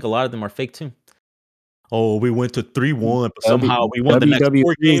sports, I think a lot of them are fake too. Oh, we went to 3-1, but somehow we won the next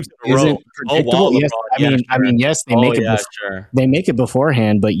 4 games in a row. Oh, yes. I mean, yes, they make it. They make it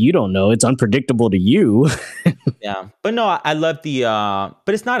beforehand, but you don't know. It's unpredictable to you. Yeah, but no, I love the.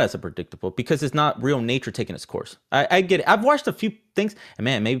 But it's not as unpredictable because it's not real nature taking its course. I get it. I've watched a few things, and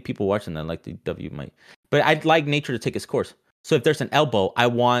man, maybe people watching that like the W might, but I'd like nature to take its course. So if there's an elbow, I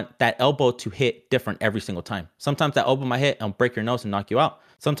want that elbow to hit different every single time. Sometimes that elbow might hit and break your nose and knock you out.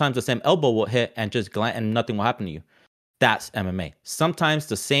 Sometimes the same elbow will hit and just and nothing will happen to you. That's MMA.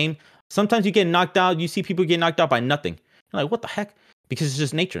 Sometimes you get knocked out. You see people get knocked out by nothing. You're like, what the heck? Because it's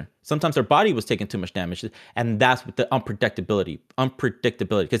just nature. Sometimes their body was taking too much damage. And that's what the unpredictability.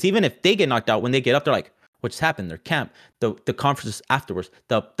 Because even if they get knocked out, when they get up, they're like, what just happened? Their camp, the conferences afterwards,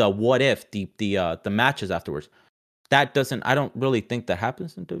 the what if, the matches afterwards. That doesn't. I don't really think that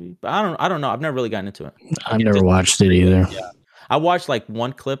happens in WWE. But I don't know. I've never really gotten into it. I've never watched it either. Yeah. I watched like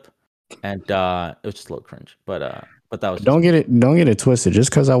one clip, and it was just a little cringe. But that was. Don't get it twisted.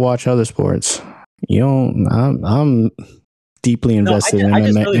 Just because I watch other sports, I'm deeply invested in I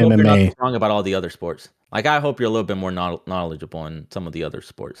just really hope MMA. you're not wrong about all the other sports. Like I hope you're a little bit more knowledgeable in some of the other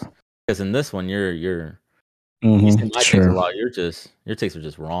sports. Because in this one, you're you see my takes a lot. Your takes are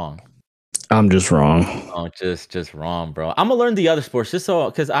just wrong. I'm just wrong. Oh, just wrong, bro. I'm gonna learn the other sports just so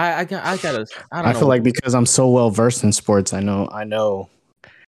because I gotta. I feel like because I'm so well versed in sports, I know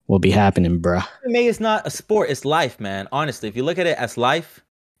what'll be happening, bruh. MMA is not a sport; it's life, man. Honestly, if you look at it as life,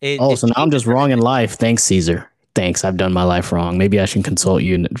 so now I'm just wrong in life. Thanks, Caesar. Thanks, I've done my life wrong. Maybe I should consult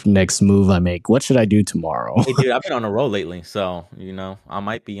you next move I make. What should I do tomorrow? Hey, dude, I've been on a roll lately, so I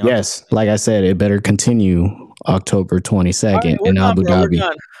might be on. Yes, like I said, it better continue October 22nd in Abu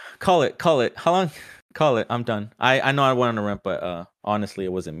Dhabi. Call it. How long? Call it. I'm done. I know I went on a rant, but honestly,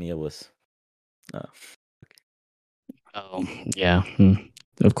 it wasn't me. It was. Oh yeah,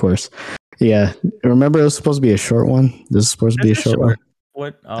 of course. Yeah, remember it was supposed to be a short one. This is supposed to be a short one.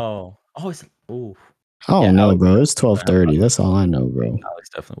 What? Oh, it's. Ooh. Oh yeah, no, bro. It's 12:30. That's all I know, bro. Alex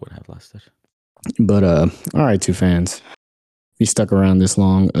definitely would have lasted. But all right, two fans. If you stuck around this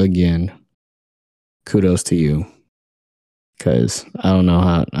long again, kudos to you. Because I don't know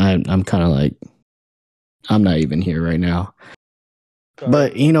how I'm kind of like I'm not even here right now. Sorry.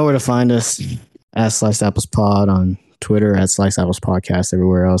 But you know where to find us at Sliced Apples Pod on Twitter, at Sliced Apples Podcast,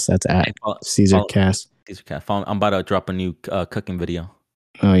 everywhere else. That's at Caesar Cast. I'm about to drop a new cooking video.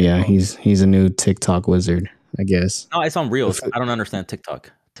 Oh yeah, he's a new TikTok wizard, I guess. No, it's on Reels. I don't understand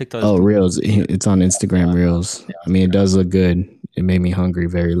TikTok. TikTok. Oh, Reels. It's on Instagram Reels. I mean, it does look good. It made me hungry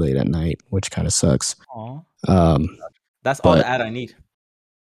very late at night, which kind of sucks. Aw. Um, That's all the but ad I need.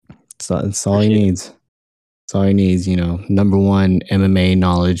 it's all he needs. It's all he needs. Number one MMA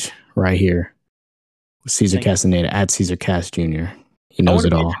knowledge right here. Caesar Castaneda at Caesar Cast Jr. He knows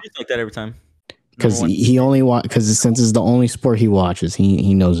it all. Like that every time. Because he only because since it's the only sport he watches,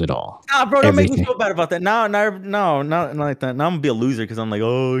 he knows it all. Nah, bro, don't make me feel bad about that. No, not like that. Now I'm gonna be a loser because I'm like,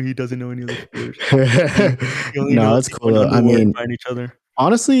 oh, he doesn't know any other sports. No, it's cool. I mean, each other.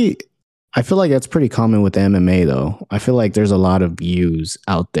 Honestly, I feel like that's pretty common with the MMA though. I feel like there's a lot of views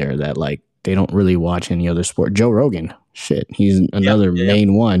out there that like they don't really watch any other sport. Joe Rogan, shit, he's another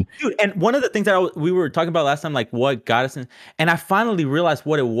main one. Dude, and one of the things that we were talking about last time, like what got us in, and I finally realized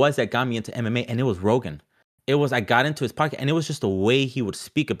what it was that got me into MMA, and it was Rogan. It was, I got into his podcast, and it was just the way he would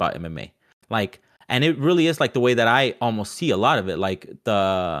speak about MMA. Like, and it really is like the way that I almost see a lot of it. Like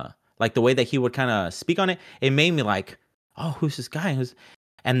the way that he would kind of speak on it, it made me like, oh, who's this guy?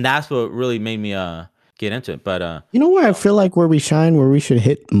 And that's what really made me get into it. But you know where I feel like where we shine, where we should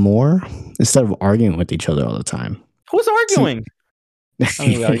hit more instead of arguing with each other all the time. Who's arguing?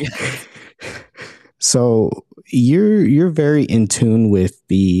 So you're very in tune with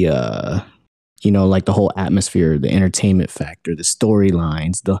the like the whole atmosphere, the entertainment factor, the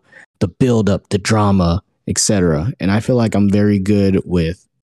storylines, the build up, the drama, etc. And I feel like I'm very good with,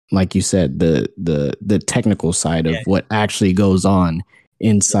 like you said, the technical side of what actually goes on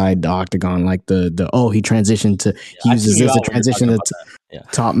inside the octagon, like the he transitioned to he uses this to transition to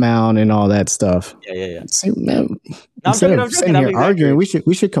top mount and all that stuff. Yeah. See, man, instead of sitting here arguing, we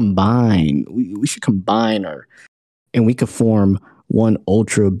should combine. We should combine and we could form one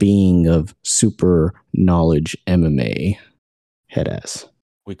ultra being of super knowledge MMA head ass.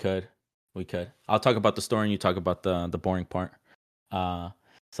 We could. I'll talk about the story and you talk about the boring part.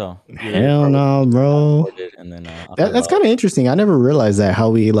 So hell no, bro. And then that's kind of interesting. I never realized that how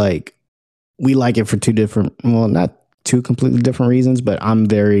we like it for two different, well, not two completely different reasons, but I'm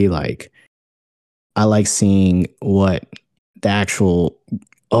very like, I like seeing what the actual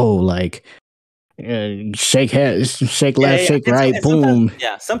shake head, shake left, shake right, boom.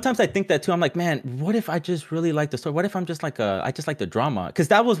 Sometimes I think that too. I'm like, man, what if I just really like the story? What if I'm just like I just like the drama? Because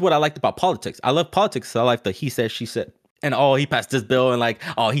that was what I liked about politics. I love politics. So I like the he said, she said. And he passed this bill, and like,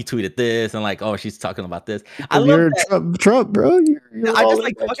 he tweeted this, and like, she's talking about this. I love Trump, bro. I just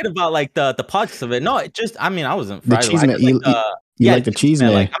like talking about like the politics of it. No, it just, I mean, I wasn't the cheese man. You like the cheese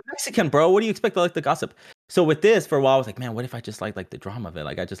man? Like, I'm Mexican, bro. What do you expect? I like the gossip. So with this, for a while, I was like, man, what if I just like the drama of it?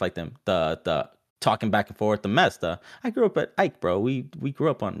 Like, I just like them the talking back and forth, the mess. I grew up at Ike, bro. We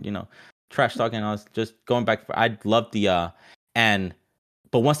grew up on trash talking. I was just going back. I love the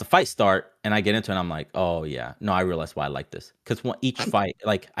But once the fights start and I get into it, I'm like, oh yeah, no, I realize why I like this. Because each fight,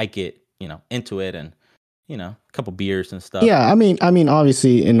 like I get, into it and, a couple beers and stuff. Yeah, I mean,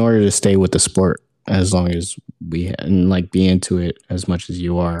 obviously, in order to stay with the sport as long as and like be into it as much as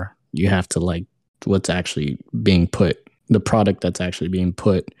you are, you have to like what's actually being the product that's actually being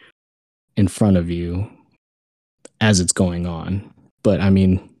put in front of you as it's going on. But I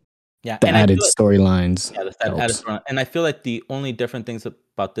mean, the added storylines. Yeah, and I feel like the only different things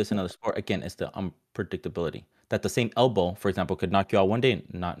about this and other sport, again, is the unpredictability. That the same elbow, for example, could knock you out one day and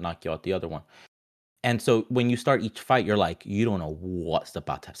not knock you out the other one. And so when you start each fight, you're like, you don't know what's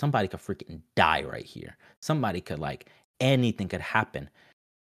about to happen. Somebody could freaking die right here. Somebody could anything could happen.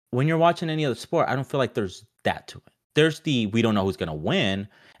 When you're watching any other sport, I don't feel like there's that to it. There's we don't know who's going to win.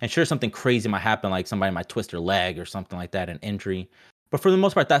 And sure, something crazy might happen, like somebody might twist their leg or something like that, an injury. But for the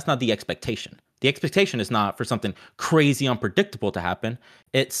most part, that's not the expectation. The expectation is not for something crazy unpredictable to happen.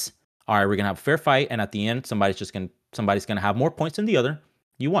 It's, all right, we're going to have a fair fight. And at the end, somebody's going to have more points than the other.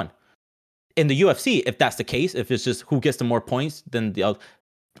 You won. In the UFC, if that's the case, if it's just who gets the more points than the other,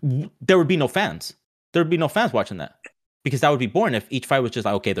 there would be no fans. There would be no fans watching that. Because that would be boring if each fight was just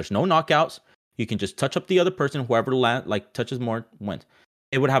like, okay, there's no knockouts. You can just touch up the other person. Whoever touches more wins.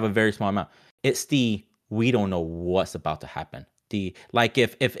 It would have a very small amount. It's we don't know what's about to happen. Like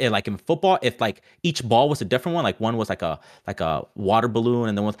if in football, if like each ball was a different one, like one was like a water balloon,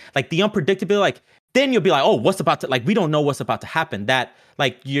 and then one like the unpredictability, like then you'll be like, oh, what's about to, like, we don't know what's about to happen. That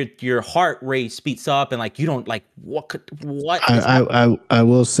like your heart rate speeds up, and like you don't like what. I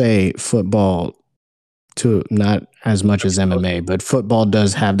will say football too, not as much as MMA, but football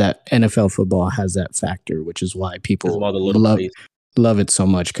does have that. NFL football has that factor, which is why people love it so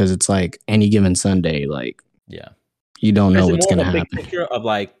much, because it's like any given Sunday, like you don't know what's going to happen. Big picture of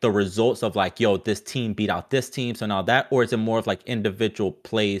like the results of like, yo, this team beat out this team, so now that, or is it more of like individual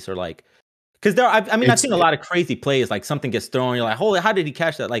plays or like Because I've seen a lot of crazy plays. Like something gets thrown, you're like, holy, how did he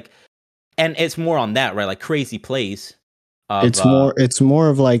catch that? Like, and it's more on that, right? Like crazy plays. It's more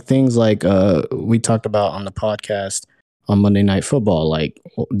of like things like we talked about on the podcast on Monday Night Football. Like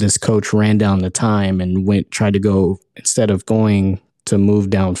this coach ran down the time and tried to go, instead of going to move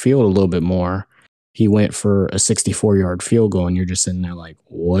downfield a little bit more, he went for a 64-yard field goal, and you're just sitting there like,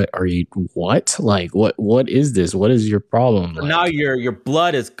 what? Like, what is this? What is your problem? Like, now your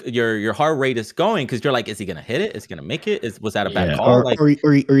blood is, your heart rate is going, because you're like, is he gonna hit it? Is he gonna make it? Was that a bad call? Or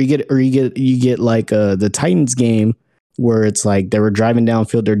you get like the Titans game where it's like they were driving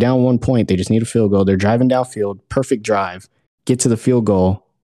downfield, they're down 1 point, they just need a field goal, they're driving downfield, perfect drive, get to the field goal,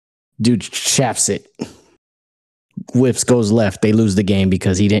 dude shafts it, whiffs, goes left, they lose the game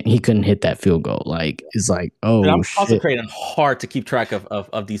because he couldn't hit that field goal. Like, it's like, oh, dude, I'm shit. concentrating hard to keep track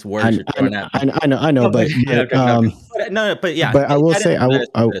of these words you're throwing out. I know, but yeah. But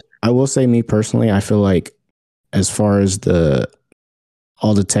I will say, me personally, I feel like as far as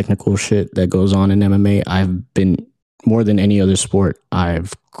all the technical shit that goes on in MMA, I've been, more than any other sport,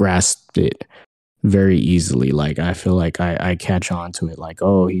 I've grasped it very easily. Like, I feel like I catch on to it. Like,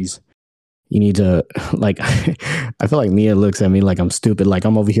 oh, you need to, like, I feel like Mia looks at me like I'm stupid. Like,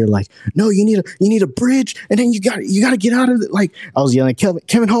 I'm over here like, no, you need a bridge, and then you got to get out of it. Like, I was yelling,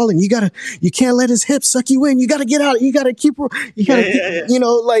 Kevin Holland, you can't let his hips suck you in. You got to get out. You got to keep, you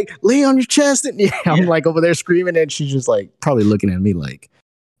know, like, lay on your chest. And I'm like over there screaming, and she's just like probably looking at me like,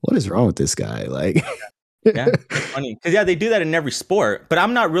 what is wrong with this guy? Like, yeah, it's funny because they do that in every sport, but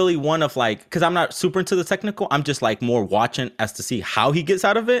I'm not really one of like, because I'm not super into the technical. I'm just like more watching as to see how he gets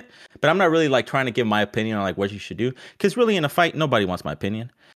out of it, but I'm not really like trying to give my opinion on like what you should do, because really in a fight nobody wants my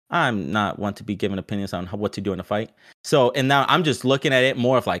opinion. I'm not one to be giving opinions on what to do in a fight. So, and now I'm just looking at it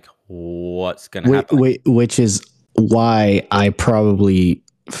more of like, what's gonna happen. Which is why I probably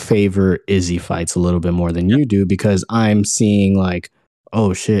favor Izzy fights a little bit more than you do, because I'm seeing like,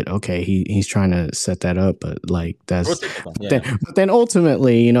 oh shit, okay, he's trying to set that up, but like that's but then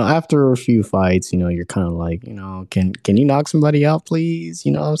ultimately, you know, after a few fights, you know, you're kind of like, you know, can you knock somebody out, please?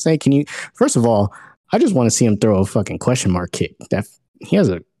 You know what I'm saying? Can you, first of all, I just want to see him throw a fucking question mark kick. That he has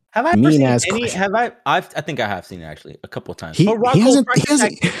a have I ever seen any? Have I think I have seen it actually a couple of times.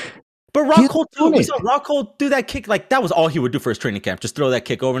 But Rock Cole too. We saw Rock Cole do that kick. Like, that was all he would do for his training camp. Just throw that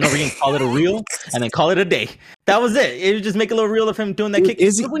kick over and over again, call it a reel, and then call it a day. That was it. It would just make a little reel of him doing that kick.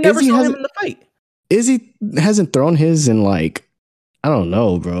 We never saw him in the fight. Izzy hasn't thrown his in like, I don't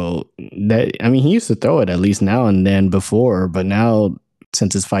know, bro. I mean, he used to throw it at least now and then before, but now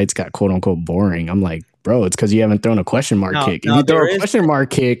since his fights got quote unquote boring, I'm like, bro, it's because you haven't thrown a question mark kick. If you throw a question mark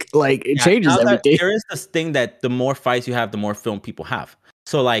kick, like, it changes everything. There is this thing that the more fights you have, the more film people have.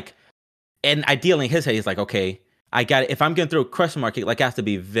 So like, and ideally in his head, he's like, okay, I got it. If I'm going through a question mark kick, like, it has to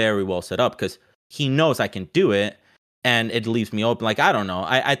be very well set up, because he knows I can do it, and it leaves me open. Like, I don't know.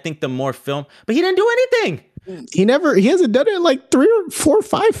 I think the more film, but he didn't do anything. He hasn't done it in like 3 or 4 or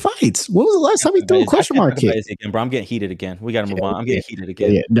 5 fights. When was the last time he threw a question mark kick? Again, bro, I'm getting heated again. We got to move on. I'm getting heated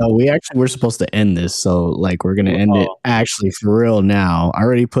again. Yeah, no, we're supposed to end this. So like, we're going to end it actually for real now. I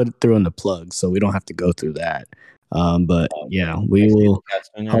already put it through in the plug, so we don't have to go through that. But yeah, we will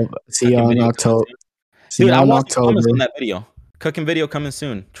see you on October. See you on October. On that video. Cooking video coming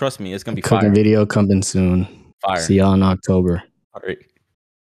soon. Trust me, it's gonna be cooking fire. Video coming soon. Fire. See you on October. All right.